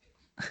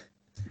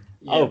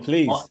 Oh,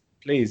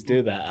 please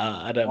do that.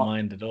 I don't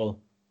mind at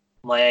all.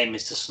 My aim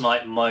is to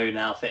snipe Mo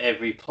now for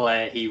every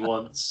player he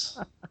wants.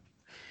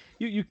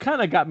 You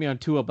kind of got me on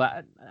Tua,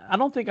 but I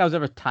don't think I was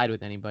ever tied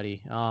with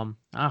anybody.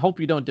 I hope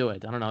you don't do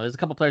it. I don't know. There's a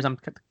couple players I'm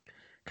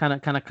kind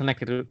of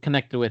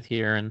connected with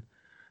here, and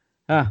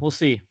we'll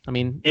see. I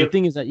mean, the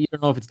thing is that you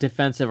don't know if it's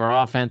defensive or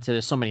offensive.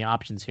 There's so many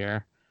options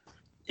here.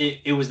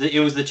 It was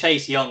the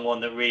Chase Young one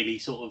that really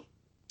sort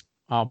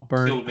of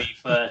killed me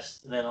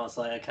first, and then I was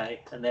like, okay.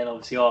 And then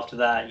obviously after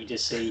that, you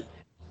just see.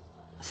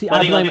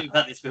 I think we've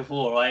had this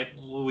before, right?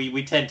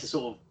 We tend to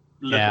sort of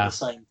look at the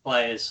same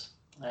players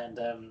and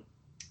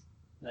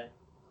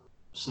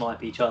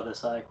snipe each other.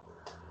 So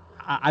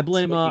I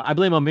blame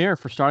Amir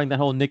for starting that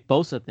whole Nick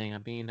Bosa thing. I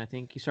mean, I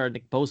think he started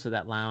Nick Bosa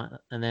that line,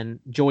 and then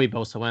Joey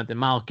Bosa went, then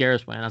Myles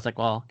Garrett went. I was like,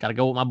 well, gotta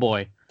go with my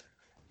boy.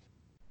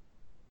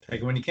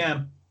 Take it when you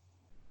can.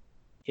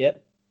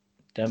 Yep.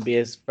 Don't be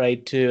as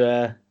afraid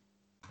to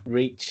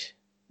reach,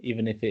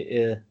 even if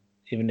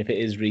it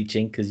is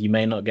reaching, because you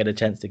may not get a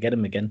chance to get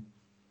him again.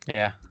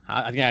 Yeah,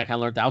 I think I kind of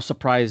learned that. I was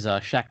surprised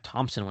Shaq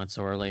Thompson went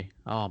so early.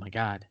 Oh my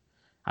god,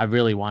 I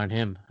really wanted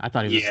him. I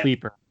thought he was a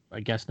sleeper. I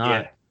guess not.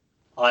 Yeah,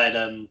 I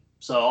had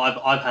So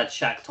I've had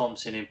Shaq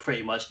Thompson in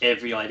pretty much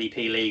every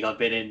IDP league I've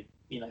been in.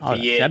 For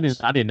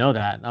years. I didn't know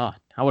that. Oh,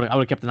 I would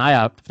have kept an eye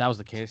out if that was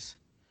the case.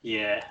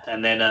 Yeah,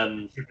 and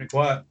then Keep it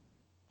quiet.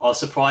 I was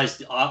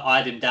surprised. I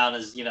had him down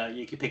as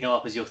you could pick him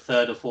up as your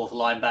third or fourth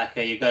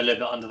linebacker. You go a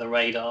little bit under the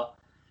radar.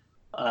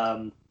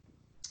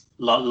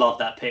 Love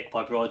that pick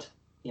by Brod.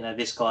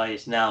 This guy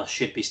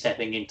should be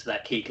stepping into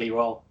that Kuechly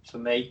role for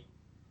me.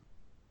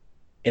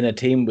 In a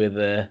team with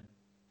no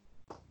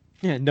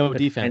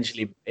defense.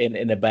 Potentially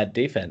in a bad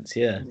defense,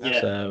 yeah.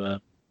 So,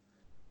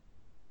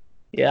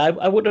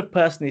 I would have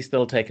personally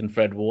still taken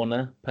Fred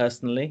Warner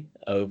personally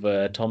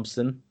over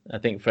Thompson. I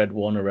think Fred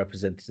Warner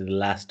represented the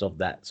last of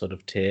that sort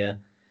of tier.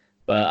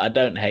 But I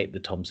don't hate the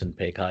Thompson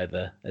pick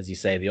either. As you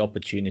say, the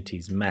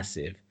opportunity's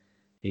massive.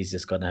 He's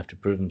just going to have to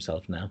prove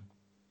himself now.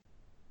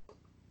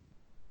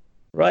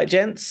 Right,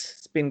 gents.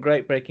 It's been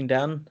great breaking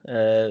down.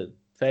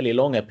 Fairly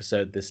long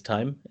episode this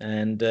time.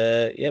 And,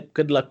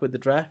 good luck with the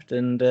draft.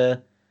 And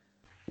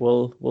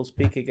we'll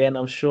speak again,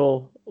 I'm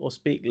sure. Or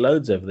speak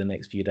loads over the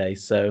next few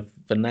days. So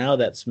for now,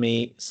 that's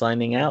me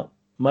signing out.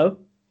 Mo?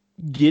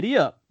 Giddy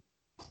up.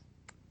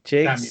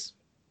 Jigs.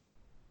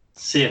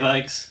 See you,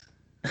 folks.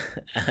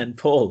 And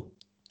Paul.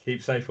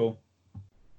 Keep safe, all.